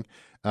Anything,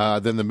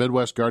 then the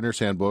Midwest Gardener's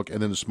Handbook,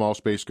 and then the Small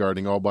Space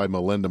Gardening, all by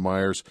Melinda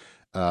Myers.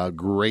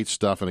 Great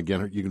stuff, and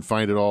again, you can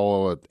find it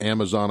all at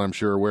Amazon, I'm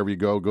sure, wherever you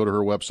go. Go to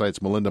her website, it's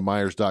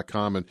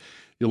melindamyers.com, and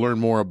you'll learn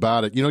more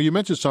about it. You know, you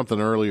mentioned something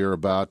earlier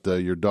about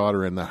your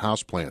daughter and the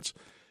houseplants,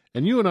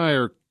 and you and I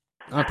are,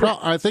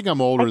 I think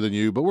I'm older than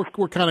you, but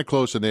we're kind of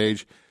close in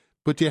age.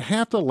 But you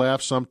have to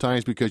laugh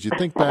sometimes because you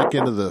think back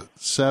into the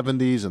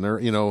 70s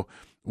and, you know,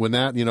 when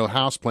that, you know,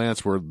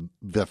 houseplants were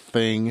the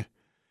thing.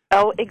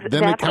 Oh, exactly.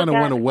 Then they kind of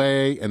went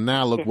away, and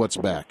now look what's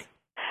back.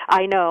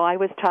 I know. I'm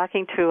going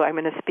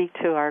to speak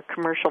to our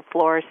commercial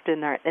florist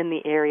in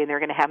the area, and they're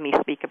going to have me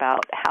speak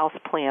about house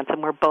plants.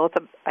 And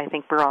I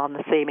think we're all in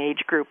the same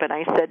age group. And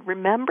I said,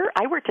 remember,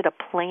 I worked at a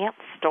plant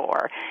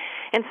store.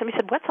 And somebody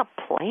said, what's a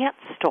plant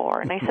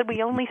store? And I said,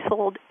 we only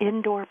sold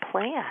indoor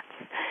plants.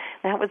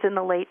 That was in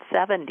the late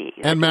 70s.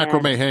 And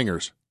macrame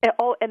hangers.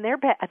 Oh, and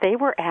they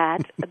were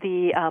at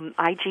the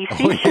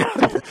IGC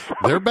show.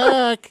 They're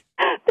back.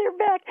 They're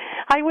back.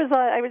 I was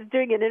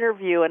doing an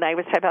interview, and I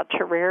was talking about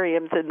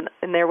terrariums,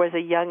 and there was a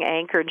young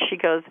anchor, and she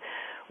goes,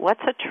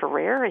 what's a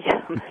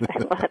terrarium? And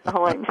I went,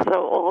 oh, I'm so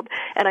old.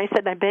 And I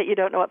said, I bet you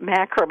don't know what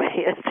macrame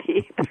is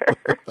either.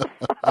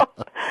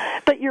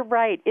 But you're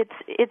right.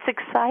 It's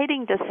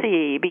exciting to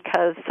see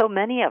because so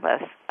many of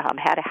us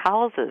had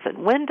houses and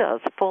windows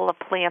full of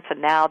plants,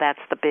 and now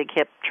that's the big,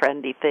 hip,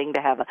 trendy thing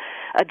to have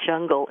a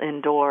jungle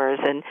indoors.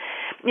 And,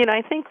 you know,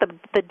 I think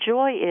the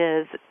joy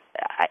is,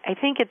 I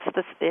think it's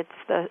the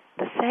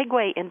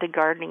segue into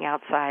gardening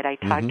outside. I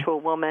talked to a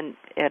woman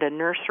at a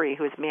nursery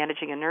who was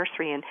managing a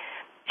nursery, and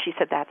she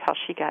said that's how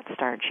she got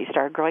started. She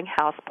started growing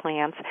house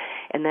plants,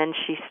 and then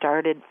she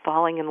started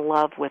falling in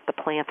love with the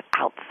plants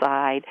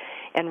outside,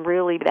 and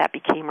really that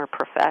became her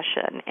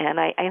profession. And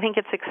I think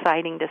it's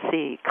exciting to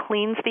see.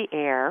 Cleans the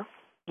air.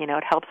 You know,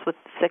 it helps with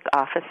sick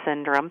office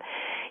syndrome.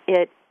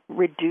 It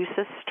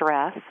reduces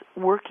stress.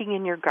 Working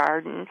in your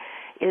garden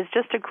is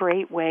just a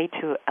great way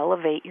to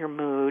elevate your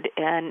mood.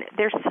 And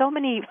there's so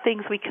many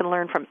things we can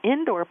learn from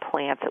indoor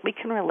plants that we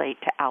can relate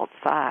to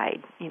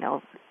outside, you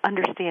know,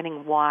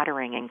 understanding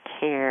watering and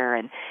care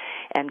and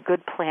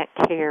good plant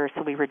care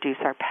so we reduce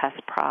our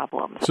pest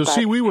problems. So,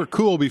 see, we were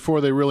cool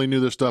before they really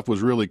knew this stuff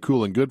was really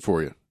cool and good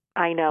for you.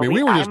 I know. I mean,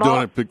 we were just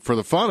doing it for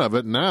the fun of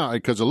it now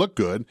because it looked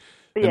good.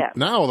 Yeah. And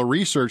now the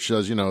research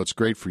says, you know, it's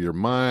great for your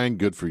mind,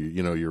 good for,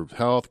 you know, your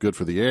health, good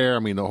for the air. I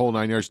mean, the whole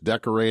 9 yards,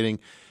 decorating.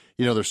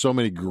 You know, there's so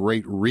many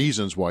great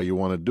reasons why you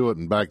want to do it.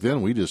 And back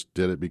then we just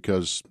did it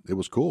because it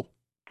was cool.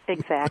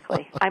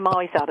 Exactly. I'm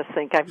always out of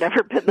sync. I've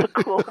never been the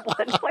cool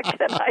one. What can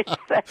I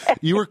say?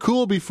 You were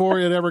cool before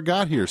it ever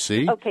got here,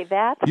 see? Okay,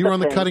 that's you were on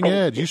the cutting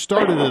edge. You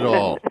started it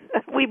all.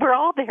 We were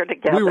all there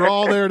together. We were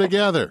all there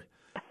together.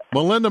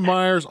 Melinda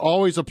Myers,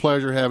 always a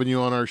pleasure having you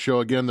on our show.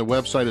 Again, the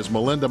website is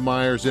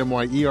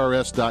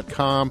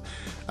melindamyers.com.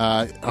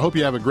 I hope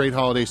you have a great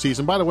holiday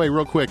season. By the way,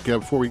 real quick,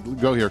 before we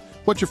go here,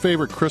 what's your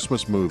favorite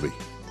Christmas movie?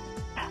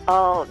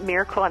 Oh,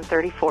 Miracle on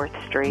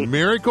 34th Street.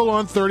 Miracle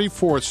on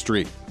 34th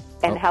Street.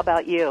 And how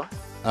about you?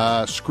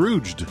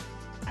 Scrooged.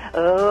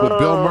 Oh. With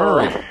Bill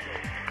Murray. Okay.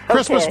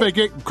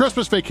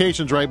 Christmas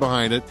Vacation's right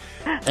behind it,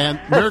 and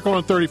Miracle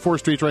on 34th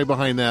Street's right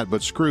behind that,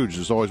 but Scrooge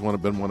has always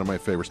been one of my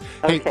favorites.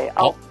 Okay, hey,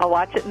 I'll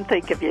watch it and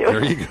think of you.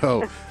 There you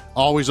go.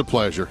 Always a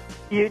pleasure.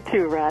 You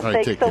too, Ron. All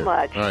right, Thanks so care.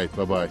 much. All right,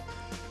 bye-bye.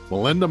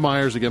 Melinda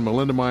Myers, again,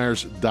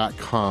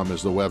 melindamyers.com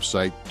is the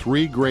website.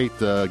 3 great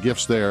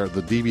gifts there,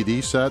 the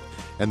DVD set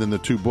and then the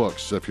 2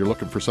 books if you're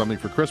looking for something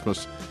for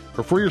Christmas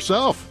or for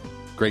yourself.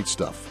 Great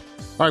stuff.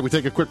 All right, we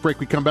take a quick break.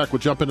 We come back. We'll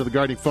jump into the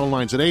gardening phone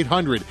lines at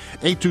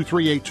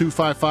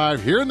 800-823-8255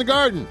 here in the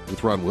garden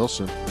with Ron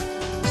Wilson.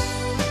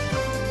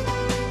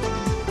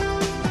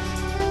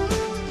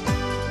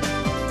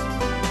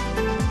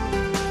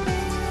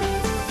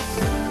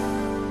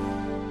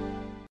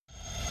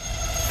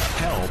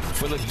 Help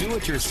for the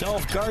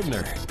do-it-yourself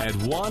gardener at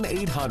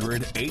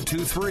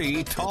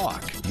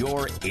 1-800-823-TALK.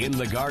 You're in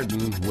the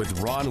garden with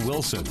Ron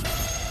Wilson.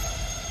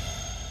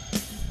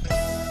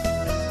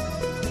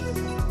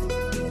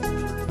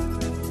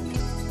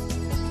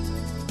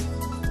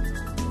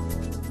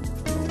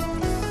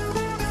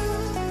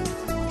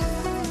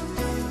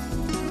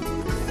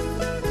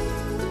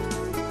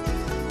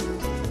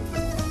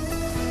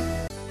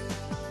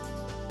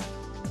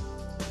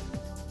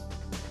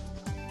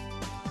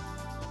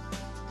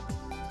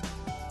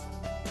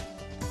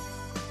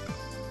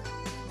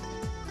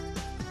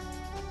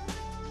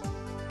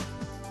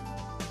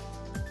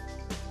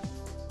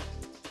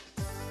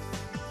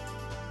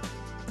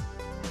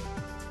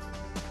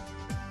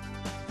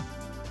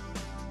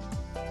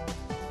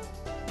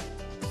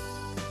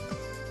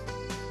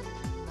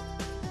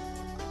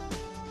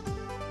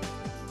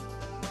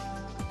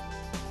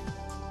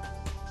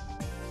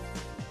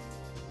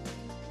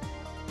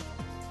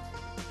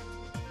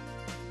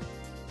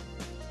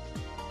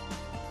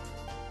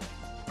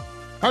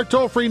 Our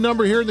toll-free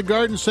number here in the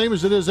Garden, same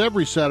as it is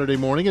every Saturday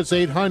morning. It's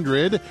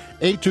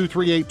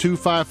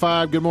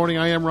 800-823-8255. Good morning.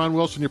 I am Ron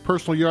Wilson, your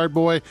personal yard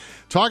boy,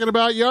 talking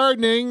about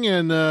gardening.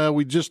 And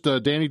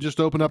Danny just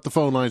opened up the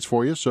phone lines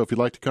for you. So if you'd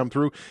like to come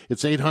through,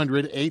 it's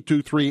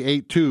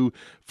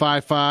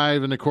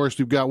 800-823-8255. And, of course,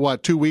 we've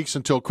got, 2 weeks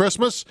until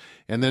Christmas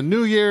and then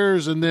New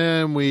Year's. And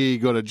then we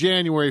go to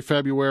January,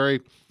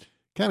 February.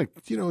 Kind of,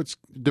 it's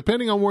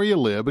depending on where you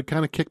live, but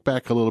kind of kick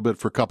back a little bit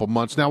for a couple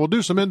months. Now, we'll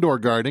do some indoor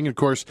gardening. Of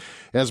course,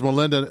 as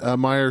Melinda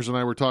Myers and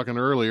I were talking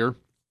earlier,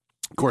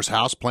 of course,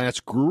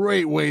 houseplants,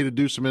 great way to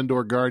do some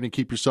indoor gardening,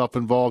 keep yourself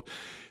involved.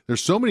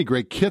 There's so many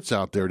great kits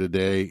out there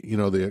today,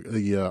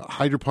 the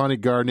hydroponic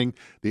gardening,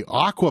 the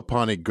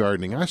aquaponic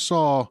gardening.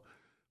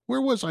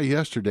 Where was I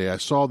yesterday? I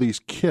saw these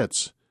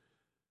kits. It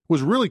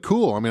was really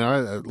cool. I mean,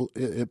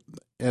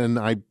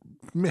 I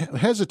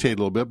hesitate a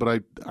little bit,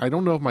 but I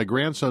don't know if my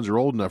grandsons are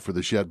old enough for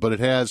this yet, but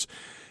it has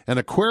an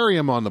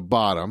aquarium on the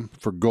bottom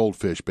for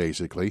goldfish,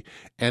 basically,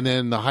 and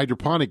then the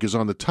hydroponic is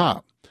on the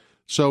top.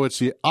 So it's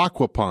the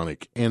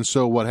aquaponic. And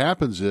so what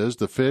happens is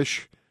the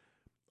fish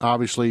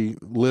obviously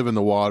live in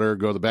the water,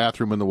 go to the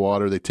bathroom in the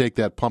water. They take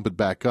that, pump it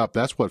back up.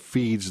 That's what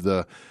feeds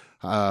the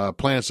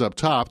plants up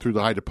top through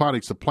the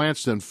hydroponics. The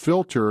plants then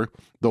filter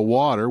the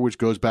water, which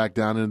goes back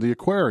down into the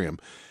aquarium.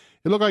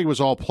 It looked like it was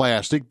all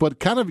plastic, but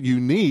kind of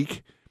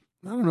unique.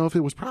 I don't know if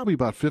it was probably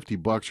about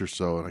 $50 or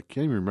so, and I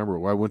can't even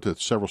remember. I went to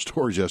several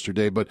stores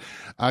yesterday, but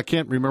I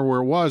can't remember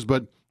where it was.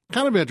 But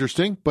kind of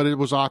interesting. But it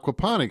was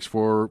aquaponics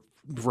for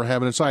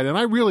having inside. And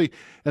I really,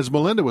 as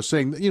Melinda was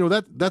saying,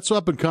 that's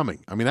up and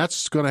coming. I mean,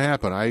 that's going to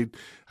happen. I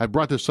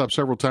brought this up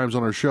several times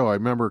on our show. I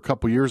remember a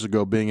couple years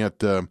ago being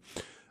at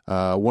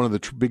one of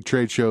the big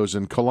trade shows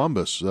in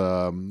Columbus,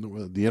 one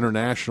of the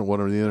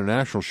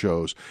international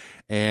shows,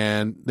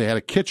 and they had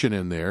a kitchen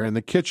in there, and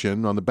the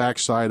kitchen on the back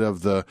side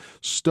of the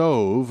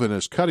stove and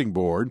its cutting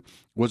board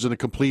was in a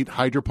complete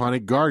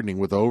hydroponic gardening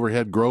with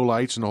overhead grow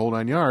lights and the whole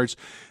 9 yards.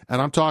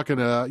 And I'm talking,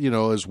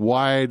 as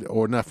wide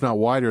or if not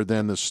wider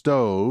than the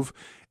stove,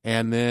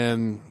 and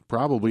then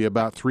probably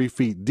about 3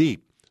 feet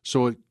deep.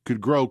 So it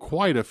could grow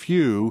quite a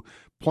few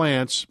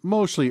plants,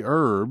 mostly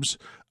herbs,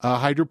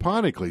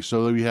 hydroponically.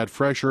 So that you had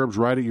fresh herbs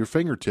right at your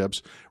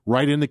fingertips,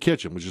 right in the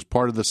kitchen, which is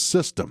part of the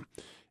system.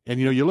 And,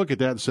 you look at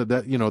that and said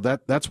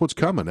that, that's what's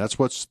coming. That's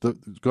what's going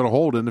to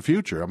hold in the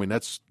future. I mean,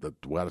 that's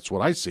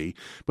what I see.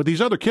 But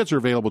these other kits are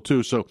available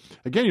too. So,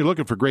 again, you're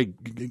looking for great,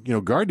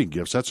 gardening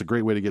gifts. That's a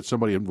great way to get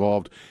somebody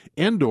involved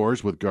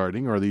indoors with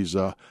gardening, or these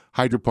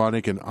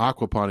hydroponic and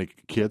aquaponic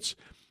kits.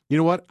 You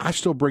know what? I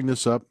still bring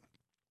this up.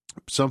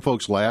 Some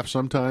folks laugh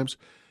sometimes.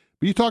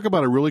 But you talk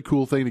about a really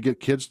cool thing to get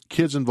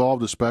kids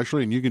involved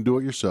especially, and you can do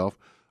it yourself,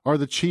 are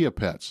the chia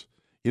pets.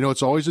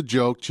 It's always a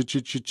joke,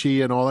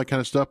 chia and all that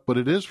kind of stuff, but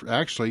it is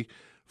actually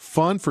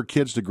fun for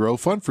kids to grow,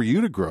 fun for you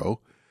to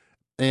grow.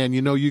 And,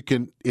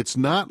 it's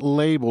not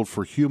labeled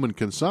for human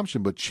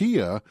consumption, but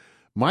chia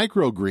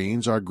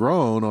microgreens are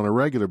grown on a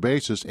regular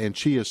basis, and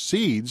chia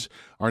seeds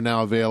are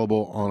now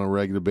available on a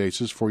regular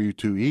basis for you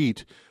to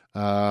eat.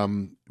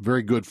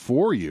 Very good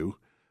for you.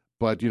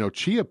 But,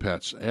 chia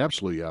pets,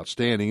 absolutely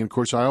outstanding. And, of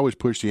course, I always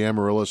push the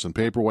amaryllis and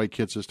paperwhite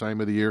kits this time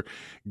of the year.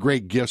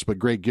 Great gifts, but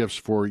great gifts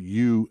for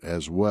you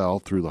as well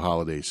through the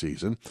holiday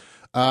season.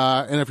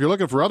 And if you're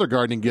looking for other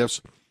gardening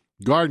gifts,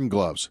 garden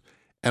gloves.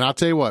 And I'll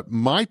tell you what,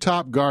 my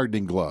top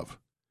gardening glove,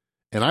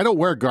 and I don't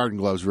wear garden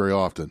gloves very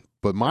often,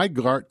 but my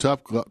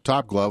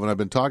top glove, and I've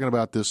been talking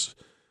about this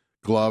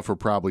glove for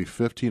probably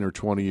 15 or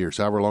 20 years,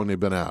 however long they've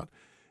been out,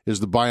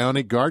 is the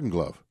Bionic Garden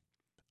Glove.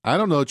 I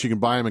don't know that you can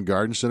buy them in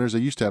garden centers. They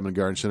used to have them in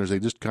garden centers. They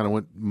just kind of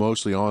went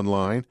mostly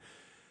online.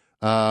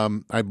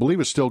 I believe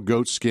it's still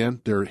goat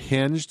skin. They're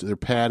hinged. They're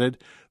padded.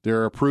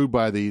 They're approved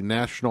by the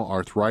National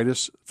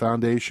Arthritis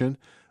Foundation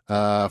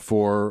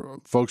for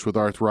folks with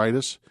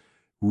arthritis.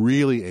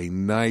 Really a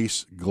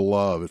nice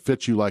glove. It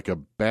fits you like a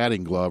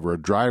batting glove or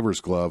a driver's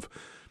glove,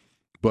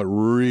 but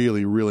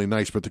really, really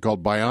nice. But they're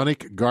called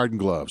Bionic Garden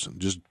Gloves.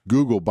 Just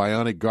Google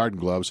Bionic Garden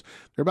Gloves.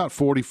 They're about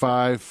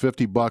 $45,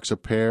 $50 a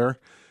pair.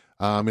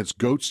 It's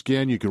goat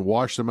skin. You can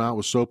wash them out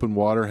with soap and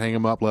water, hang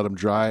them up, let them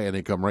dry, and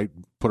they put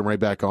them right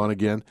back on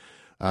again.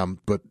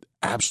 But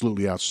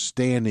absolutely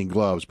outstanding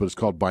gloves. But it's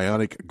called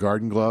Bionic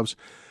Garden Gloves.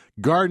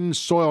 Garden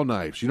soil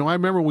knives. I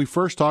remember when we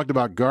first talked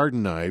about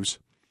garden knives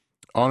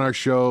on our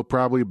show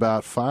probably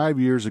about 5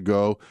 years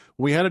ago.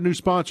 We had a new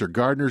sponsor,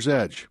 Gardener's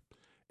Edge.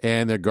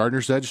 And the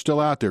Gardener's Edge is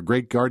still out there.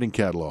 Great gardening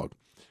catalog.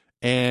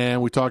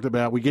 And we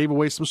gave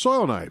away some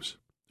soil knives.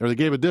 Or they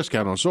gave a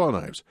discount on soil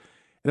knives.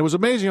 And it was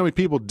amazing how many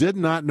people did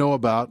not know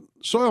about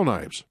soil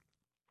knives.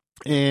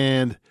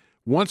 And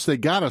once they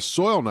got a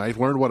soil knife,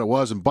 learned what it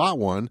was, and bought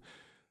one,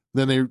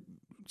 then they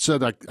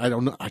said,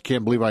 I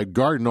can't believe I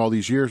gardened all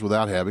these years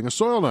without having a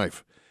soil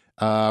knife.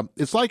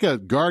 It's like a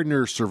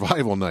gardener's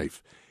survival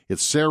knife.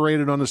 It's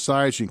serrated on the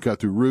sides. You can cut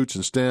through roots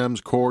and stems,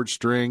 cord,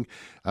 string.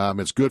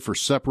 It's good for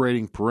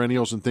separating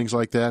perennials and things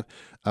like that.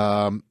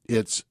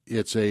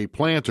 It's a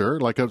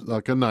planter, like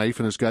a knife,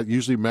 and it's got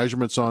usually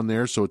measurements on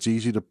there, so it's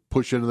easy to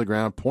push into the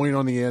ground, point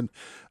on the end,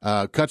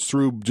 cuts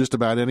through just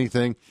about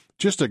anything.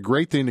 Just a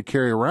great thing to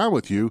carry around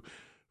with you,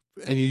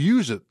 and you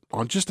use it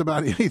on just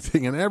about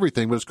anything and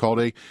everything, but it's called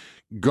a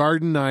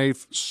garden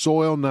knife,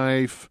 soil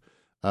knife,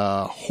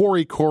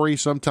 hori-kori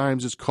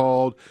sometimes it's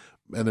called,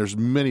 and there's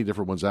many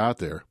different ones out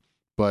there,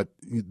 but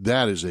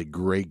that is a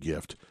great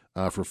gift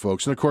for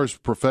folks. And, of course,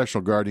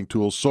 professional gardening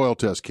tools, soil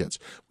test kits.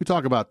 We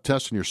talk about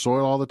testing your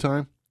soil all the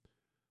time.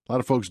 A lot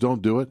of folks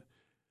don't do it.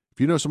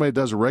 If you know somebody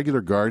that does a regular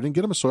gardening,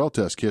 get them a soil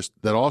test kit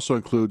that also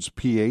includes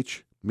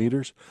pH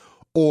meters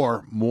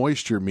or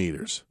moisture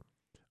meters.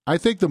 I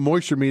think the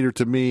moisture meter,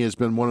 to me, has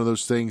been one of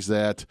those things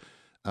that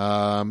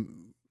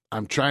I'm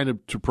trying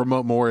to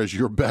promote more as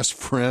your best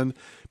friend,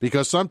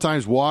 because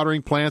sometimes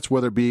watering plants,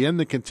 whether it be in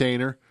the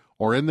container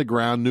or in the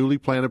ground, newly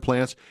planted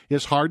plants,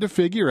 it's hard to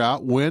figure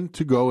out when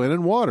to go in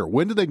and water.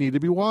 When do they need to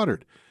be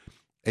watered?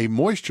 A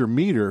moisture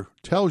meter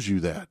tells you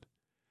that.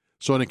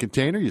 So in a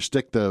container, you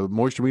stick the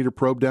moisture meter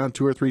probe down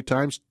 2 or 3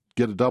 times,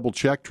 get a double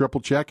check,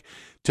 triple check,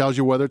 tells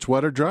you whether it's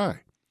wet or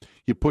dry.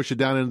 You push it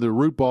down into the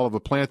root ball of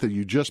a plant that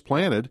you just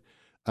planted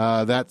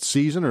that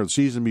season or the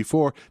season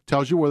before,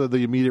 tells you whether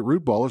the immediate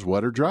root ball is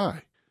wet or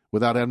dry,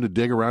 without having to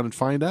dig around and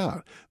find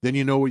out. Then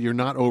you know you're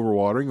not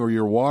overwatering or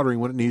you're watering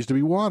when it needs to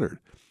be watered.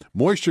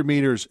 Moisture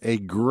meter's a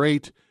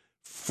great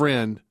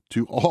friend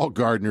to all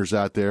gardeners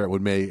out there. It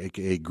would make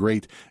a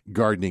great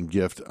gardening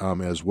gift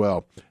as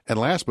well. And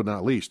last but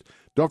not least,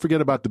 don't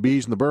forget about the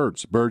bees and the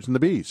birds and the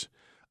bees.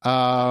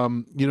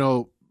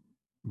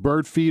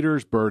 Bird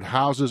feeders, bird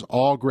houses,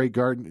 all great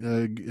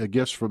garden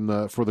gifts for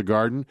the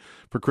garden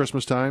for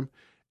Christmas time.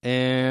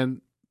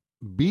 And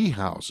bee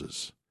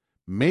houses,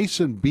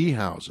 mason bee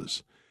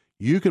houses.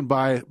 You can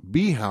buy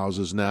bee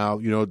houses now,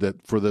 that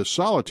for the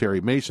solitary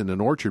mason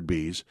and orchard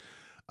bees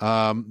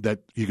that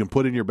you can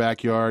put in your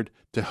backyard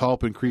to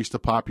help increase the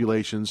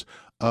populations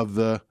of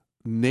the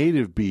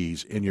native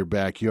bees in your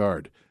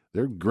backyard.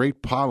 They're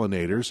great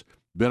pollinators,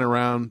 been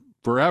around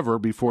forever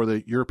before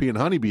the European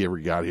honeybee ever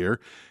got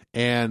here.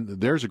 And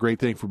there's a great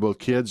thing for both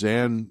kids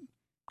and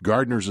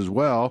gardeners as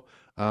well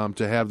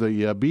to have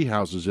the bee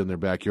houses in their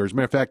backyard. As a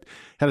matter of fact,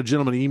 had a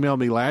gentleman email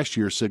me last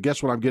year, said,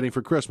 guess what I'm getting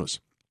for Christmas?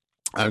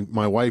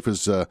 My wife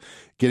is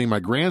getting my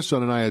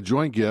grandson and I a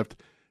joint gift,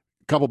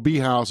 a couple bee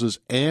houses,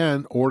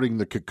 and ordering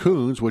the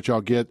cocoons, which I'll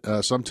get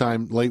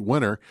sometime late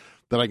winter,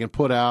 that I can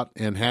put out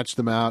and hatch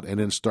them out and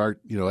then start,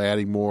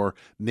 adding more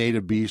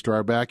native bees to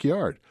our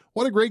backyard.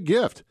 What a great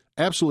gift.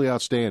 Absolutely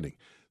outstanding.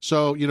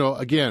 So,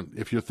 again,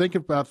 if you're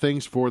thinking about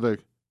things for the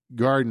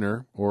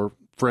gardener or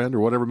friend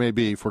or whatever it may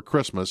be for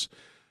Christmas,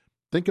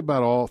 think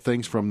about all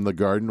things from the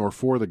garden or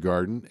for the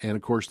garden. And,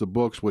 of course, the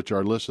books, which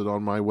are listed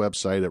on my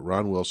website at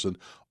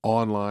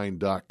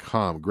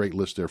ronwilsononline.com. Great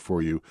list there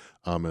for you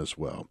as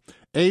well.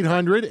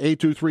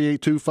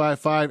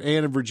 800-823-8255.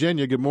 Ann in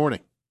Virginia, good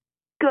morning.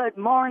 Good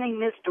morning,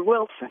 Mr.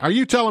 Wilson. Are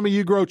you telling me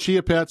you grow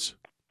chia pets?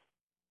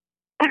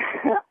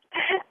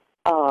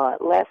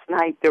 Last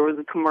night there was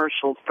a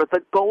commercial for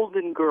the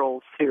Golden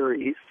Girls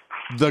series.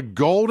 The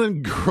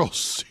Golden Girls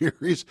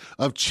series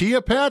of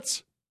chia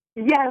pets?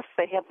 Yes,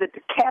 they have the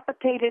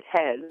decapitated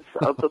heads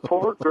of the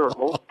poor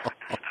girls.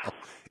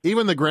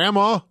 Even the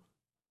grandma?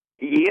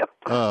 Yep.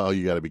 Oh,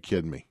 you got to be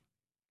kidding me.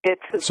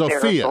 It's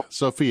hysterical.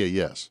 Sophia,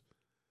 yes.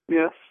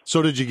 Yes.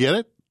 So did you get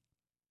it?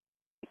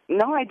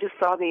 No, I just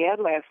saw the ad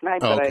last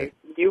night, but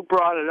you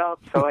brought it up,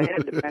 so I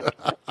had to mention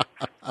it.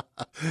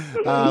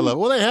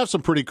 Well, they have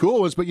some pretty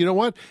cool ones, but you know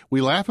what? We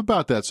laugh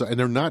about that, and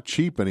they're not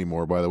cheap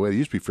anymore, by the way. They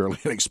used to be fairly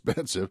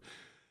inexpensive,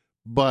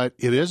 but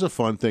it is a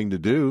fun thing to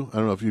do. I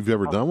don't know if you've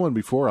ever done one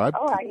before. I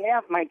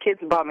have. My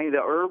kids bought me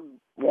the herb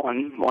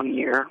one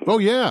year. Oh,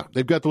 yeah.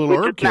 They've got the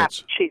little herb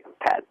kits. Not chia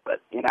pet, but,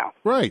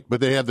 Right, but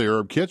they have the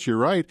herb kits, you're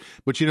right.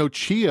 But,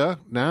 chia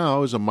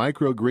now is a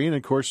microgreen, and,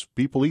 of course,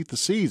 people eat the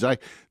seeds.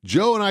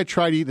 Joe and I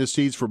tried eating the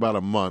seeds for about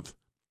a month.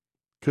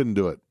 Couldn't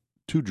do it.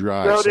 Too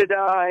dry. So did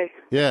I.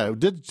 Yeah,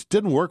 it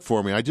didn't work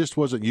for me. I just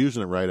wasn't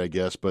using it right, I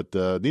guess, but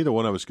neither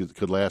one of us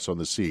could last on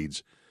the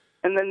seeds.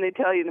 And then they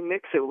tell you to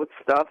mix it with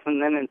stuff,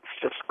 and then it's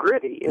just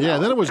gritty. Yeah,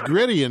 then it was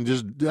gritty and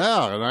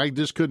and I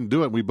just couldn't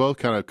do it. We both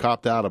kind of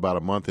copped out about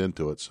a month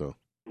into it. So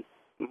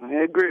I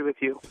agree with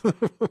you.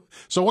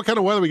 So what kind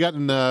of weather we got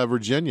in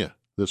Virginia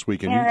this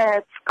weekend? Yeah,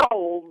 it's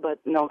cold, but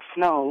no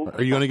snow.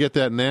 Are you going to get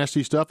that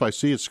nasty stuff? I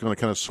see it's going to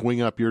kind of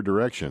swing up your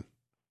direction.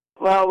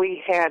 Well,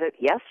 we had it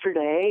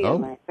yesterday,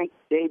 and I think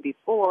the day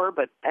before,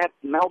 but that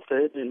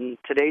melted, and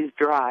today's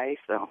dry,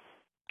 so.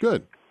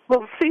 Good.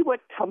 We'll see what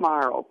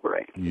tomorrow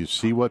brings. You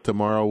see what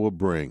tomorrow will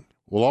bring.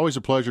 Well, always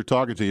a pleasure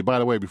talking to you. By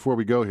the way, before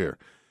we go here,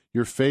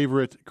 your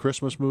favorite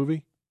Christmas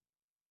movie?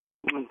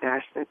 Oh,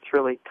 gosh, that's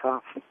really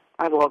tough.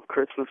 I love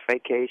Christmas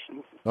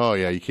Vacation. Oh,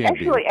 yeah, you can't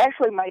beat it.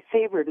 Actually, my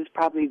favorite is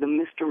probably the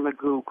Mr.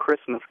 Magoo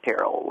Christmas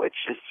Carol, which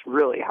is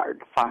really hard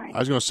to find. I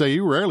was going to say,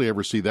 you rarely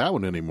ever see that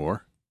one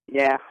anymore.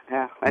 Yeah.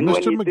 And Mr.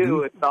 when you Magoo.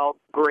 do, it's all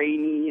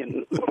grainy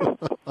and.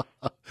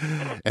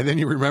 And then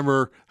you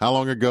remember how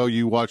long ago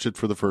you watched it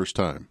for the first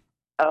time.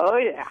 Oh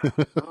yeah.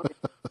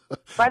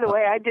 By the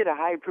way, I did a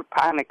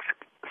hydroponics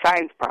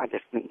science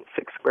project in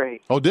 6th grade.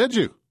 Oh, did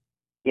you?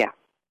 Yeah.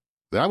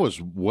 That was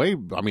way.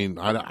 I mean,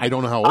 I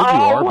don't know how old you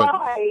are, but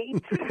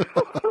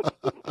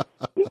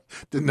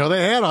didn't know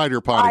they had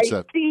hydroponics.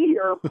 I see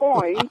your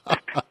point.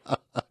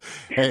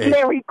 Hey,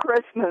 Merry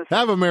Christmas.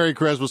 Have a Merry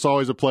Christmas.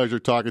 Always a pleasure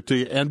talking to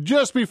you. And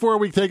just before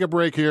we take a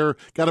break here,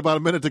 got about a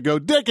minute to go.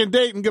 Dick in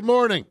Dayton, good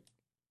morning.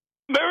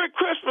 Merry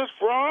Christmas,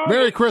 Ron.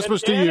 Merry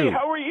Christmas to Danny, you.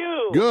 How are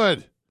you?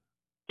 Good.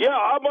 Yeah,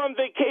 I'm on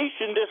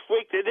vacation this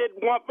week. They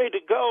didn't want me to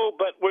go,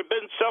 but we've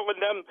been selling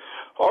them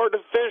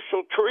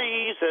artificial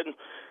trees, and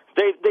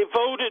they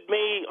voted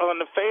me on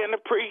the Fan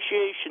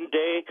Appreciation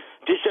Day,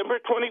 December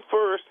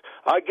 21st.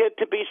 I get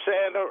to be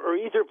Santa or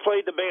either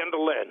play the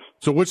mandolin.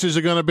 So which is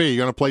it going to be? You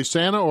going to play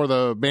Santa or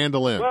the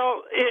mandolin?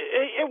 Well,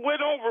 it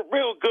went over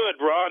real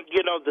good, Ron.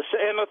 You know, the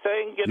Santa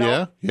thing, you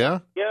know? Yeah.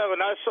 Yeah,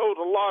 and I sold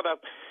a lot of.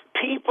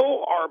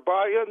 People are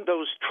buying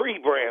those tree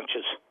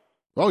branches.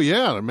 Oh,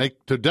 yeah,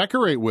 to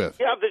decorate with.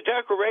 Yeah, the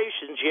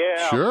decorations,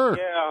 yeah. Sure.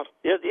 Yeah,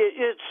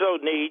 it's so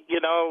neat,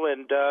 you know,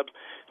 and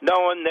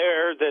knowing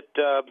there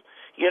that,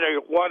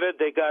 wanted,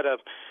 they got a,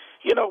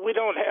 we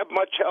don't have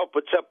much help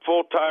except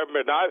full-time,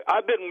 and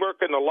I've been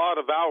working a lot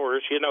of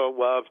hours,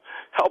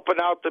 helping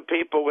out the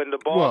people and the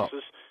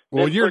bosses.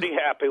 Well, you're pretty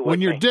happy with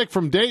when you're me. Dick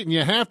from Dayton,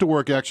 you have to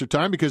work extra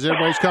time because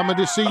everybody's coming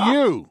to see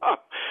you.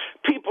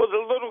 People, the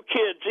little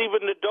kids,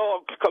 even the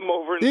dogs come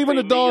over and even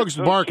see the dogs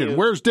me. barking. Cute.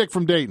 Where's Dick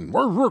from Dayton?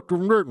 Where's Rick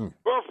from Dayton?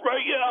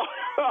 Right,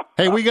 yeah.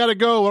 Hey, we got to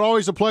go. It's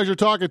always a pleasure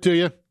talking to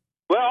you.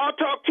 Well, I'll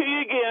talk to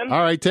you again.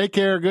 All right, take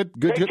care. Good.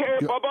 Take care.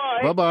 Bye-bye.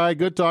 Bye-bye.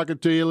 Good talking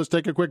to you. Let's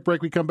take a quick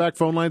break. We come back.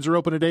 Phone lines are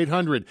open at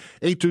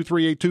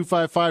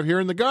 800-823-8255 here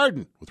in the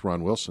Garden with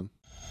Ron Wilson.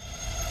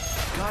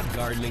 Got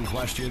gardening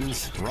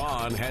questions?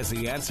 Ron has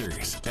the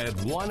answers at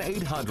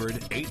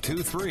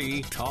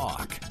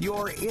 1-800-823-TALK.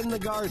 You're in the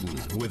Garden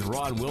with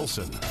Ron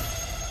Wilson.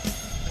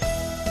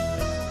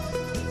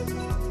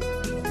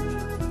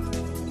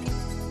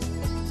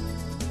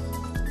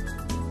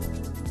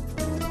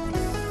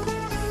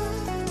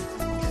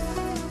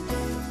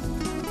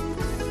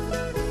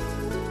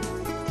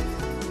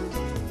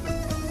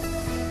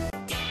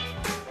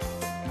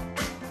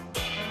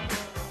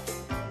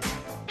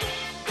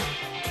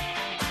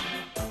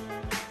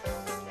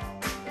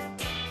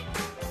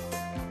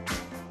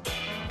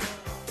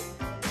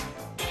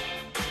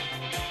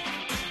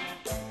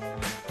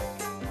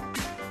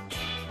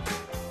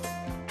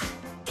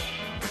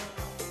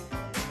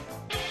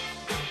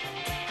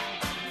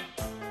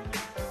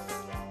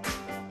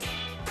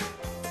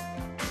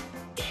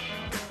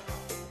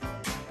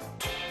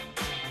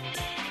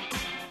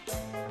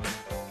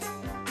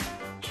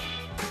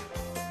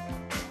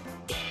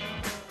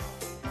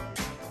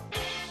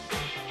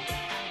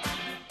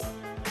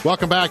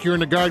 Welcome back. You're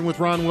in the Garden with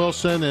Ron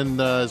Wilson, and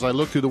as I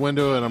look through the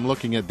window and I'm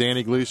looking at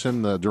Danny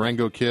Gleason, the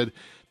Durango kid,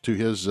 to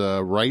his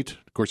right.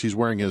 Of course, he's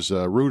wearing his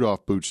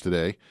Rudolph boots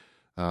today,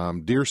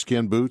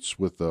 deerskin boots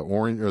with the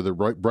orange or the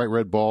bright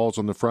red balls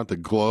on the front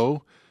that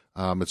glow.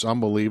 It's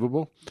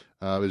unbelievable.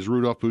 His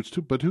Rudolph boots,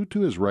 too, but who to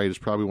his right is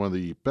probably one of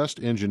the best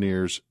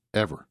engineers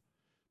ever.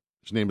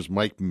 His name is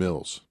Mike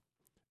Mills,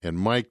 and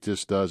Mike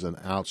just does an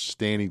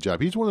outstanding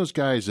job. He's one of those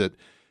guys that,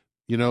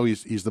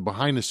 he's the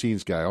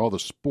behind-the-scenes guy, all the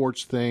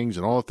sports things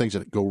and all the things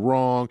that go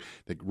wrong,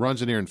 that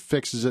runs in there and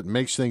fixes it and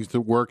makes things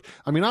to work.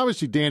 I mean,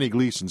 obviously, Danny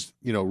Gleason's,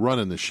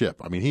 running the ship.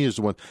 I mean, he is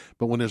the one.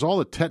 But when there's all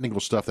the technical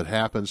stuff that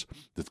happens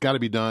that's got to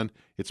be done,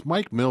 it's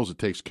Mike Mills that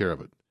takes care of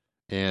it.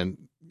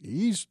 And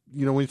he's,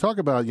 when you talk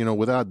about,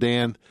 without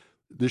Dan,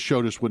 this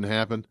show just wouldn't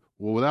happen.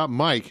 Well, without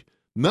Mike,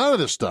 none of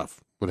this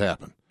stuff would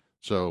happen.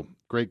 So,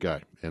 great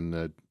guy.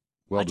 And,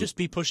 I'd just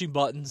be pushing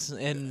buttons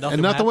and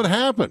nothing would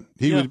happen.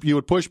 You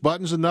would push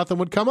buttons and nothing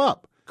would come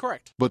up.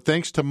 Correct. But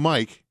thanks to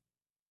Mike,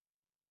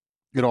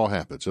 it all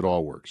happens. It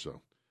all works.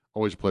 So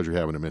always a pleasure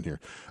having him in here.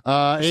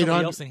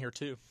 Somebody else in here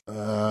too.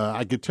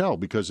 I could tell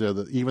because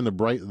even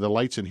the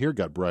lights in here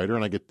got brighter.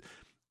 And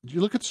you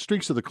look at the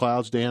streaks of the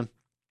clouds, Dan.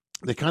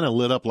 They kind of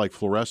lit up like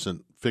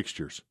fluorescent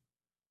fixtures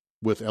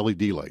with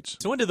LED lights.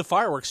 So when did the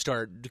fireworks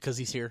start? Because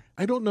he's here.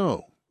 I don't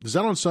know. Is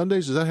that on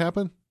Sundays? Does that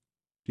happen?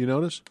 Do you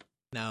notice?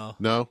 No.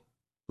 No.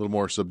 A little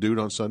more subdued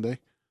on Sunday.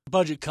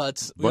 Budget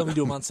cuts. We only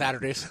do them on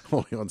Saturdays.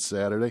 Only on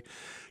Saturday.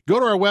 Go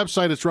to our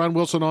website. It's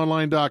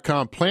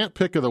ronwilsononline.com. Plant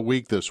pick of the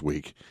week this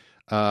week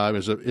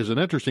is an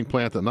interesting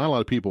plant that not a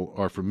lot of people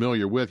are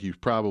familiar with. You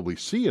probably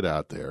see it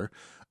out there,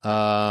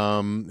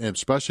 and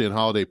especially in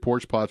holiday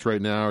porch pots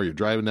right now, or you're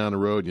driving down the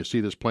road and you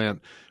see this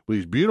plant with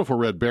these beautiful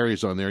red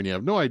berries on there, and you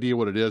have no idea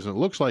what it is, and it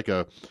looks like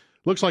a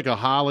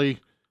holly.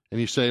 And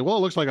you say, well,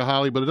 it looks like a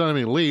holly, but it doesn't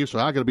have any leaves, so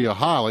how could it be a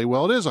holly?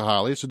 Well, it is a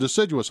holly. It's a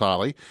deciduous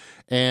holly,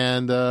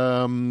 and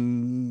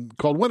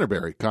called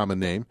winterberry, common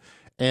name.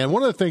 And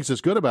one of the things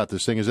that's good about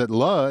this thing is that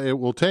it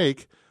will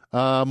take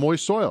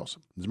moist soils.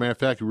 As a matter of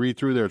fact, we read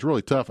through there. It's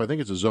really tough. I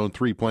think it's a Zone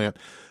 3 plant.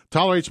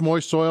 Tolerates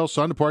moist soil,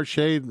 sun to part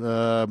shade,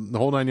 the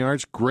whole 9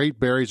 yards. Great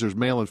berries. There's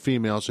male and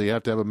female, so you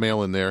have to have a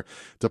male in there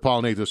to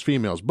pollinate those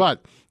females.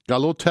 But got a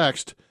little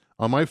text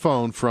on my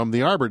phone from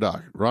the Arbor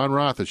Doc, Ron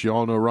Rothis. You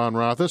all know Ron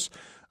Rothis,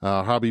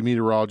 hobby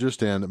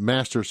meteorologist and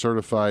master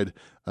certified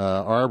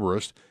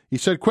arborist. He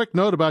said, quick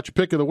note about your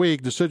pick of the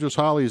week. Deciduous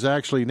holly is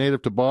actually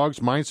native to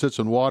bogs. Mine sits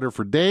in water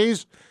for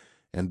days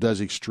and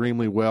does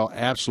extremely well.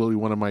 Absolutely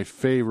one of my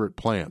favorite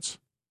plants.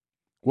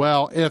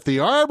 Well, if the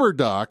Arbor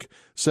Doc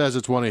says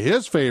it's one of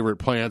his favorite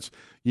plants,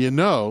 you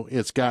know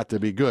it's got to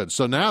be good.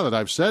 So now that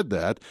I've said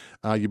that,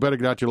 you better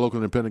get out to your local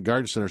independent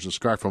garden centers and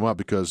scarf them up,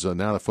 because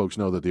now that folks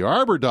know that the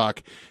Arbor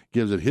Doc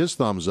gives it his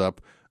thumbs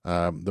up,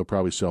 they'll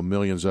probably sell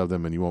millions of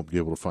them and you won't be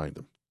able to find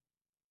them.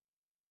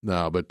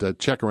 No, but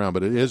check around.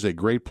 But it is a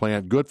great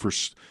plant, good for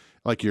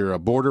like your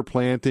border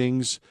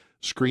plantings,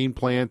 screen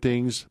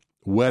plantings,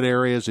 wet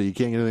areas that you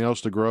can't get anything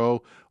else to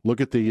grow.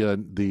 Look at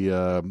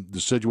the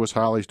deciduous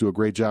hollies, do a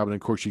great job, and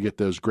of course you get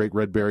those great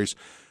red berries.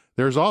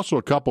 There's also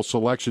a couple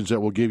selections that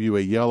will give you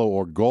a yellow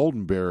or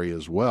golden berry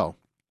as well,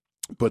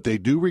 but they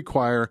do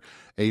require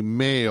a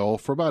male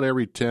for about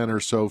every 10 or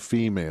so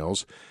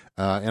females.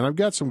 And I've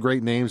got some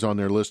great names on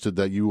there listed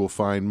that you will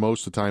find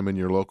most of the time in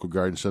your local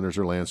garden centers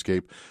or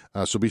landscape.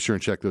 So be sure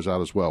and check those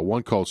out as well.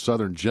 One called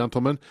Southern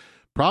Gentleman,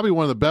 probably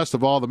one of the best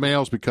of all the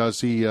males because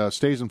he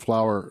stays in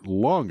flower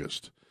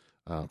longest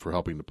for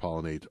helping to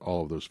pollinate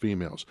all of those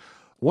females.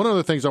 One of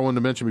the things I wanted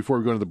to mention before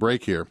we go into the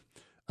break here,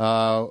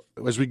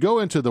 as we go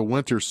into the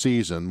winter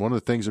season, one of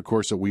the things, of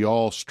course, that we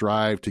all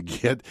strive to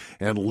get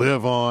and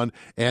live on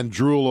and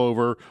drool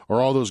over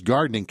are all those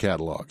gardening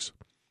catalogs.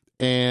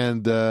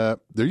 And there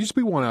used to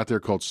be one out there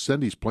called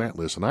Cindy's Plant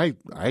List, and I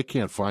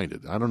can't find it.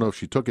 I don't know if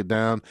she took it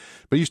down,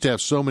 but used to have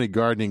so many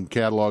gardening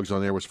catalogs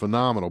on there. It was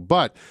phenomenal.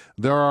 But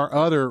there are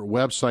other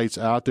websites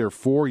out there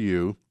for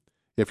you,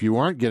 if you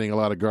aren't getting a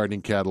lot of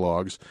gardening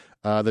catalogs,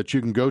 that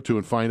you can go to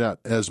and find out.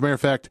 As a matter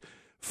of fact,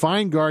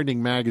 Fine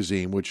Gardening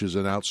Magazine, which is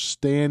an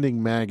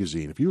outstanding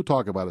magazine. If you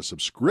talk about a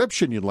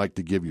subscription you'd like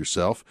to give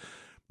yourself,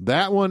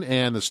 that one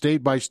and the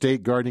State by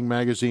State Gardening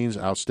Magazines,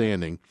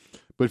 outstanding.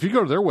 But if you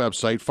go to their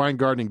website,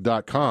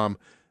 finegardening.com,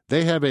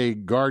 they have a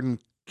garden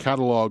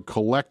catalog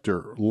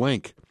collector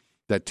link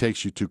that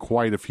takes you to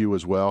quite a few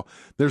as well.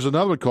 There's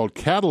another one called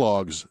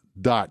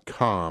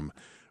catalogs.com,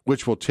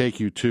 which will take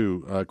you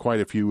to quite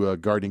a few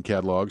gardening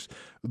catalogs.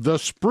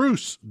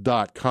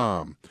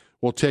 Thespruce.com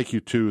will take you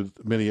to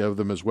many of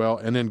them as well.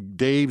 And then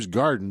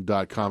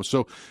davesgarden.com.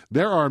 So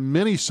there are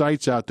many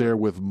sites out there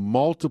with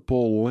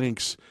multiple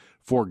links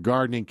for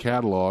gardening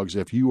catalogs.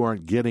 If you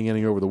aren't getting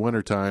any over the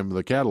wintertime,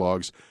 the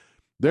catalogs,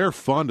 they're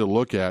fun to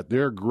look at.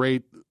 They're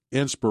great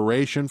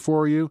inspiration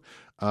for you.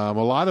 A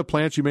lot of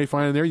plants you may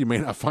find in there, you may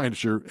not find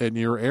in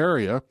your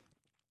area.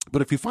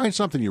 But if you find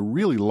something you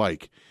really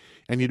like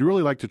and you'd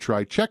really like to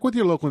try, check with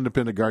your local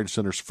independent garden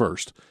centers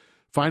first.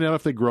 Find out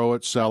if they grow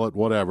it, sell it,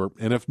 whatever.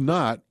 And if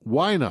not,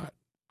 why not?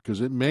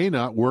 Because it may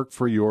not work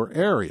for your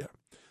area.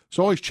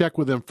 So always check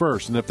with them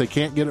first. And if they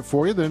can't get it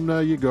for you, then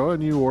you go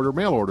and you order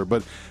mail order.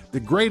 But the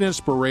great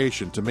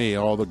inspiration to me,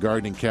 all the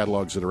gardening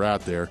catalogs that are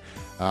out there,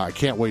 I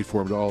can't wait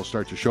for them to all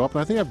start to show up.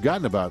 And I think I've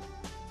gotten about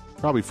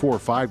probably 4 or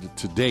 5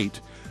 to date.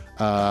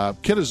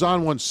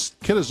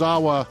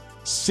 Kitazawa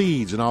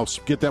Seeds, and I'll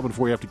get that one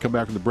before you have to come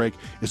back from the break,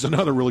 is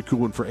another really cool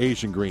one for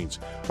Asian greens.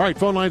 All right,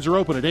 phone lines are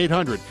open at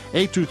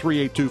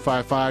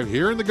 800-823-8255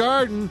 here in the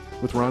garden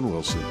with Ron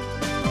Wilson.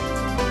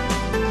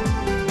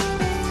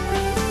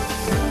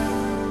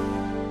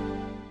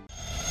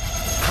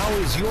 How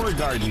is your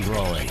garden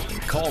growing?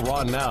 Call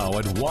Ron now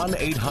at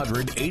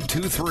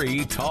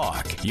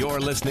 1-800-823-TALK.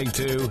 You're listening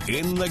to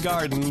In the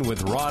Garden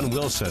with Ron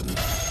Wilson.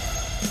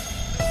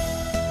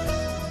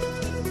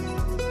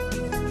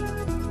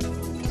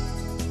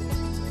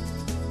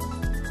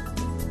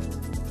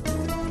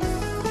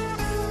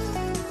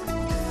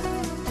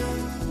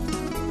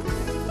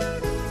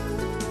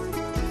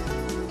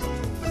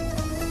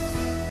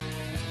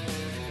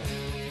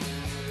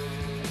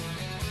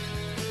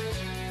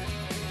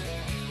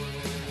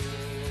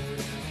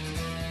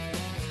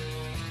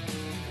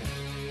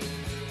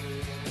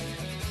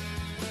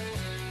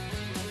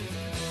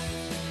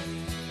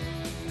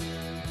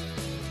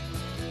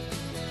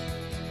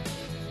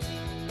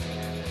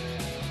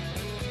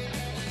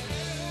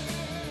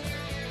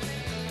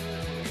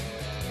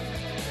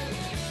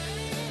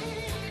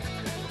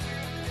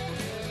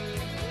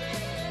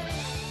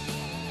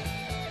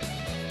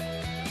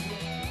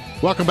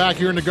 Welcome back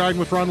here in the garden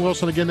with Ron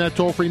Wilson. Again, that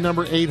toll-free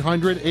number,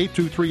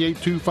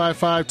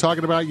 800-823-8255,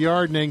 talking about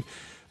gardening.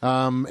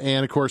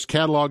 And, of course,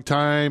 catalog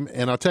time.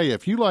 And I'll tell you,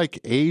 if you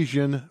like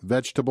Asian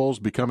vegetables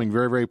becoming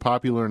very, very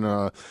popular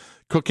in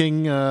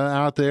cooking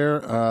out there,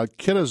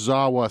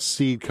 Kitazawa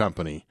Seed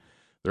Company.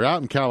 They're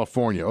out in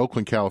California,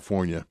 Oakland,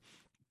 California.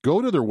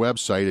 Go to their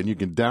website, and you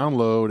can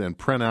download and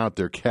print out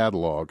their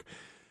catalog.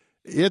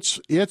 It's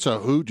a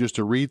hoot just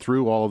to read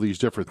through all of these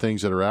different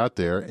things that are out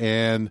there.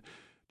 And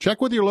check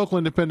with your local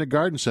independent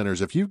garden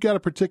centers. If you've got a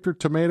particular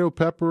tomato,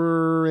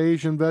 pepper,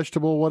 Asian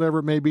vegetable, whatever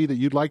it may be that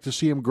you'd like to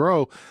see them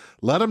grow,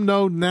 let them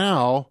know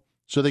now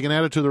so they can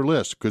add it to their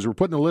list, because we're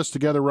putting a list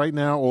together right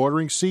now,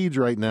 ordering seeds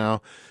right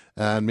now,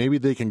 and maybe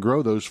they can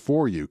grow those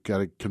for you. Got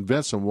to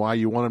convince them why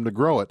you want them to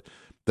grow it,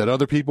 that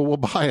other people will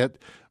buy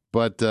it.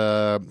 But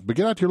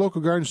get out to your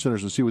local garden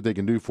centers and see what they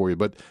can do for you.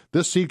 But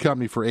this seed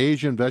company for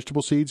Asian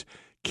vegetable seeds,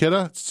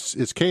 Kita,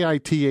 it's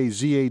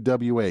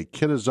Kitazawa,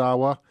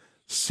 Kitazawa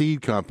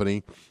Seed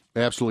Company,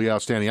 absolutely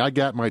outstanding. I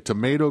got my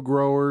tomato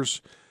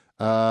growers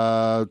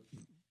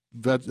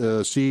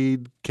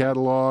seed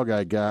catalog.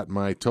 I got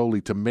my Totally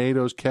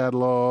Tomatoes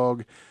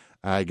catalog.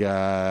 I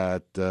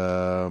got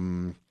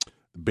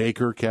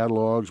Baker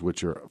catalogs,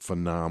 which are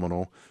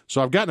phenomenal.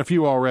 So I've gotten a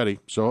few already.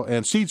 So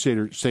and Seed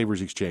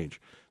Savers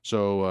Exchange.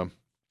 So,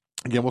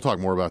 again, we'll talk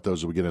more about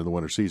those as we get into the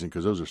winter season,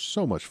 because those are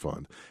so much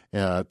fun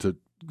to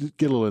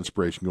get a little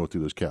inspiration going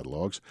through those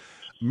catalogs.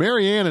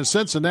 Mary Ann in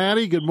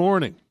Cincinnati, good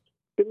morning.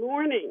 Good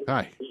morning.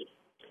 Hi.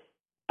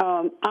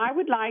 I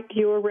would like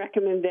your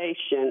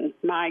recommendation.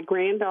 My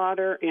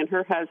granddaughter and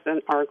her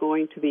husband are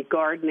going to be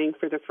gardening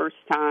for the first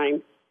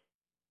time,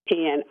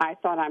 and I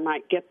thought I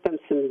might get them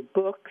some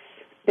books.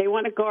 They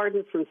want to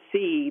garden from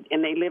seed,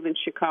 and they live in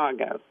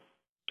Chicago.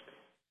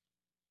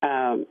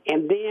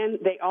 And then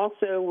they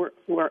also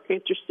were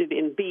interested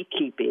in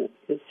beekeeping,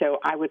 and so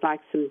I would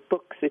like some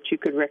books that you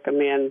could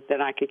recommend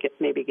that I could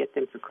maybe get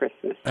them for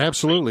Christmas.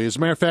 Absolutely. As a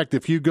matter of fact,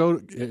 if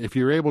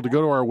you're able to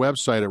go to our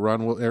website at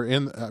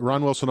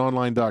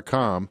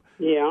ronwilsononline.com,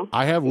 yeah,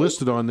 I have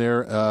listed on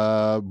there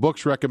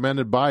books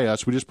recommended by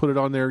us. We just put it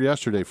on there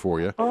yesterday for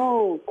you.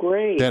 Oh,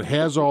 great! That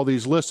has all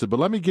these listed. But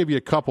let me give you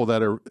a couple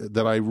that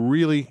I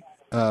really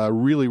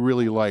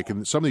like,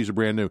 and some of these are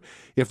brand new.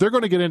 If they're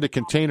going to get into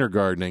container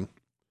gardening.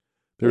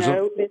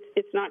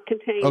 It's not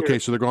container. Okay,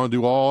 so they're going to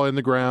do all in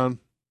the ground?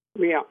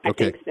 Yeah, I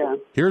think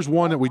so. Here's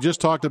one that we just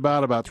talked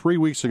about 3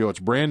 weeks ago. It's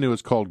brand new.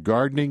 It's called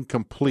Gardening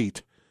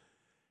Complete.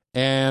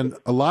 And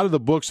a lot of the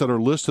books that are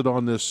listed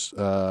on this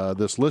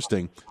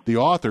listing, the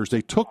authors,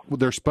 they took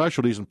their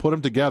specialties and put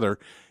them together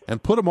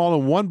and put them all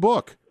in one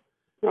book.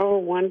 Oh,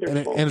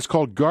 wonderful. And it's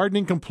called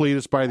Gardening Complete.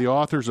 It's by the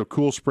authors of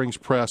Cool Springs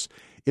Press.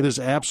 It is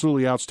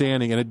absolutely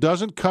outstanding. And it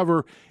doesn't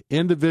cover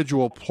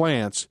individual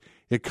plants.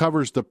 It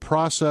covers the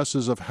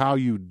processes of how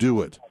you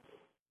do it.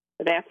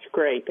 That's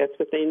great. That's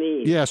what they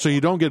need. Yeah, so you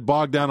don't get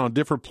bogged down on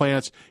different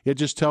plants. It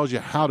just tells you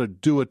how to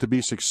do it to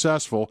be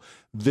successful.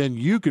 Then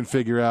you can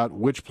figure out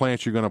which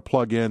plants you're going to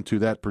plug into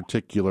that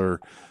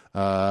particular,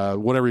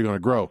 whatever you're going to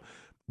grow.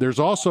 There's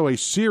also a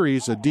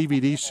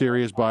DVD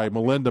series by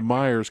Melinda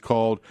Myers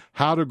called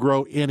How to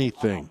Grow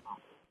Anything.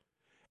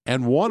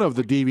 And one of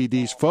the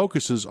DVDs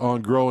focuses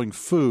on growing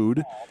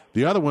food.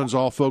 The other ones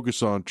all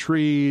focus on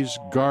trees,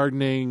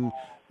 gardening,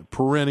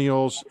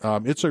 perennials.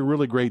 It's a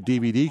really great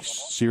DVD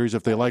series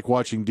if they like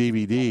watching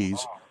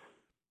DVDs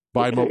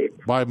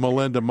by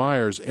Melinda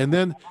Myers. And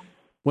then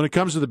when it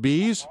comes to the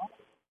bees,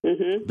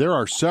 there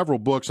are several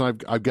books,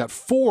 and I've got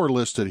 4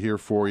 listed here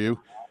for you.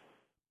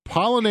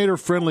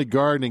 Pollinator-friendly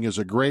gardening is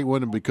a great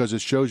one because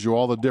it shows you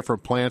all the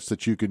different plants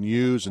that you can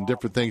use and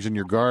different things in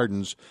your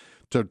gardens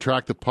to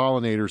attract the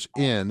pollinators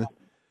in.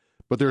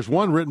 But there's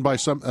one written by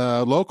some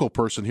local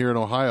person here in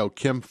Ohio,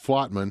 Kim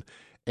Flotman,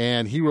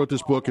 and he wrote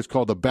this book. It's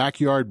called The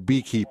Backyard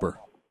Beekeeper.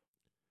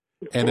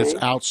 And it's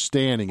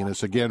outstanding. And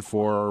it's, again,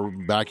 for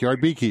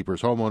backyard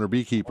beekeepers, homeowner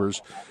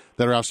beekeepers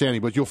that are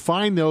outstanding. But you'll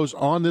find those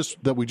on this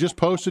that we just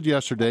posted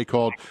yesterday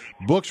called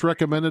Books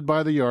Recommended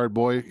by the Yard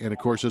Boy. And, of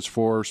course, it's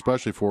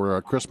especially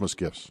for Christmas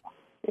gifts.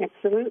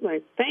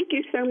 Absolutely. Thank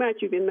you so much.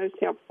 You've been most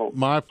helpful.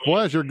 My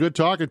pleasure. Good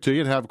talking to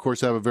you. And, of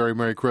course, have a very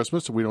Merry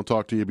Christmas. If we don't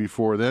talk to you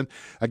before then.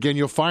 Again,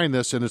 you'll find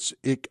this. And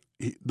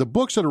the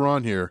books that are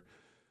on here,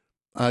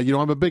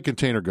 I'm a big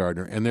container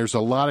gardener, and there's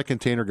a lot of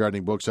container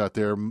gardening books out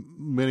there,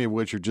 many of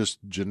which are just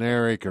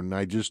generic, and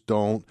I just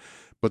don't.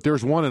 But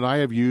there's one that I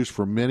have used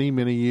for many,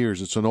 many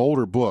years. It's an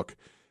older book,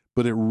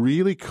 but it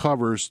really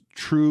covers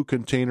true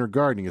container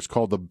gardening. It's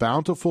called The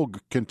Bountiful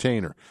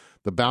Container.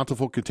 The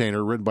Bountiful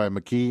Container, written by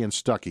McKee and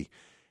Stuckey.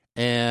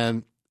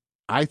 And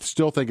I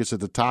still think it's at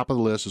the top of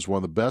the list as one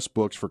of the best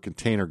books for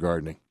container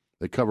gardening.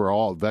 They cover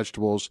all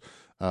vegetables,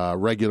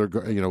 regular,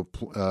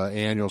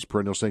 annuals,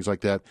 perennials, things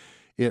like that.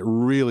 It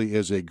really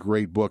is a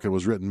great book. It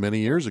was written many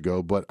years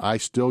ago, but I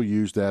still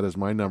use that as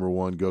my number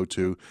one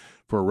go-to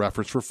for a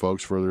reference for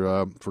folks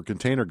for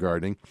container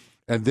gardening.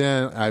 And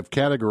then I've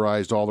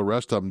categorized all the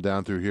rest of them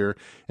down through here,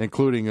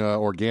 including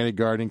organic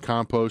gardening,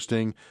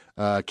 composting,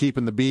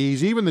 keeping the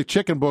bees. Even the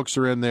chicken books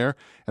are in there.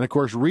 And, of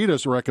course,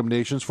 Rita's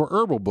recommendations for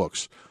herbal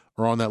books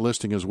are on that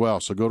listing as well.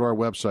 So go to our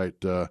website,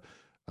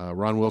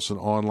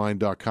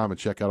 ronwilsononline.com, and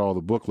check out all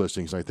the book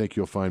listings. I think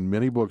you'll find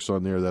many books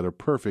on there that are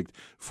perfect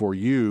for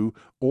you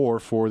or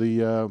for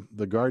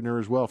the gardener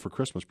as well for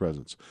Christmas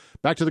presents.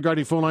 Back to the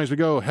gardening phone lines we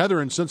go.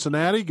 Heather in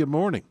Cincinnati, good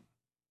morning.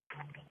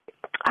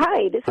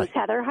 Hi, this is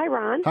Heather. Hi,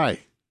 Ron. Hi.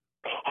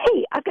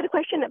 Hey, I've got a question.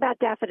 question about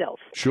daffodils.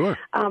 Sure.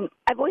 I've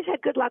always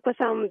had good luck with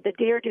them. The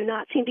deer do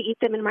not seem to eat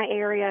them in my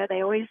area.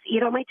 They always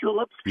eat all my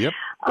tulips. Yep.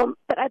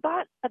 But I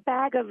bought a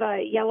bag of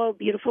yellow,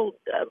 beautiful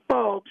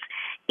bulbs,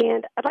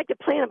 and I'd like to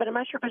plant them, but I'm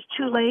not sure if it's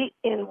too late,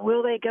 and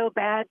will they go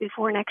bad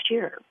before next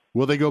year?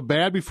 Will they go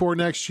bad before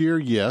next year?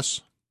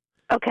 Yes.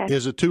 Okay.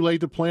 Is it too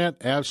late to plant?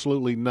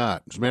 Absolutely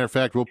not. As a matter of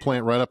fact, we'll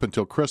plant right up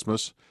until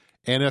Christmas.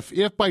 And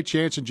if by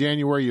chance in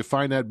January you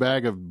find that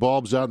bag of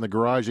bulbs out in the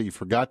garage that you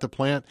forgot to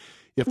plant,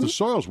 if the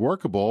soil's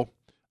workable,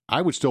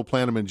 I would still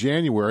plant them in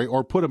January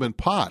or put them in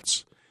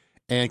pots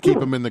and keep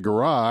them in the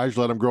garage,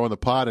 let them grow in the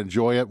pot,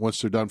 enjoy it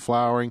once they're done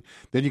flowering.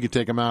 Then you can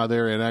take them out of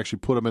there and actually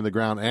put them in the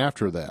ground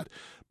after that.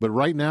 But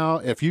right now,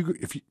 if you,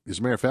 as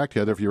a matter of fact,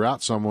 Heather, if you're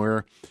out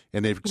somewhere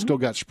and they've still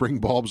got spring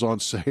bulbs on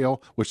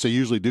sale, which they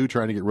usually do,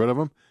 trying to get rid of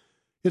them,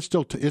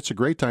 it's a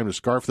great time to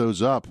scarf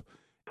those up.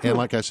 And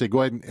like I say,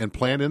 go ahead and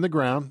plant in the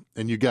ground.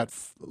 And you got,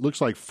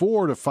 looks like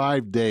 4 to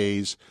 5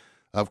 days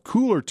of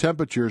cooler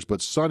temperatures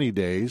but sunny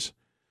days.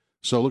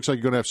 So it looks like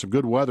you're going to have some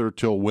good weather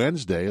till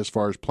Wednesday as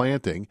far as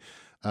planting.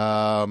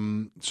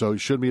 So it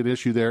shouldn't be an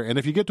issue there. And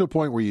if you get to a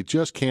point where you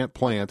just can't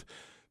plant,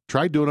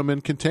 try doing them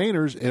in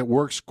containers. It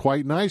works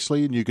quite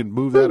nicely, and you can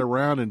move that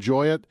around,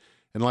 enjoy it.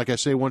 And like I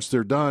say, once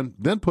they're done,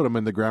 then put them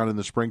in the ground in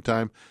the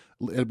springtime,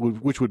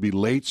 which would be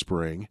late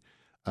spring.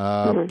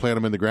 Plant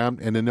them in the ground,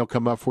 and then they'll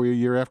come up for you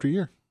year after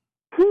year.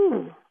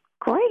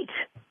 Great.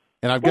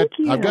 And I've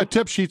got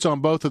tip sheets on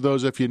both of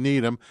those if you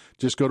need them.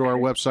 Just go to our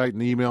website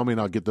and email me,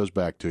 and I'll get those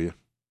back to you.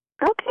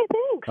 Okay,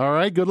 thanks. All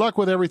right, good luck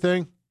with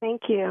everything.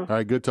 Thank you. All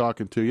right, good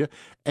talking to you.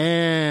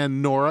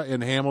 And Nora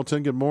in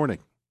Hamilton, good morning.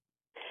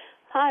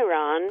 Hi,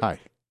 Ron. Hi.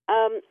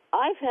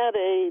 I've had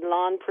a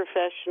lawn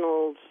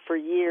professional for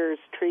years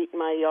treat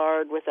my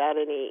yard without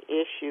any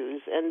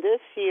issues, and this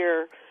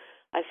year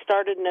I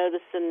started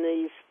noticing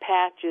these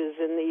patches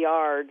in the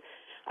yard.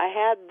 I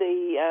had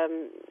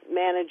the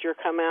manager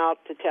come out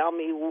to tell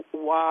me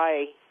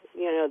why,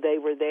 they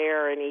were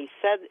there, and he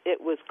said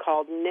it was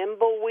called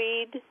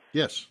nimbleweed.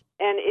 Yes.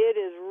 And it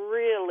is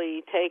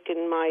really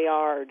taken my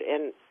yard.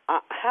 And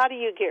how do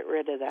you get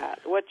rid of that?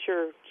 What's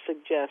your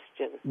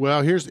suggestion?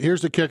 Well,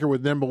 here's the kicker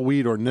with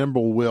nimbleweed or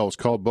nimblewill. It's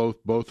called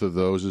both of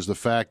those. Is the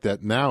fact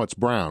that now it's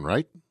brown,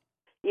 right?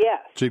 Yes.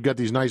 So you've got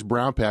these nice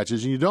brown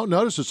patches, and you don't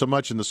notice it so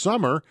much in the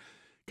summer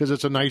because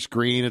it's a nice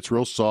green. It's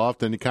real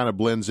soft, and it kind of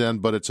blends in,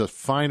 but it's a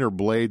finer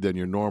blade than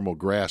your normal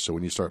grass. So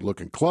when you start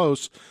looking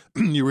close,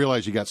 you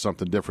realize you got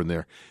something different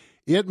there.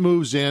 It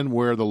moves in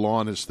where the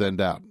lawn is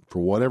thinned out. For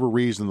whatever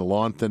reason, the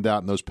lawn thinned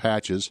out in those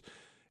patches,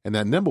 and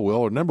that nimblewill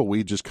or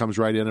nimbleweed just comes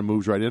right in and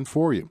moves right in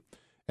for you.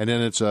 And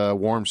then it's a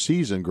warm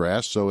season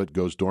grass, so it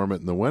goes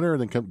dormant in the winter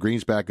and then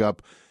greens back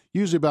up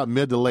usually about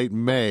mid to late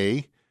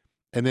May,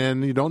 and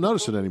then you don't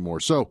notice it anymore.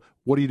 So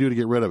what do you do to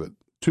get rid of it?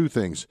 2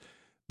 things.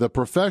 The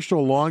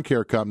professional lawn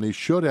care company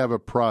should have a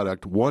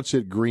product once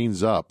it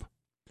greens up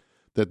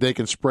that they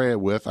can spray it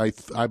with.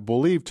 I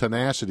believe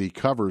Tenacity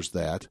covers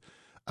that.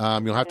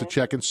 You'll have to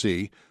check and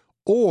see.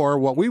 Or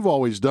what we've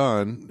always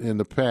done in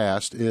the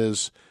past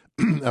is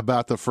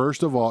about the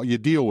 1st of all, you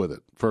deal with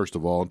it, first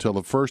of all, until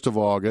the 1st of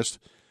August.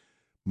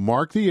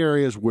 Mark the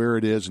areas where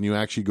it is, and you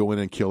actually go in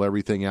and kill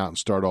everything out and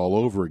start all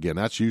over again.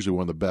 That's usually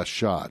one of the best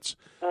shots.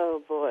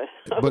 Oh, boy.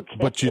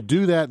 But you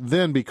do that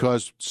then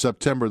because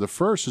September the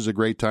 1st is a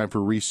great time for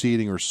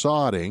reseeding or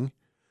sodding.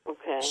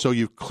 Okay. So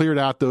you've cleared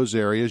out those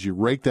areas, you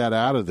rake that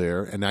out of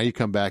there, and now you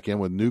come back in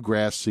with new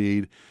grass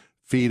seed,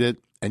 feed it,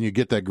 and you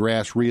get that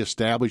grass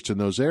reestablished in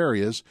those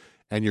areas,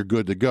 and you're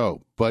good to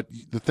go. But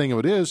the thing of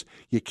it is,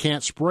 you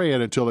can't spray it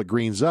until it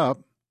greens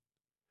up.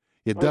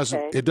 It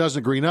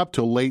doesn't green up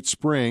till late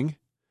spring.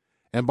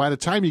 And by the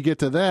time you get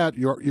to that,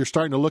 you're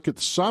starting to look at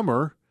the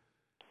summer,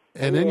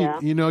 and then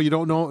you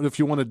don't know if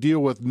you want to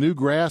deal with new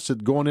grass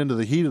going into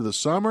the heat of the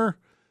summer,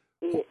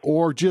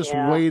 or just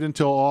wait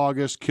until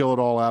August, kill it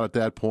all out at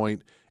that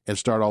point, and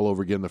start all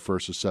over again the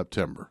 1st of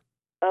September.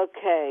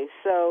 Okay,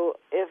 so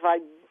if I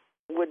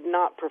would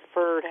not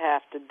prefer to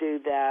have to do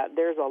that,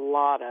 there's a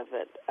lot of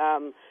it.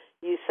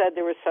 You said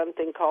there was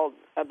something called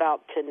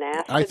about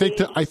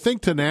Tenacity. I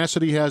think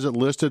Tenacity has it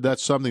listed.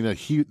 That's something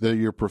that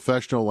your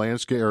professional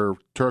landscape or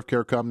turf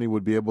care company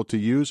would be able to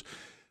use.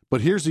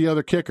 But here's the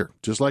other kicker.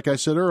 Just like I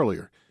said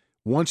earlier,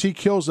 once he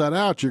kills that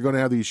out, you're going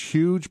to have these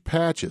huge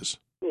patches.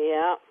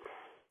 Yeah.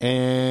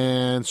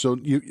 And so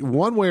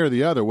one way or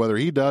the other, whether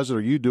he does it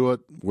or you do it,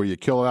 where you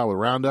kill it out with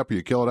Roundup or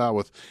you kill it out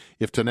with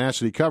if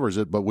Tenacity covers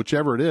it, but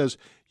whichever it is,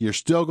 you're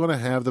still going to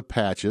have the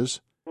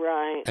patches.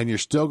 Right. And you're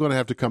still going to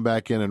have to come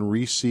back in and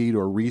reseed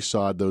or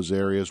resod those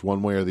areas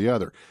one way or the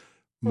other.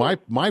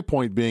 My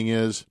point being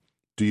is,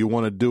 do you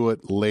want to do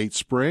it late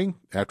spring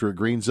after it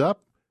greens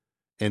up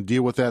and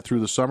deal with that through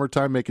the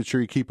summertime, making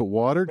sure you keep it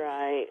watered?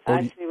 Right.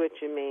 I see what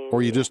you mean.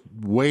 Or you just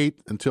wait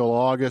until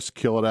August,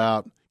 kill it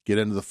out, get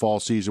into the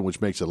fall season,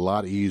 which makes it a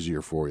lot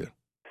easier for you.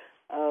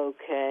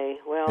 Okay.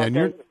 Well,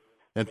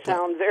 and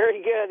sound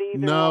very good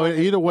either No,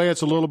 way. either way,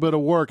 it's a little bit of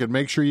work, and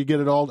make sure you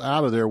get it all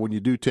out of there when you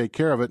do take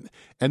care of it.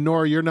 And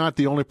Nora, you're not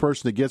the only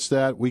person that gets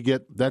that.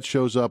 That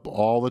shows up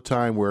all the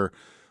time where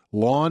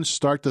lawns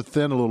start to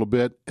thin a little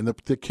bit, and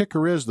the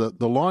kicker is the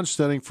lawn's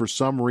thinning for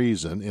some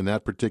reason in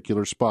that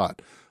particular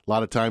spot. A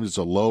lot of times it's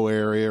a low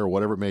area or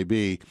whatever it may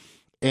be.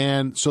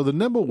 And so the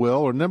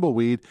nimblewill or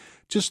nimbleweed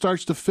just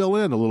starts to fill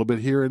in a little bit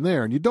here and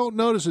there. And you don't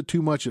notice it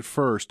too much at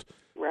first.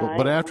 Right.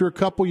 But after a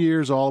couple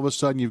years, all of a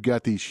sudden you've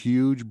got these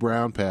huge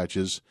brown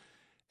patches.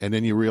 And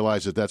then you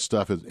realize that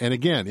stuff is – and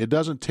again, it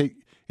doesn't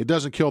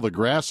kill the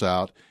grass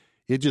out.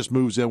 It just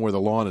moves in where the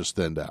lawn is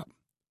thinned out.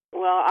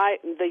 Well,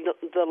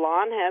 the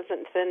lawn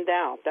hasn't thinned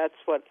out. That's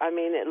what – I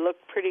mean, it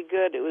looked pretty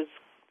good. It was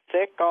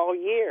thick all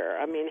year.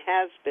 I mean,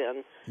 has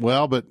been.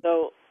 Well, but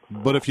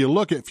if you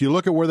look at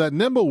where that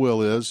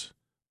nimblewill is,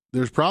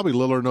 there's probably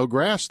little or no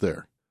grass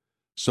there.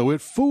 So it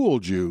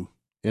fooled you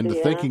into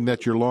thinking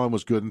that your lawn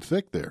was good and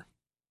thick there.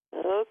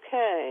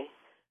 Okay.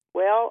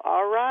 Well,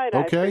 all right.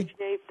 Okay. I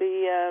appreciate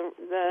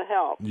the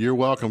help. You're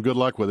welcome. Good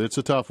luck with it. It's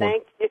a tough one.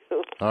 Thank you.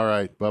 All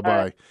right.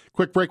 Bye-bye.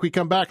 Quick break. We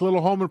come back. A little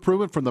home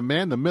improvement from the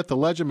man, the myth, the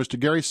legend, Mr.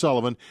 Gary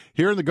Sullivan,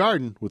 here in the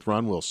Garden with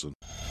Ron Wilson.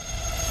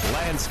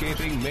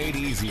 Landscaping made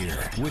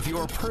easier with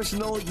your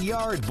personal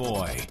yard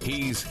boy.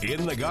 He's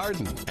in the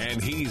Garden,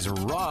 and he's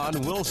Ron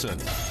Wilson.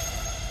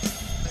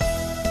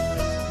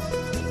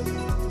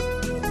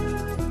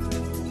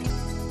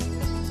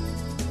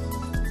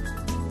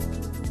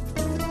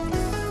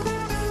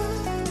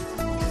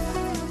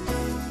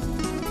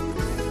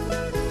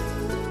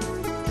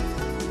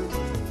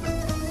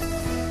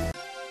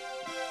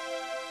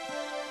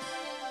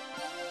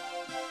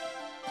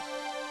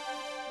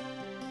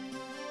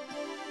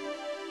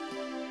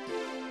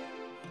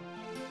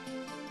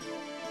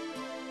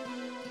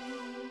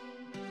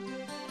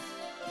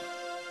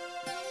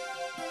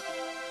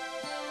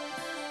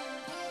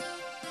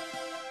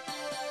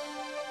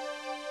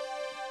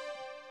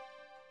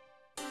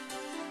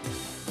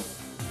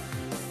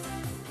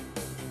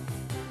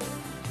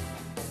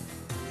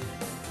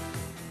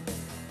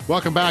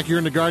 Welcome back. You're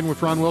in the Garden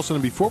with Ron Wilson.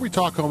 And before we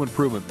talk home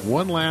improvement,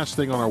 one last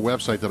thing on our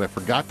website that I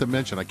forgot to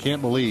mention. I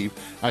can't believe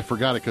I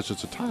forgot it because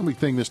it's a timely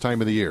thing this time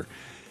of the year.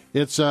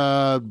 It's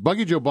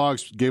Buggy Joe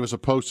Boggs gave us a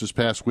post this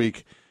past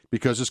week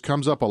because this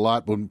comes up a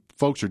lot when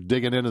folks are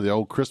digging into the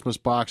old Christmas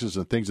boxes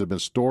and things that have been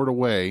stored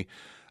away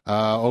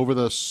over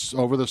the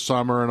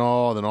summer and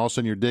all. And then all of a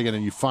sudden you're digging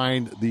and you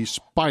find these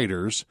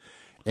spiders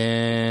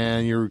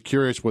and you're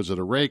curious, was it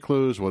a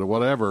recluse,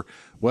 whatever?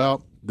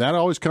 Well, that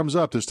always comes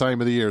up this time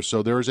of the year.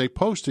 So there is a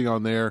posting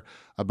on there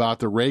about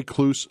the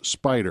recluse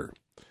spider.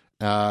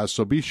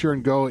 So be sure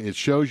and go. It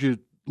shows you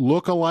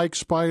look-alike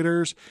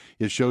spiders.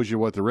 It shows you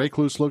what the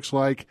recluse looks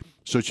like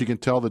so that you can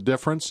tell the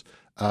difference.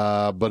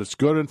 But it's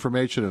good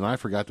information, and I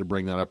forgot to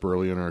bring that up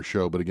early in our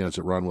show. But again, it's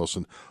at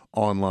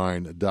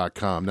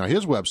ronwilsononline.com. Now,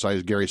 his website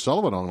is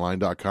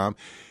GarySullivanOnline.com,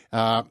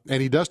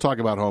 and he does talk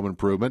about home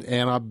improvement.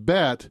 And I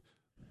bet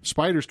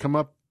spiders come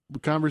up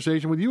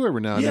conversation with you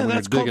every now and then when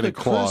you're digging in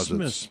closets.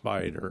 Christmas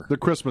spider. The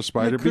Christmas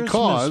spider,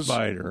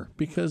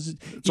 because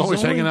it's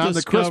always hanging out in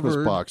the Christmas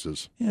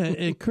boxes. Yeah,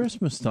 at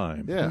Christmas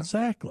time. Yeah,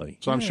 exactly.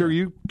 So I'm sure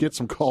you get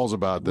some calls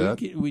about that.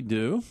 We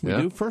do. We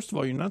do. First of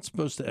all, you're not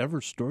supposed to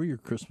ever store your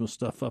Christmas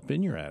stuff up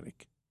in your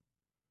attic.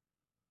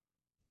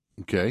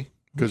 Okay,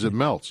 because it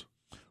melts.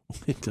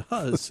 It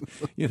does.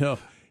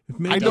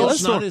 Maybe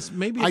it's not as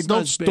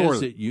bad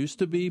as it used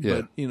to be,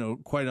 but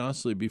quite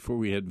honestly, before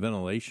we had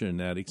ventilation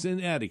in attics,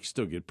 and attics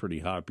still get pretty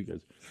hot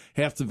because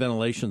half the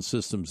ventilation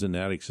systems in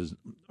attics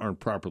aren't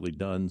properly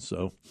done.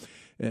 So,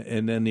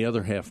 and then the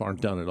other half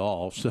aren't done at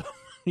all. So,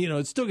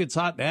 it still gets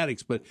hot in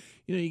attics, but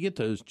you get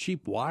those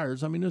cheap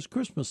wires. I mean, those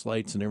Christmas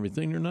lights and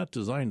everything, they're not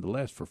designed to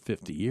last for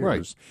 50 years.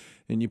 Right.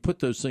 And you put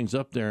those things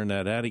up there, and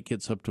that attic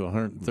gets up to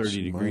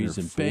 130 degrees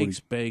and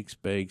bakes.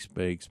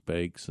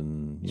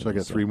 And so I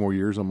got 3 more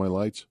years on my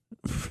lights?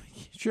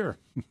 Sure.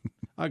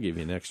 I'll give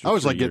you an extra. I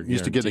was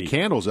used to get the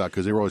candles out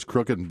because they were always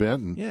crooked and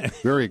bent. And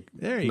very.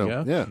 There you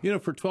go. Yeah.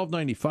 For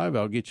 $12.95,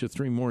 I'll get you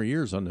 3 more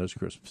years on those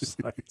Christmas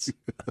lights.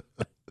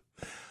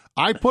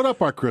 I put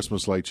up our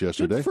Christmas lights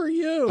yesterday. Good for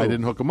you. I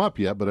didn't hook them up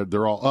yet, but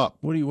they're all up.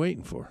 What are you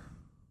waiting for?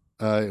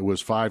 It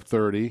was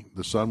 5:30.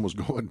 The sun was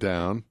going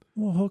down.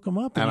 Well, hook them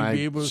up, and you'll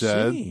be able to see.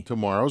 I said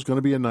tomorrow's going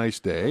to be a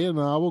nice day, and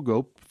I will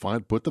go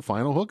put the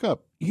final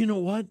hookup. You know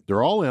what?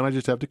 They're all in. I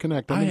just have to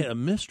connect them. I had a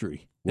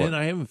mystery, and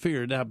I haven't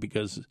figured it out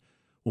because,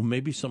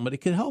 maybe somebody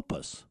could help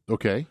us.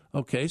 Okay.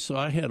 Okay, so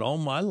I had all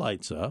my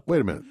lights up.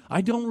 Wait a minute.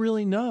 I don't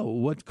really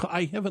know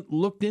I haven't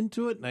looked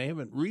into it, and I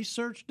haven't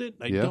researched it.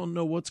 I don't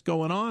know what's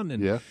going on,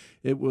 and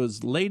it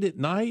was late at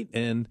night,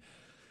 and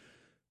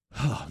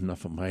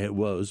enough of my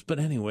woes. But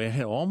anyway, I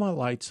had all my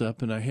lights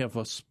up, and I have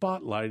a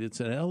spotlight. It's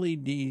an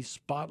LED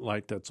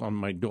spotlight that's on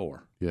my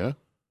door. Yeah.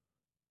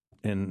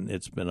 And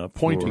it's been up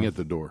pointing at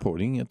the door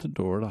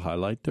to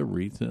highlight the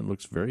wreath, and it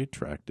looks very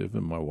attractive,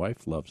 and my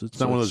wife loves it. It's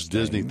not one of those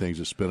Disney things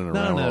that's spinning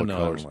around all the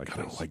colors. I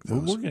don't like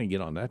those. We're going to get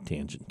on that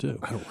tangent, too.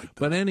 I don't like that.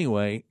 But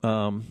anyway,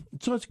 so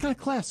it's kind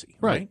of classy,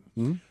 right?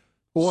 Mm-hmm.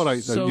 Well,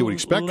 you would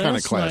expect kind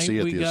of classy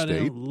at the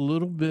estate. We got a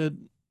little bit,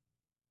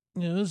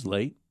 it was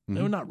late. Mm-hmm.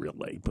 No, not real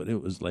late, but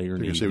it was later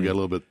in the evening. We got a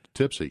little bit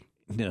tipsy.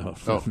 No,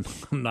 Oh.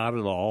 not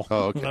at all.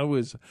 Oh, okay.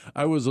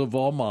 I was of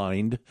all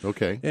mind.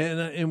 Okay.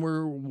 And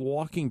we're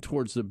walking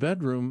towards the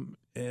bedroom,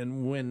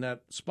 and when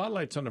that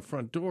spotlight's on the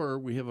front door,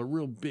 we have a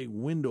real big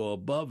window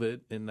above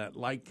it, and that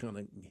light kind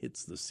of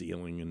hits the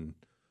ceiling, and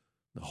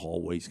the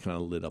hallway's kind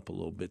of lit up a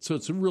little bit. So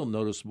it's real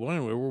noticeable.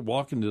 Anyway, we're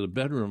walking to the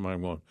bedroom, and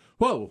I'm going,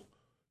 whoa.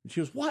 And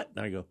she goes, what?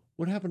 And I go,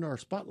 what happened to our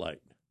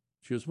spotlight?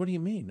 She goes, what do you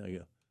mean? I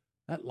go,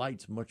 that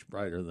light's much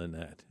brighter than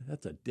that.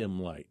 That's a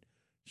dim light.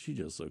 She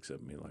just looks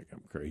at me like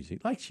I'm crazy,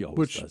 like she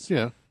always does.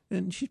 Yeah.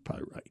 And she's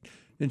probably right.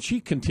 And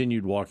she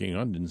continued walking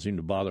on, didn't seem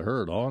to bother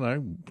her at all. And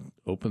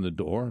I opened the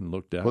door and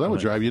looked out. Well, that would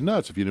drive you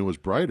nuts if you knew it was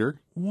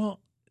brighter. Well,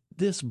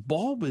 this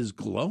bulb is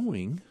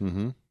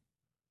glowing,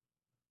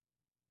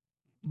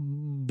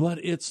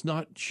 but it's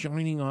not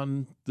shining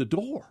on the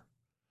door.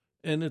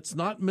 And it's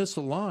not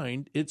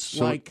misaligned. It's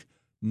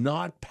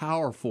not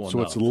powerful enough.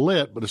 So it's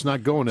lit, but it's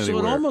not going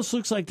anywhere. So it almost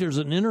looks like there's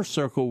an inner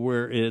circle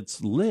where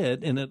it's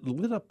lit, and it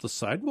lit up the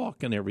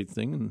sidewalk and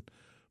everything,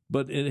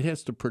 but it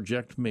has to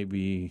project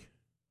maybe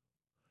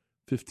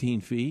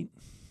 15 feet,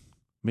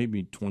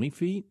 maybe 20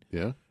 feet.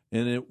 Yeah.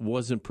 And it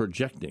wasn't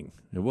projecting.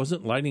 It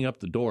wasn't lighting up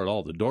the door at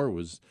all. The door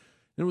was,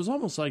 it was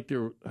almost like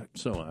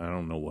so I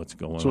don't know what's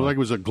going on. So like it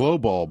was a glow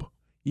bulb.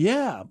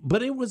 Yeah,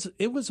 but it was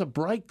a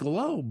bright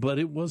glow, but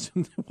it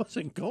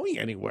wasn't going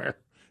anywhere.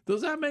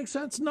 Does that make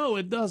sense? No,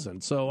 it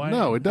doesn't. So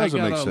No, it doesn't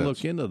I make gotta sense.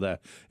 look into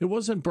that. It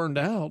wasn't burned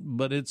out,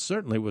 but it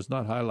certainly was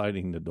not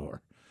highlighting the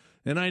door.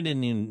 And I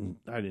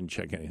didn't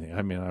check anything.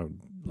 I mean, I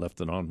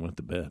left it on, went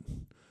to bed.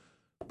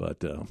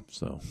 But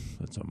so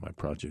that's on my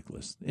project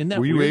list.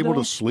 Were you able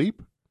to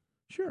sleep?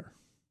 Sure.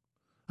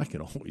 I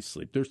can always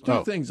sleep. There's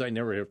two things I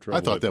never have trouble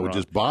with. I thought that would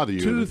just bother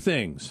you. Two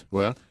things.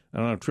 Well, I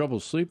don't have trouble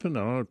sleeping. I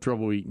don't have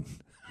trouble eating.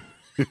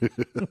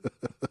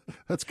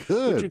 That's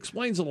good. Which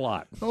explains a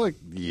lot. Well,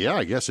 yeah,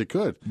 I guess it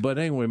could. But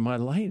anyway, my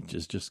light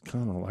is just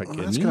kind of like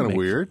that's kind of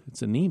weird.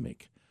 It's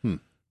anemic.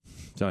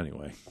 So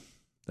anyway,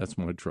 that's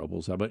my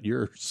troubles. How about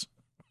yours?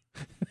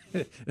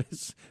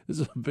 It's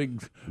a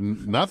big...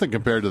 Nothing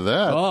compared to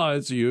that. Oh,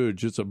 it's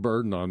huge. It's a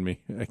burden on me.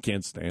 I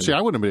can't stand it. See,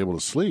 I wouldn't have been able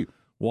to sleep.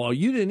 Well,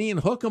 you didn't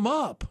even hook them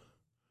up.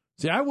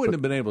 See, I wouldn't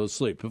have been able to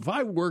sleep. If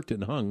I worked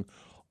and hung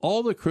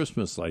all the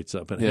Christmas lights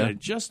up and had it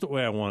just the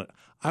way I want it,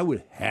 I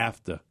would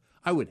have to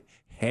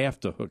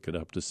hook it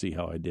up to see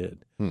how I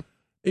did.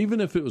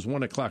 Even if it was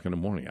 1 o'clock in the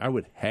morning, I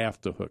would have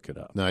to hook it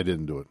up. No, I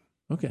didn't do it.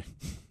 Okay.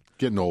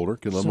 Getting older,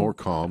 getting a little more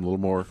calm, a little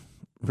more...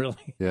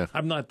 Really? Yeah.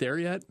 I'm not there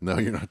yet? No,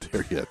 you're not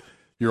there yet.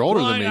 You're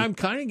older than me. I'm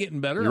kind of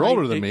getting better. You're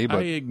older than me, but...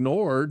 I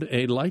ignored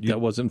a light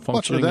that wasn't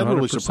functioning 100%. That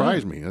really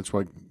surprised me. That's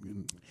why...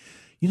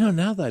 You know,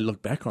 now that I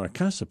look back on it, it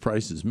kind of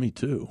surprises me,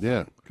 too.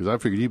 Yeah, because I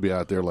figured you'd be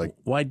out there like...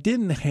 Well, I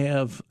didn't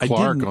have...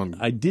 Clark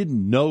I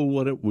didn't know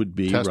what it would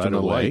be right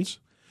away. Lights.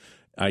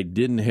 I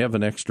didn't have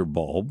an extra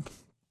bulb.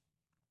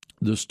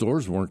 The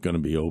stores weren't going to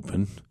be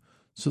open,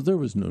 so there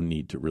was no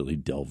need to really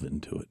delve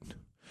into it.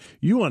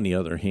 You, on the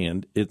other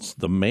hand, it's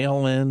the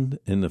male end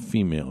and the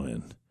female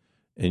end,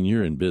 and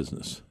you're in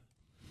business.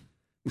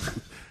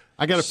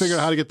 I got to figure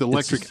out how to get the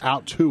electric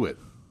out to it.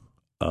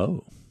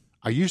 Oh.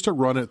 I used to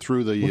run it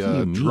through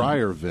the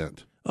dryer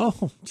vent.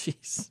 Oh,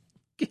 jeez.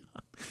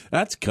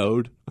 That's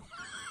code.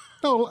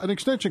 No, an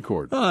extension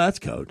cord. Oh, that's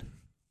code.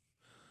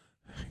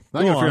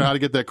 Now I got to figure out how to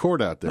get that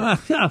cord out there. I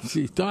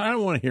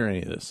don't want to hear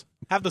any of this.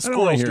 Have the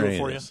squirrels do it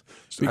for you.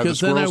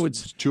 Because then I would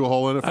chew a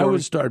hole in it for I would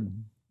me? start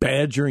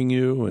badgering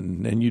you,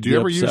 and you'd Do you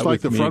ever use upset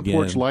like with the me front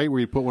porch again. light where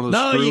you put one of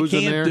those screws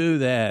in there? No, you can't do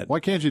that.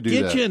 Why can't you do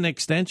Get that? Get you an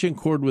extension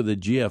cord with a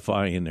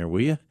GFI in there,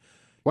 will you?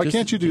 Why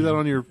can't you do that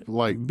on your porch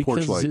light?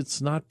 Because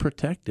it's not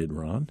protected,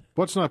 Ron.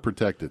 What's not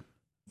protected?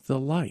 The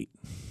light.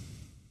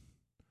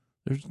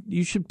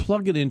 You should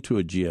plug it into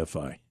a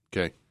GFI.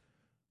 Okay.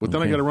 But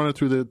then I got to run it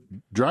through the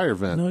dryer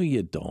vent. No,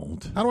 you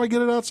don't. How do I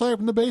get it outside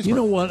from the basement? You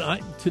know what?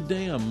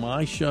 Today on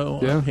my show,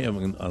 I'm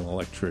having an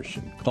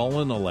electrician. Call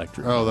an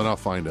electrician. Oh, then I'll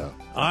find out.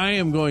 I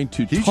am going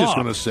to He's just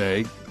going to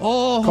say,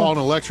 call an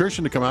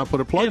electrician to come out and put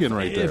a plug in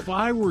right there. If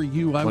I were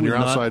you, I on would your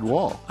not, outside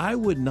wall. I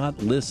would not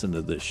listen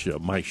to this show,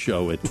 my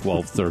show at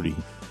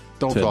 12:30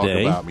 Don't today.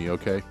 talk about me,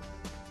 okay?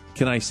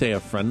 Can I say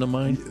a friend of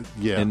mine?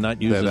 Yeah. And not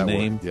use a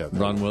name? Yeah,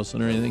 Ron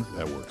Wilson or anything?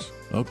 That works.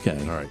 Okay.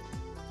 All right.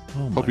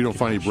 Oh, hope you don't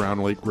find any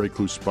brown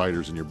recluse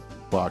spiders in your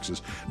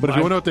boxes. But if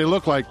you want to know what they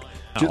look like,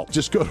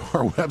 just go to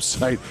our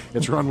website.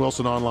 It's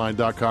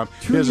ronwilsononline.com.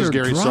 This is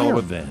Gary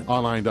Sullivan,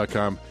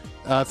 online.com.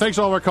 Thanks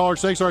to all of our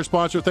callers. Thanks to our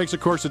sponsor. Thanks,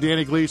 of course, to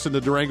Danny Gleason,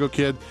 the Durango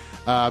Kid,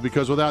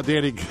 because without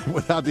Danny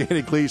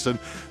Gleason,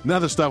 none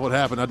of this stuff would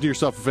happen. Now, do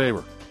yourself a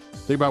favor.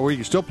 Think about where you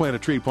can still plant a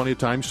tree plenty of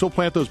time. Still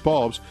plant those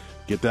bulbs.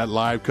 Get that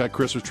live cut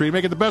Christmas tree.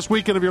 Make it the best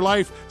weekend of your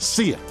life.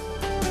 See ya.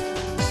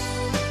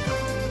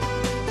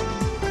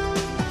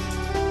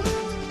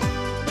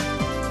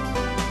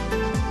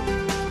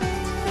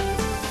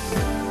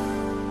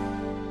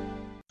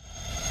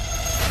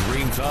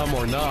 Thumb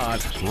or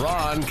not,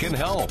 Ron can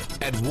help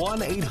at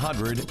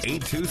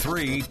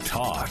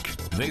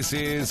 1-800-823-TALK. This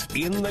is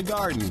In the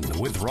Garden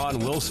with Ron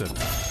Wilson.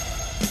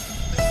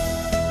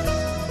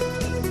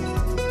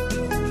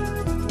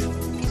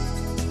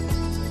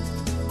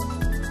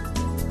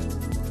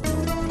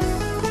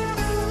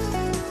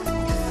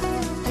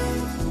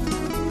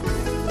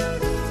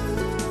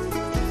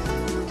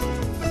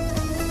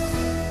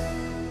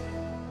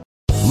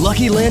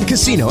 Lucky Land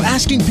Casino,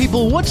 asking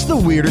people, what's the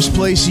weirdest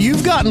place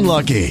you've gotten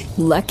lucky?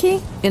 Lucky?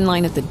 In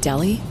line at the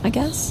deli, I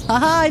guess?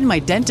 Aha, in my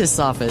dentist's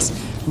office.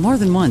 More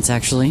than once,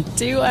 actually.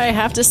 Do I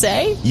have to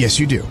say? Yes,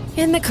 you do.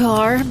 In the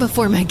car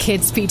before my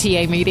kids'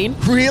 PTA meeting.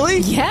 Really?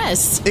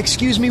 Yes.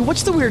 Excuse me,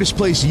 what's the weirdest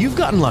place you've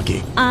gotten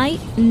lucky? I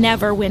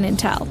never win and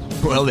tell.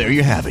 Well, there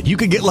you have it. You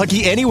can get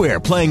lucky anywhere,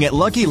 playing at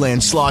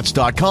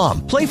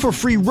LuckyLandSlots.com. Play for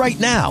free right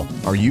now.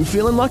 Are you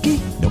feeling lucky?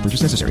 No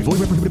purchase necessary.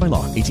 Void where prohibited by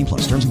law.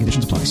 18+. Terms and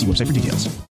conditions apply. See website for details.